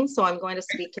this evening, so I'm going to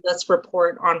speak to this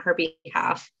report on her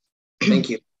behalf. Thank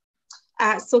you.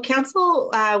 So council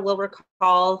will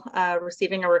recall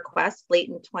receiving a request late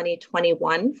in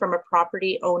 2021 from a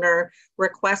property owner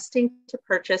requesting to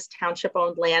purchase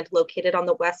township-owned land located on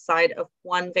the west side of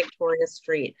 1 Victoria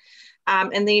Street.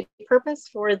 And the purpose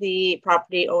for the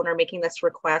property owner making this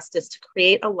request is to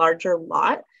create a larger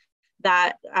lot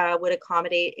that would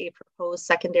accommodate a proposed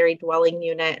secondary dwelling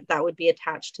unit that would be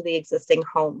attached to the existing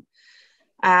home.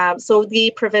 So the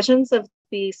provisions of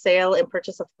the sale and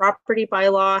purchase of property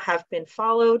bylaw have been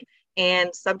followed,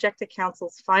 and subject to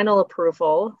council's final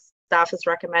approval, staff is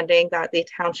recommending that the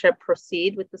township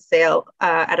proceed with the sale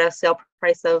at a sale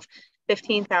price of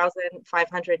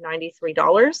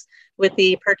 $15,593, with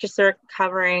the purchaser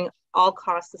covering all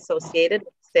costs associated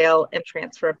with the sale and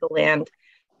transfer of the land.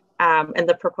 And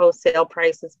the proposed sale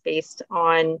price is based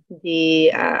on the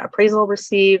appraisal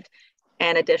received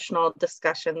and additional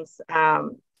discussions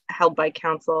held by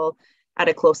council at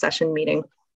a closed session meeting.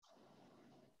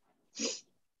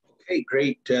 Okay,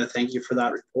 great. Thank you for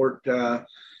that report,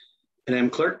 Madam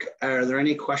Clerk. Are there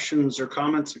any questions or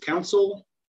comments of council?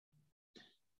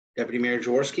 Deputy Mayor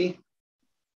Jaworski.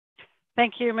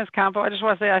 Thank you, Ms. Campo. I just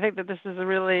want to say, I think that this is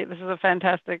a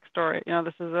fantastic story. You know,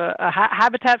 this is a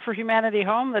Habitat for Humanity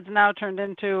home that's now turned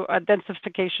into a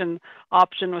densification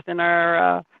option within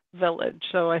our village.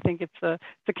 So I think it's a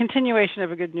continuation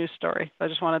of a good news story. So I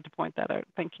just wanted to point that out.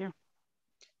 Thank you.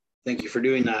 Thank you for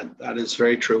doing that. That is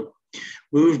very true.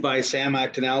 Moved by Sam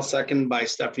Actonel, second by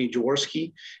Stephanie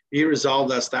Jaworski. Be resolved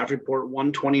that staff report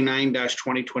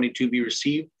 129-2022 be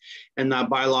received and that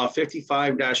bylaw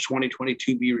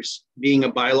 55-2022 being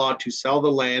a bylaw to sell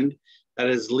the land that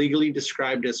is legally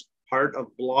described as part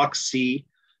of Block C,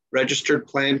 Registered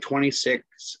Plan 26,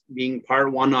 being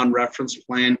Part 1 on Reference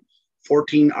Plan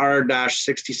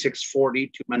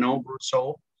 14R-6640 to Manon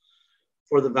Brousseau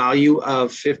for the value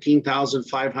of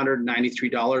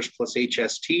 $15,593 plus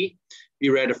HST, be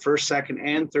read a first, second,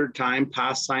 and third time,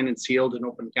 passed, signed, and sealed in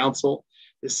open council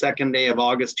the 2nd day of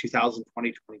August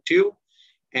 2022.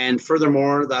 And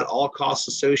furthermore, that all costs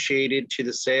associated to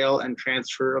the sale and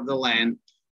transfer of the land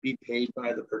be paid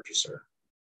by the purchaser.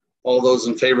 All those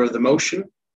in favor of the motion?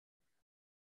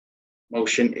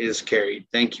 Motion is carried.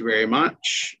 Thank you very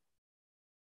much.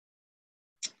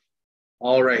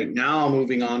 All right, now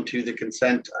moving on to the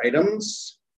consent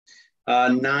items.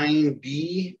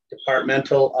 9B,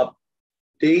 departmental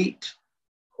update,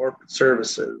 corporate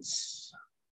services.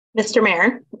 Mr.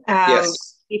 Mayor,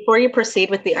 yes. Before you proceed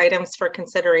with the items for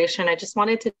consideration, I just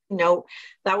wanted to note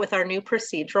that with our new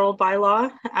procedural bylaw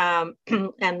and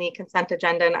the consent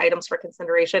agenda and items for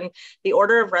consideration, the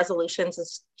order of resolutions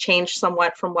has changed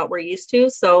somewhat from what we're used to.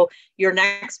 So your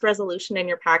next resolution in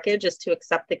your package is to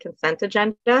accept the consent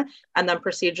agenda, and then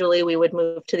procedurally we would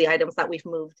move to the items that we've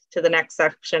moved to the next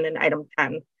section in item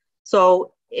 10.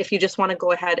 So if you just want to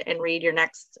go ahead and read your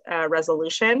next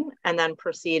resolution and then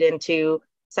proceed into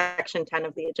section 10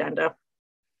 of the agenda.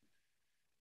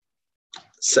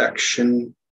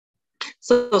 Section.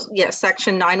 So yes,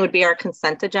 section 9 would be our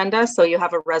consent agenda. So you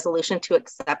have a resolution to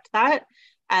accept that.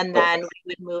 And then we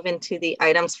would move into the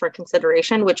items for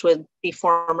consideration, which would be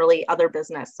formerly other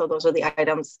business. So those are the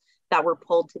items that were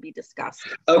pulled to be discussed.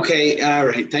 Okay, all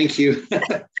right, thank you.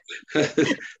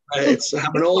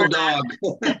 I'm an old dog,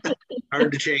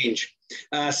 hard to change.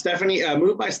 Stephanie,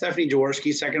 moved by Stephanie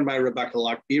Jaworski, seconded by Rebecca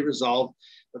Luck. Be it resolved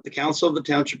that the Council of the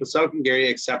Township of South Glengarry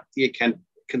accept the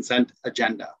consent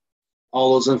agenda.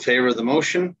 All those in favor of the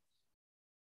motion?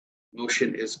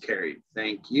 Motion is carried.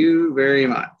 Thank you very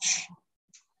much.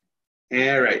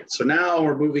 All right, so now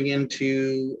we're moving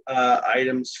into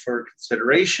items for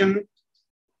consideration.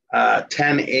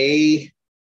 10A,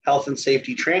 health and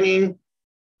safety training.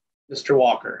 Mr.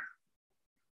 Walker.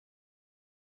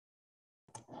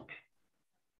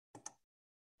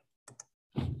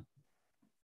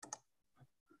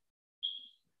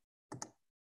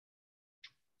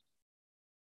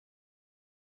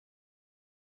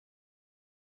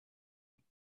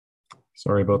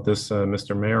 Sorry about this,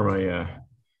 Mr. Mayor. My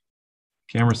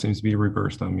camera seems to be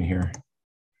reversed on me here.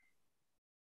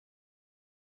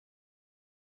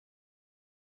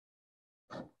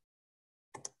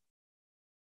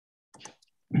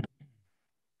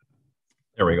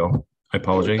 There we go. I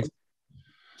apologize.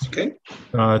 Okay.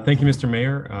 Thank you, Mr.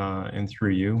 Mayor, and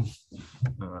through you.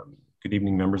 Good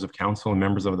evening, members of council and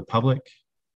members of the public.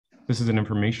 This is an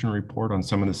information report on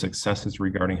some of the successes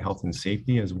regarding health and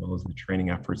safety, as well as the training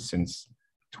efforts since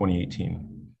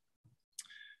 2018.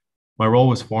 My role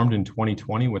was formed in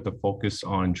 2020 with a focus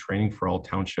on training for all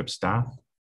township staff,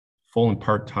 full and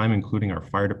part-time, including our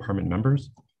fire department members.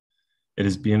 It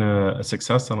has been a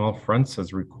success on all fronts,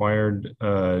 as required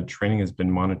training has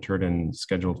been monitored and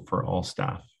scheduled for all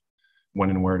staff when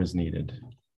and where it is needed.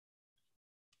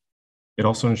 It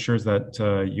also ensures that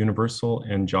universal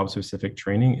and job-specific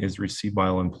training is received by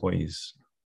all employees.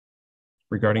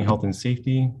 Regarding health and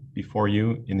safety, before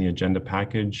you in the agenda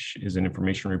package is an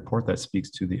information report that speaks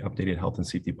to the updated health and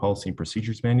safety policy and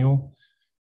procedures manual.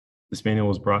 This manual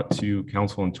was brought to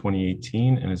council in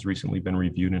 2018 and has recently been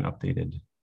reviewed and updated.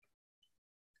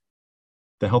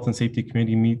 The Health and Safety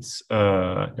Committee meets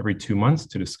every 2 months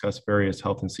to discuss various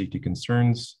health and safety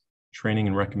concerns, training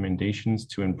and recommendations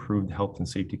to improve the health and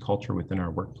safety culture within our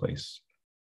workplace.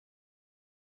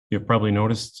 You've probably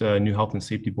noticed new health and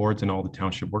safety boards in all the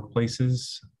township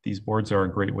workplaces. These boards are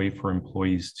a great way for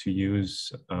employees to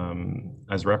use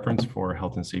as reference for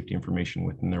health and safety information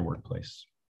within their workplace.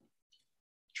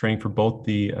 Training for both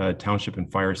the township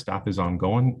and fire staff is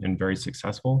ongoing and very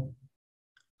successful.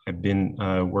 I've been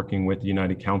working with the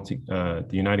United Counties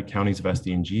of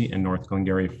SDNG and North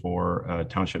Glengarry for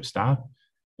township staff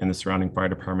and the surrounding fire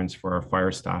departments for our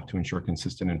fire staff to ensure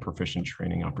consistent and proficient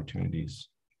training opportunities.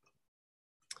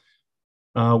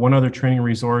 One other training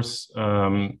resource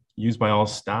used by all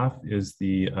staff is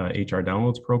the HR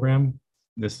Downloads program.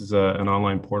 This is an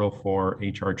online portal for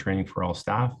HR training for all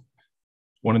staff.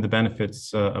 One of the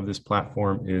benefits of this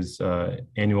platform is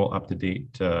annual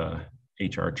up-to-date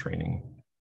HR training.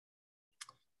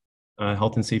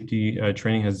 Health and safety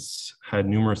training has had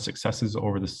numerous successes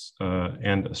over this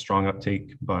and a strong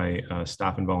uptake by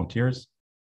staff and volunteers.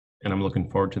 And I'm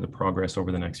looking forward to the progress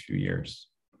over the next few years.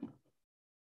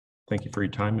 Thank you for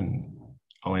your time, and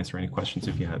I'll answer any questions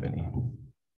if you have any.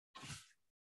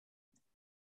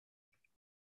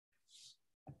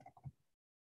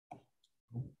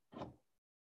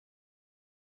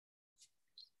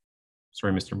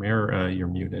 Sorry, Mr. Mayor, you're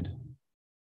muted.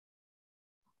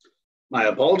 My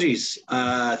apologies.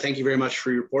 Thank you very much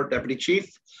for your report, Deputy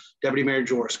Chief. Deputy Mayor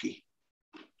Jaworski.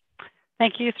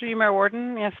 Thank you, through you, Mayor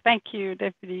Warden. Yes, thank you,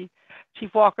 Deputy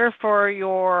Chief Walker, for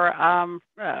your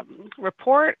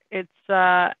report. It's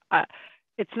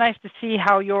nice to see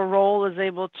how your role is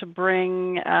able to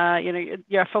bring,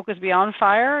 your focus beyond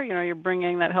fire. You're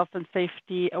bringing that health and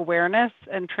safety awareness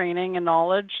and training and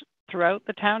knowledge throughout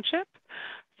the township.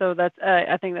 So that's,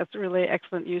 I think that's a really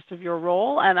excellent use of your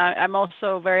role. And I'm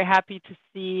also very happy to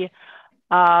see,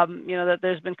 that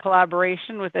there's been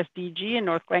collaboration with SDG in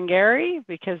North Glengarry,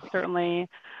 because certainly,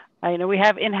 we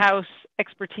have in-house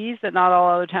expertise that not all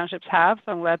other townships have.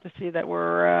 So I'm glad to see that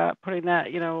we're putting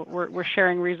that, we're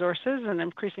sharing resources and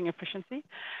increasing efficiency.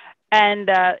 And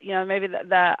maybe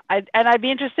I'd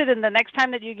be interested in the next time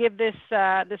that you give this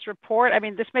this report. I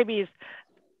mean, this maybe is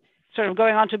sort of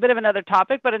going on to a bit of another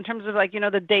topic, but in terms of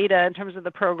the data, in terms of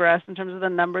the progress, in terms of the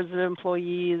numbers of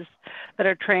employees that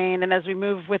are trained, and as we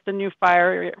move with the new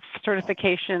fire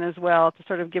certification as well, to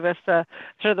sort of give us sort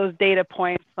of those data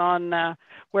points on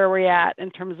where we're at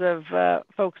in terms of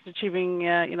folks achieving,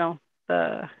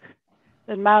 the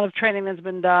amount of training that's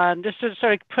been done, just to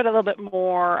sort of put a little bit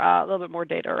more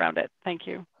data around it. Thank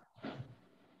you.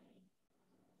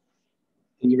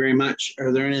 Thank you very much.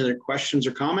 Are there any other questions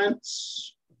or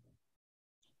comments?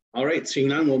 All right, seeing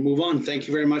none, we'll move on. Thank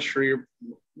you very much for your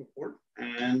report.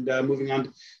 And moving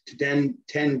on to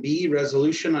 10B,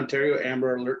 Resolution, Ontario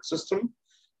Amber Alert System.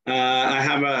 I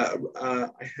have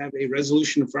a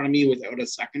resolution in front of me without a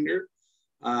seconder.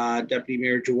 Deputy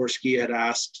Mayor Jaworski had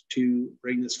asked to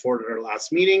bring this forward at our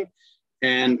last meeting,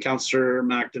 and Councillor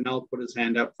McDonnell put his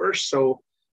hand up first. So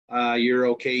you're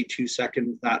okay to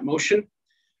second that motion.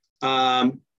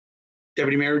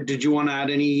 Deputy Mayor, did you want to add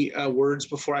any words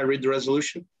before I read the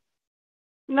resolution?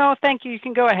 No, thank you. You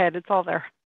can go ahead. It's all there.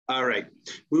 All right.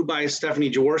 Moved by Stephanie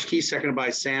Jaworski, seconded by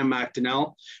Sam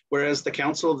McDonnell. Whereas the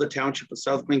Council of the Township of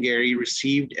South Glengarry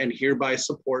received and hereby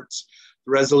supports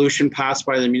the resolution passed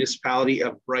by the municipality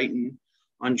of Brighton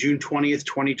on June 20th,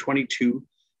 2022,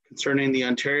 concerning the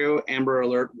Ontario Amber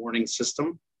Alert Warning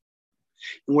System.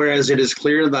 And whereas it is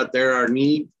clear that there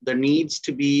needs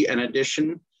to be an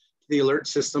addition to the alert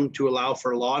system to allow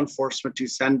for law enforcement to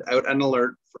send out an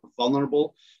alert for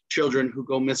vulnerable children who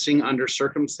go missing under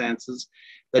circumstances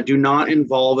that do not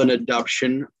involve an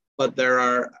abduction, but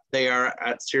they are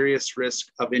at serious risk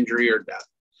of injury or death.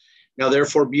 Now,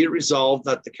 therefore, be it resolved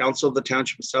that the Council of the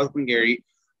Township of South Glengarry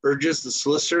urges the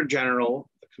Solicitor General,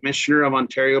 the Commissioner of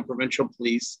Ontario Provincial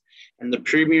Police, and the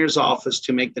Premier's Office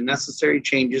to make the necessary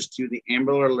changes to the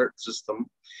Amber Alert system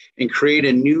and create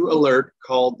a new alert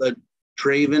called the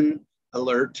Draven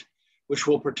Alert, which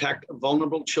will protect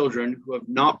vulnerable children who have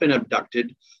not been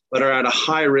abducted but are at a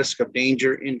high risk of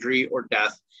danger, injury, or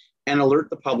death, and alert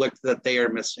the public that they are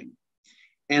missing.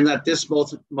 And that this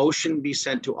motion be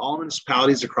sent to all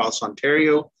municipalities across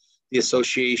Ontario, the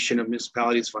Association of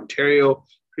Municipalities of Ontario,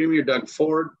 Premier Doug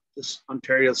Ford, the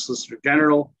Ontario Solicitor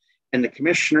General, and the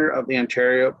Commissioner of the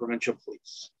Ontario Provincial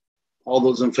Police. All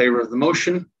those in favor of the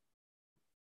motion?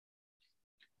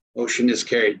 Motion is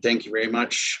carried. Thank you very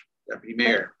much, Deputy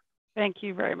Mayor. Thank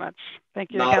you very much.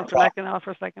 Thank you, Councillor McDonnell,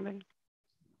 for seconding.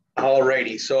 All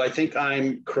righty. So I think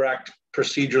I'm correct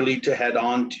procedurally to head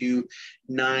on to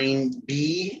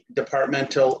 9B,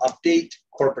 Departmental Update,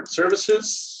 Corporate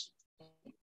Services.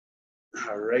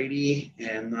 All righty.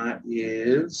 And that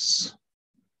is...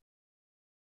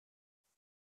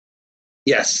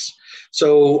 Yes.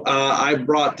 So I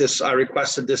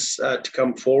requested this to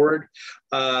come forward.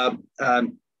 Clerk,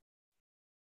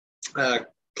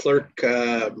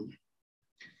 oh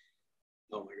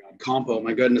my God, Compo,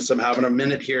 my goodness, I'm having a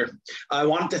minute here. I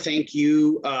want to thank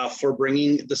you for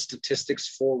bringing the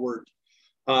statistics forward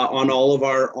on all of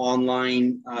our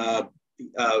online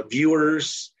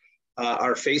viewers,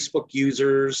 our Facebook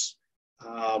users.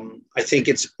 I think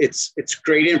it's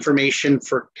great information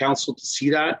for council to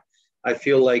see that. I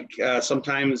feel like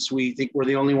sometimes we think we're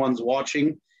the only ones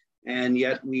watching, and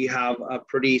yet we have a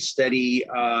pretty steady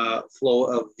flow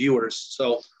of viewers.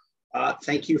 So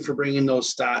thank you for bringing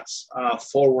those stats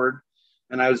forward.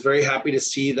 And I was very happy to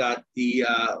see that the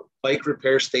bike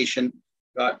repair station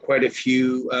got quite a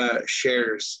few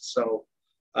shares, so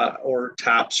or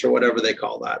taps or whatever they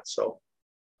call that. So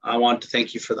I want to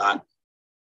thank you for that.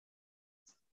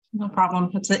 No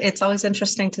problem. It's always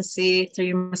interesting to see through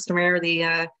you, Mr. Mayor,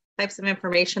 the types of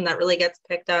information that really gets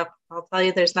picked up. I'll tell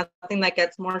you, there's nothing that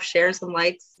gets more shares than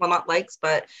likes. Well, not likes,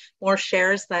 but more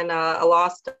shares than a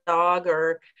lost dog,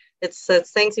 or it's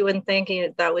things you wouldn't think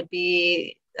that would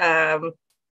be the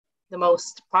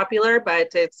most popular,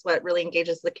 but it's what really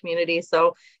engages the community.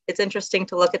 So it's interesting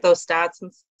to look at those stats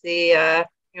and see,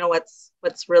 what's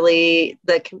really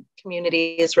the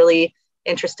community is really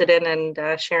interested in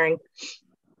and sharing.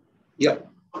 Yep.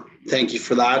 Thank you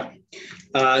for that.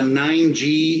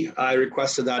 9G, I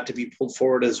requested that to be pulled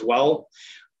forward as well.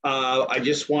 I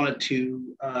just wanted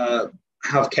to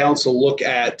have council look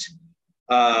at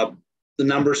the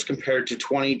numbers compared to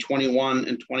 2021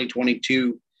 and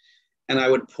 2022. And I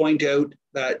would point out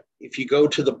that if you go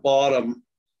to the bottom,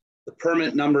 the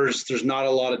permit numbers, there's not a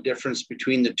lot of difference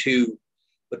between the two,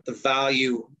 but the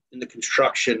value in the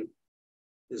construction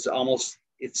is almost,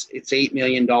 it's $8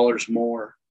 million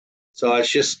more. So it's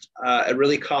just, it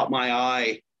really caught my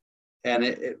eye, and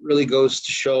it really goes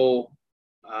to show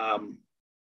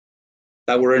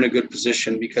that we're in a good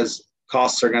position because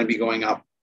costs are going to be going up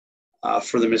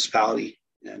for the municipality.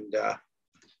 And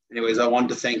anyways, I wanted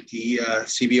to thank the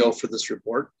CBO for this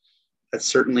report. That's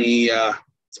certainly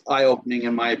it's eye-opening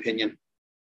in my opinion.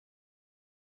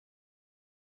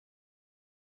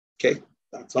 Okay,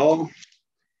 that's all.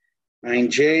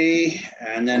 9J,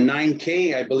 and then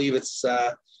 9K, I believe it's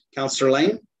Councillor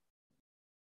Lane,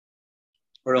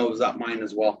 or no, was that mine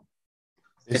as well?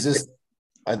 Is this?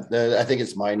 I think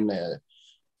it's mine.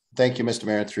 Thank you, Mr.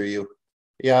 Mayor, through you.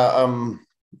 Yeah.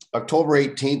 October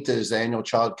 18th is annual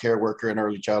Child Care Worker and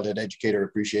Early Childhood Educator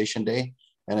Appreciation Day.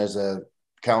 And as a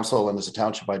council and as a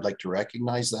township, I'd like to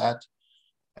recognize that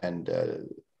and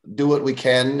do what we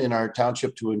can in our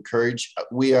township to encourage.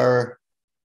 We are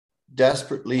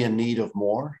desperately in need of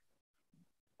more.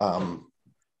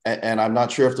 And I'm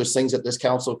not sure if there's things that this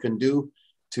council can do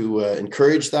to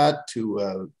encourage that,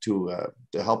 to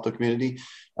help the community.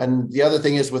 And the other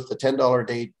thing is with the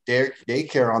 $10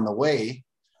 daycare on the way,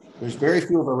 there's very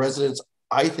few of our residents,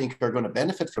 I think, are going to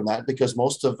benefit from that because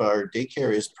most of our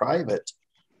daycare is private.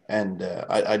 And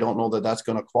I don't know that that's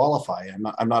going to qualify.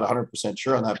 I'm not 100%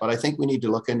 sure on that, but I think we need to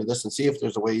look into this and see if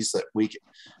there's ways that we,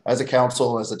 as a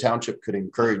council, as a township, could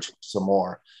encourage some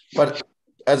more. But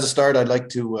as a start, I'd like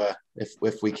to,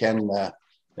 if we can,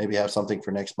 maybe have something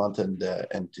for next month and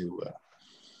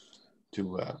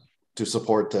to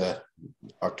support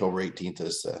October 18th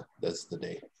as the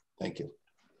day. Thank you.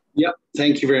 Yep.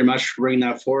 Thank you very much for bringing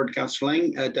that forward, Councillor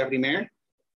Lang. Deputy Mayor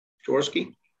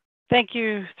Jaworski. Thank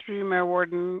you, through Mayor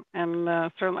Warden,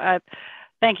 and certainly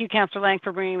thank you, Councillor Lang,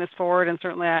 for bringing this forward, and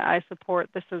certainly I support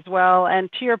this as well. And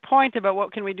to your point about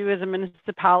what can we do as a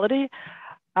municipality,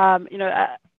 you know,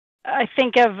 I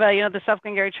think of you know, the South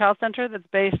Glengarry Child Center that's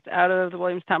based out of the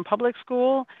Williamstown Public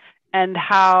School, and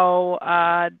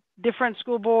how different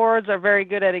school boards are very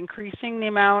good at increasing the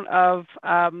amount of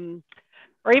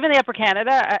or even the Upper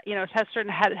Canada, you know,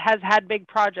 has had big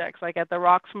projects, like at the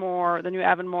Roxmore, the new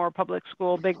Avonmore Public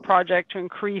School, big project to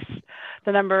increase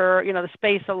the number, you know, the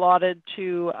space allotted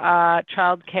to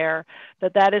childcare.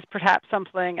 That is perhaps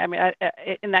something. I mean,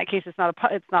 in that case, it's not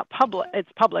public,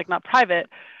 it's public, not private.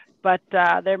 But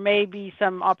there may be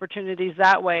some opportunities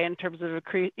that way in terms of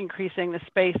increasing the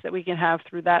space that we can have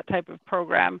through that type of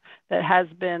program that has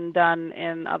been done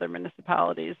in other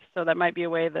municipalities. So that might be a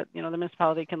way that, you know, the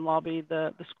municipality can lobby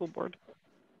the school board.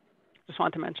 Just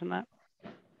want to mention that.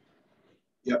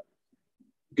 Yep.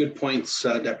 Good points,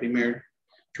 Deputy Mayor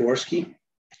Jaworski.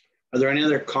 Are there any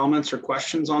other comments or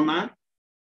questions on that?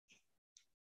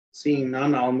 Seeing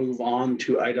none, I'll move on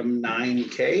to item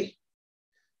 9K.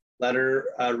 Letter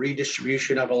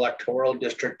redistribution of electoral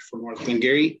district for North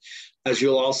Glengarry. As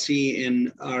you'll all see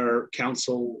in our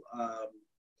council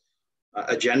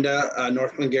agenda,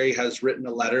 North Glengarry has written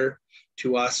a letter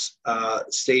to us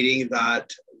stating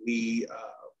that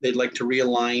they'd like to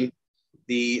realign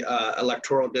the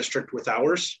electoral district with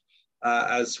ours.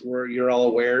 As you're all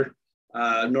aware,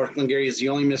 North Glengarry is the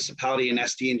only municipality in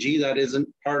SDNG that isn't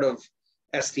part of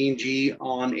SDNG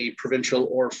on a provincial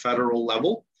or federal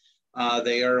level.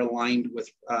 They are aligned with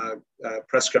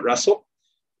Prescott Russell,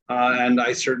 and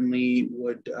I certainly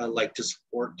would like to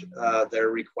support their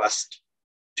request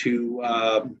to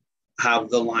have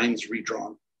the lines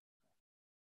redrawn.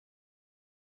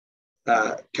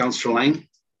 Councillor Lang.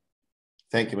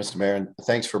 Thank you, Mr. Mayor, and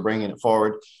thanks for bringing it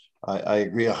forward. I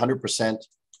agree 100%.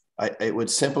 It would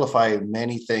simplify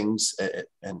many things,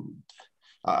 and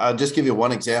I'll just give you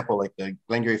one example. Like the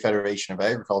Glengarry Federation of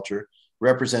Agriculture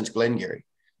represents Glengarry.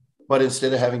 But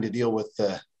instead of having to deal with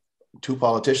 2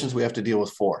 politicians, we have to deal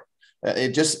with 4.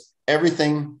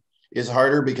 Everything is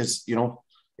harder because, you know,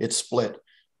 it's split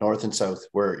north and south,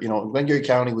 where, you know, in Glengarry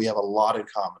County, we have a lot in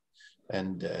common,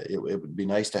 and it would be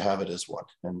nice to have it as one.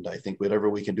 And I think whatever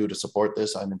we can do to support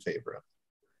this, I'm in favor of.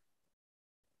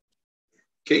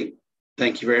 Okay,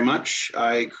 thank you very much.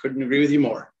 I couldn't agree with you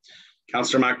more.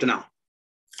 Councillor McDonnell.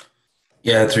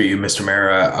 Yeah, through you, Mr.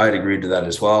 Mayor, I'd agree to that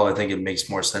as well. I think it makes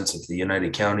more sense if the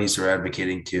United Counties are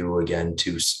advocating to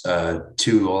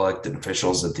 2 elected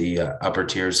officials at the upper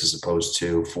tiers as opposed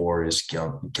to 4, as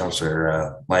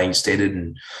Councillor Lang stated,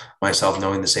 and myself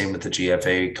knowing the same with the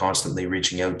GFA, constantly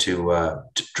reaching out to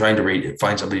trying to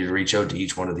find somebody to reach out to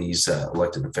each one of these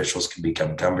elected officials can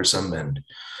become cumbersome. And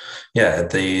yeah,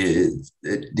 the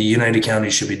United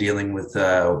Counties should be dealing with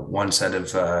one set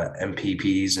of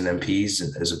MPPs and MPs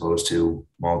as opposed to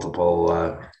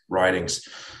multiple ridings.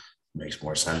 Makes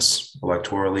more sense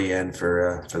electorally and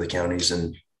for the counties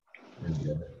and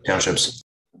townships.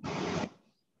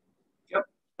 Yep.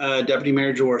 Deputy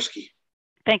Mayor Jaworski.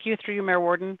 Thank you, through you, Mayor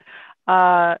Warden.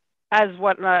 As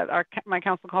what my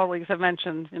council colleagues have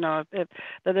mentioned, you know,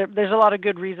 there's a lot of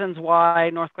good reasons why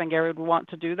North Glengarry would want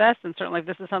to do this, and certainly if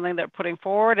this is something they're putting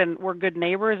forward, and we're good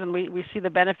neighbors, and we see the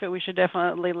benefit, we should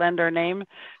definitely lend our name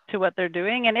to what they're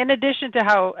doing. And in addition to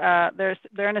how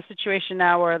they're in a situation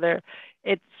now where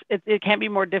it can't be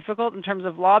more difficult in terms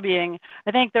of lobbying.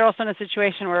 I think they're also in a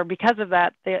situation where, because of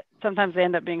that, sometimes they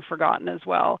end up being forgotten as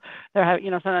well.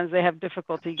 Sometimes they have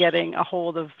difficulty getting a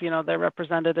hold of their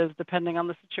representatives depending on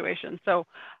the situation. So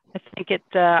I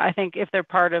think if they're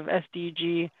part of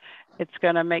SDG, it's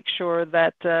going to make sure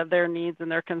that their needs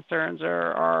and their concerns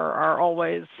are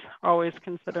always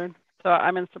considered. So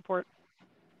I'm in support.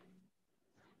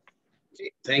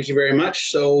 Thank you very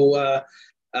much. So,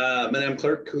 Madam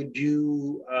Clerk, could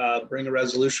you bring a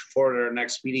resolution forward at our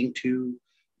next meeting to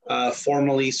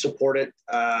formally support it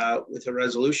with a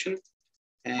resolution?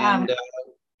 And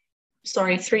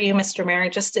sorry, through you, Mr. Mayor,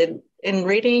 just in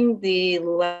reading the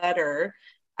letter,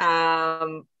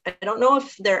 I don't know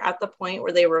if they're at the point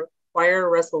where they require a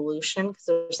resolution, because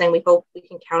they're saying we hope we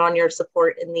can count on your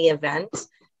support in the event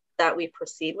that we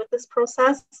proceed with this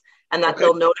process, and that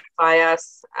they'll notify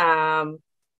us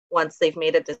once they've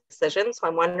made a decision. So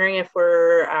I'm wondering if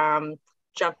we're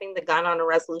jumping the gun on a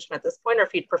resolution at this point, or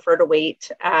if you'd prefer to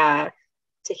wait to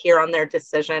hear on their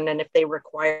decision, and if they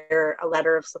require a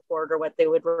letter of support or what they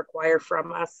would require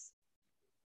from us.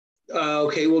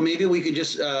 Okay, well, maybe we could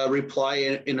just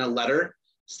reply in a letter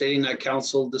stating that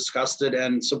council discussed it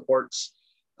and supports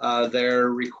their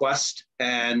request,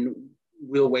 and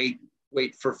we'll wait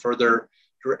for further,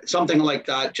 something like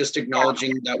that, just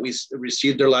acknowledging that we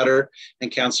received their letter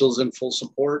and council's in full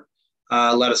support.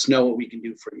 Let us know what we can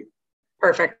do for you.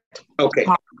 Perfect. Okay.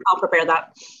 I'll prepare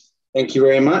that. Thank you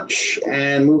very much.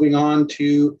 And moving on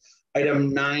to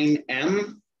item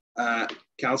 9M,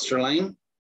 Councillor Lang.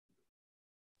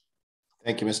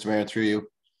 Thank you, Mr. Mayor, through you.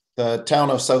 The town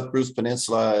of South Bruce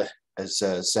Peninsula has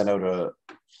sent out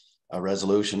a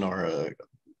resolution or a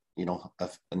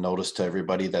notice to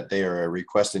everybody that they are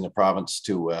requesting the province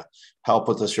to help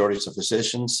with the shortage of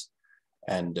physicians.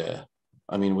 And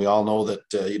I mean, we all know that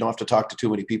you don't have to talk to too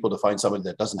many people to find somebody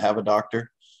that doesn't have a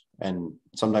doctor and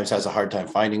sometimes has a hard time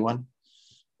finding one.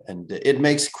 And it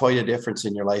makes quite a difference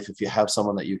in your life if you have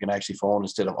someone that you can actually phone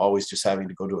instead of always just having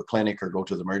to go to a clinic or go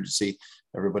to the emergency.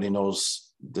 Everybody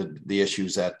knows the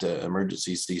issues at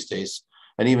emergencies these days.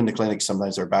 And even the clinics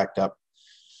sometimes are backed up.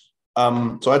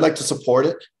 So I'd like to support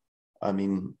it. I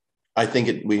mean, I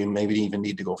think we maybe even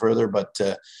need to go further, but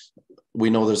we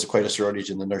know there's quite a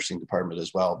shortage in the nursing department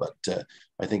as well. But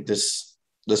I think this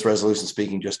resolution is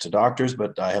speaking just to doctors,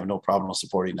 but I have no problem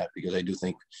supporting that, because I do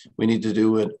think we need to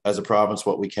do it as a province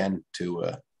what we can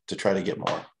to try to get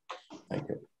more. Thank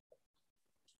you.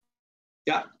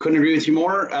 Yeah, couldn't agree with you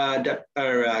more.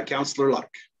 Councillor Luck.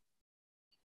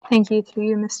 Thank you, through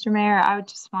you, Mr. Mayor. I would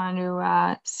just want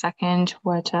to second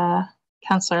what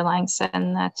Councillor Lang said,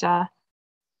 and that,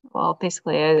 well,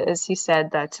 basically, as he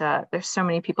said, that there's so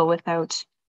many people without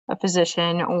a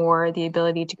physician or the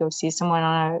ability to go see someone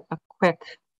on a quick,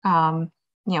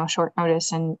 short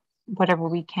notice, and whatever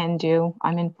we can do,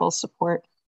 I'm in full support.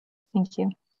 Thank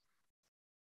you.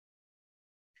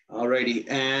 All righty,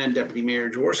 and Deputy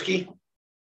Mayor Jaworski.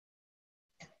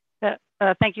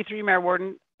 Thank you, through you, Mayor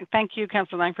Warden. Thank you,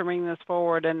 Councillor Lang, for bringing this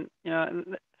forward. And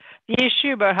the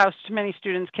issue about how too many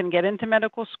students can get into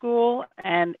medical school,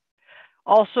 and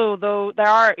also though there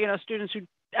are students who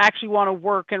actually want to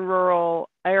work in rural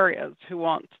areas who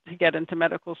want to get into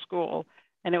medical school,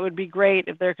 and it would be great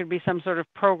if there could be some sort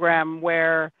of program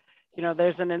where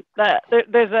there's an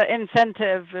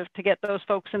incentive to get those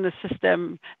folks in the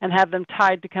system and have them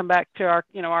tied to come back to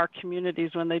our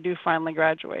communities when they do finally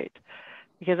graduate.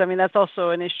 Because I mean, that's also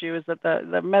an issue, is that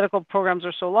the medical programs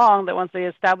are so long that once they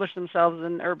establish themselves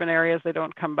in urban areas, they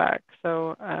don't come back.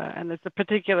 So, and it's a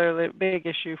particularly big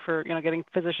issue for, getting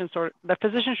physicians. The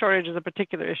physician shortage is a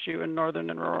particular issue in northern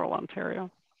and rural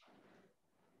Ontario.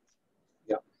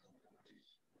 Yeah.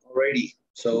 Alrighty.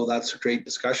 So that's a great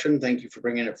discussion. Thank you for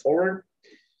bringing it forward.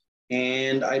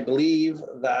 And I believe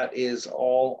that is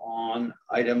all on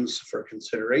items for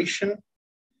consideration.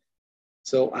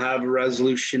 So I have a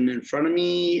resolution in front of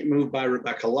me, moved by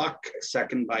Rebecca Luck,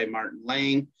 second by Martin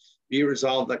Lang. Be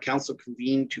resolved that council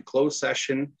convene to close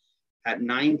session at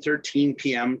 9:13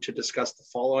 p.m. to discuss the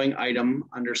following item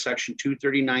under section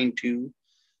 239(2)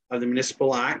 of the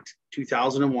Municipal Act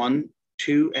 2001.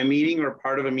 2, a meeting or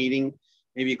part of a meeting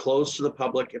may be closed to the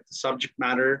public if the subject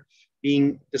matter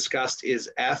being discussed is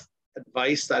F,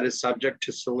 advice that is subject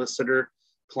to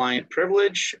solicitor-client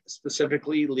privilege,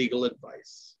 specifically legal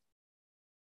advice.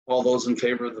 All those in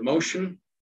favor of the motion?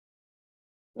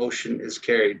 Motion is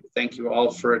carried. Thank you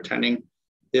all for attending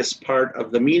this part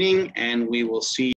of the meeting, and we will see